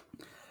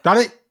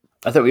 Danny?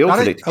 I think we all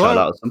predicted Curl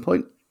out at some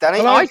point. Danny?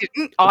 I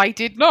didn't. I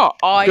did not.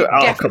 Come on. Go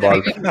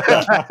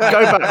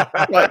back.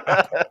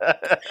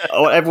 I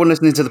want everyone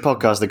listening to the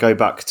podcast to go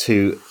back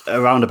to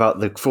around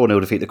about the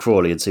 4-0 defeat to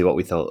Crawley and see what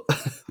we thought.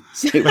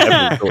 No,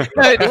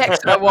 the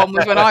Exeter one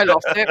was when I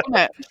lost it,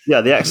 wasn't it?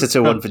 Yeah, the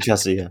Exeter one for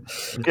Chessie, yeah.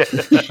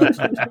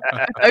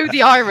 Oh,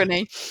 the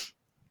irony.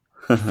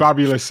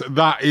 Fabulous.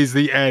 That is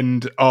the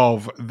end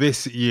of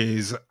this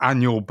year's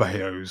annual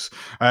Bayos.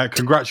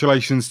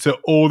 Congratulations to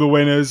all the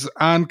winners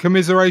and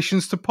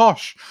commiserations to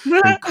Posh, who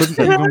couldn't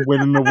even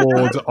win an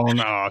award on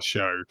our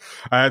show.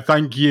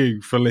 Thank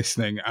you for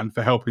listening and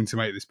for helping to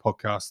make this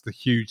podcast the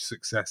huge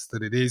success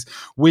that it is.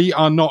 We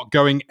are not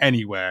going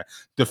anywhere.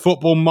 The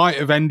football might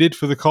have ended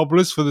for the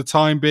Cobblers for the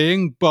time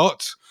being,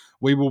 but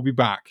we will be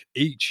back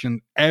each and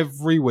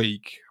every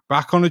week.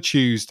 Back on a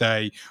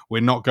Tuesday.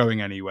 We're not going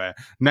anywhere.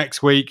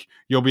 Next week,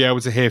 you'll be able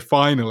to hear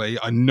finally,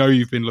 I know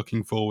you've been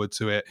looking forward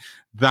to it,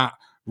 that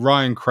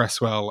Ryan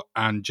Cresswell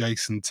and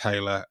Jason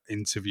Taylor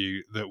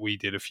interview that we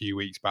did a few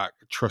weeks back.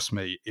 Trust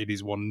me, it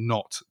is one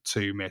not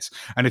to miss.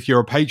 And if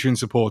you're a Patreon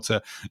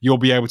supporter, you'll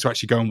be able to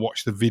actually go and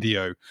watch the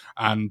video.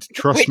 And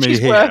trust me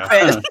here,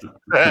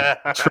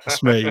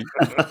 trust me,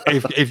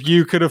 if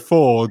you could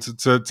afford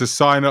to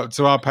sign up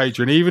to our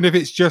Patreon, even if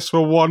it's just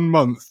for 1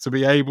 month, to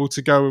be able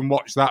to go and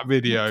watch that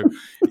video,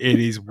 it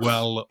is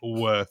well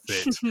worth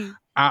it.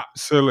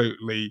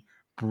 Absolutely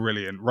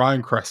brilliant.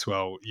 Ryan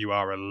Cresswell, you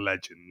are a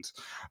legend.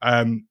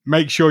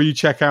 Make sure you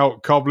check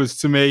out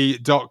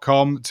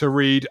cobblerstome.com to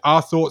read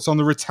our thoughts on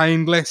the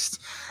retained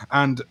list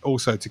and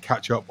also to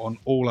catch up on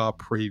all our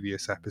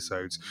previous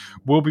episodes.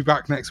 We'll be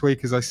back next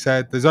week, as I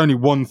said. There's only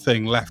one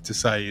thing left to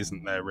say,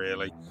 isn't there,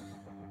 really?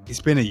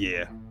 It's been a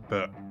year,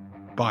 but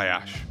bye,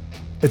 Ash.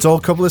 It's All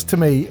Cobblers to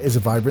Me is a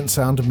Vibrant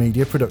Sound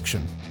media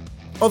production.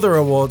 Other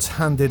awards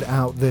handed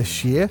out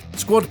this year.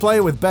 Squad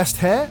Player with Best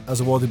Hair,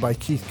 as awarded by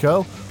Keith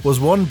Curle, was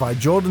won by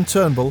Jordan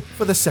Turnbull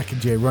for the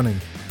second year running.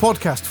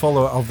 Podcast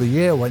Follower of the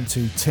Year went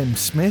to Tim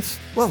Smith.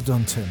 Well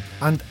done, Tim.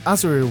 And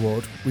as a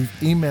reward, we've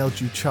emailed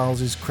you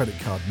Charles's credit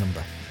card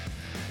number.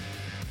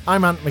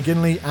 I'm Ant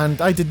McGinley, and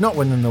I did not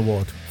win an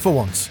award, for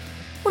once.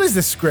 What is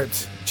this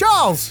script?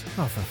 Charles!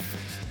 Oh, for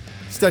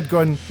instead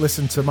go and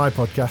listen to my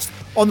podcast,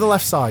 On the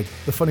Left Side,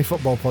 the Funny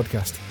Football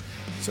Podcast.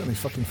 Certainly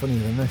fucking funnier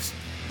than this.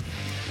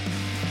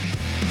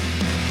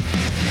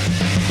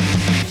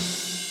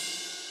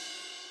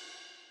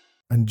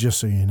 And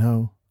just so you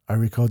know, I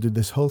recorded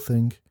this whole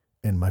thing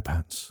in my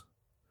pants.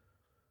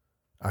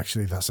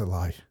 Actually, that's a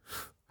lie.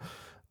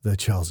 They're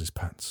Charles's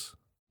pants.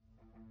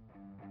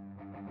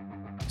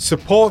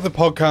 Support the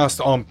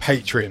podcast on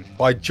Patreon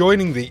by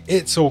joining the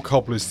It's All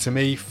Cobblers to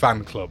Me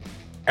fan club.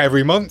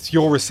 Every month,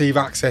 you'll receive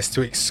access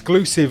to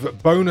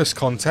exclusive bonus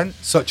content,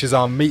 such as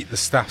our Meet the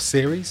Staff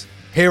series,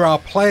 hear our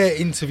player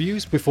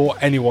interviews before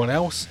anyone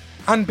else,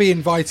 and be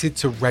invited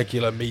to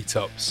regular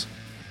meetups.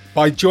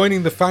 By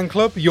joining the fan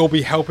club, you'll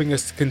be helping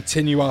us to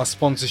continue our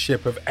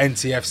sponsorship of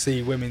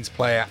NTFC women's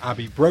player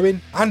Abby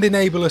Bruin and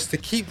enable us to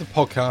keep the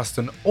podcast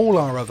and all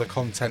our other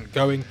content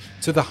going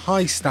to the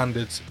high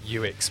standards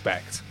you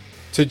expect.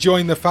 To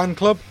join the fan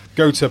club,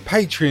 go to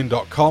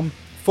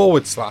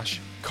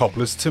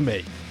patreon.com/cobblers to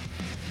me.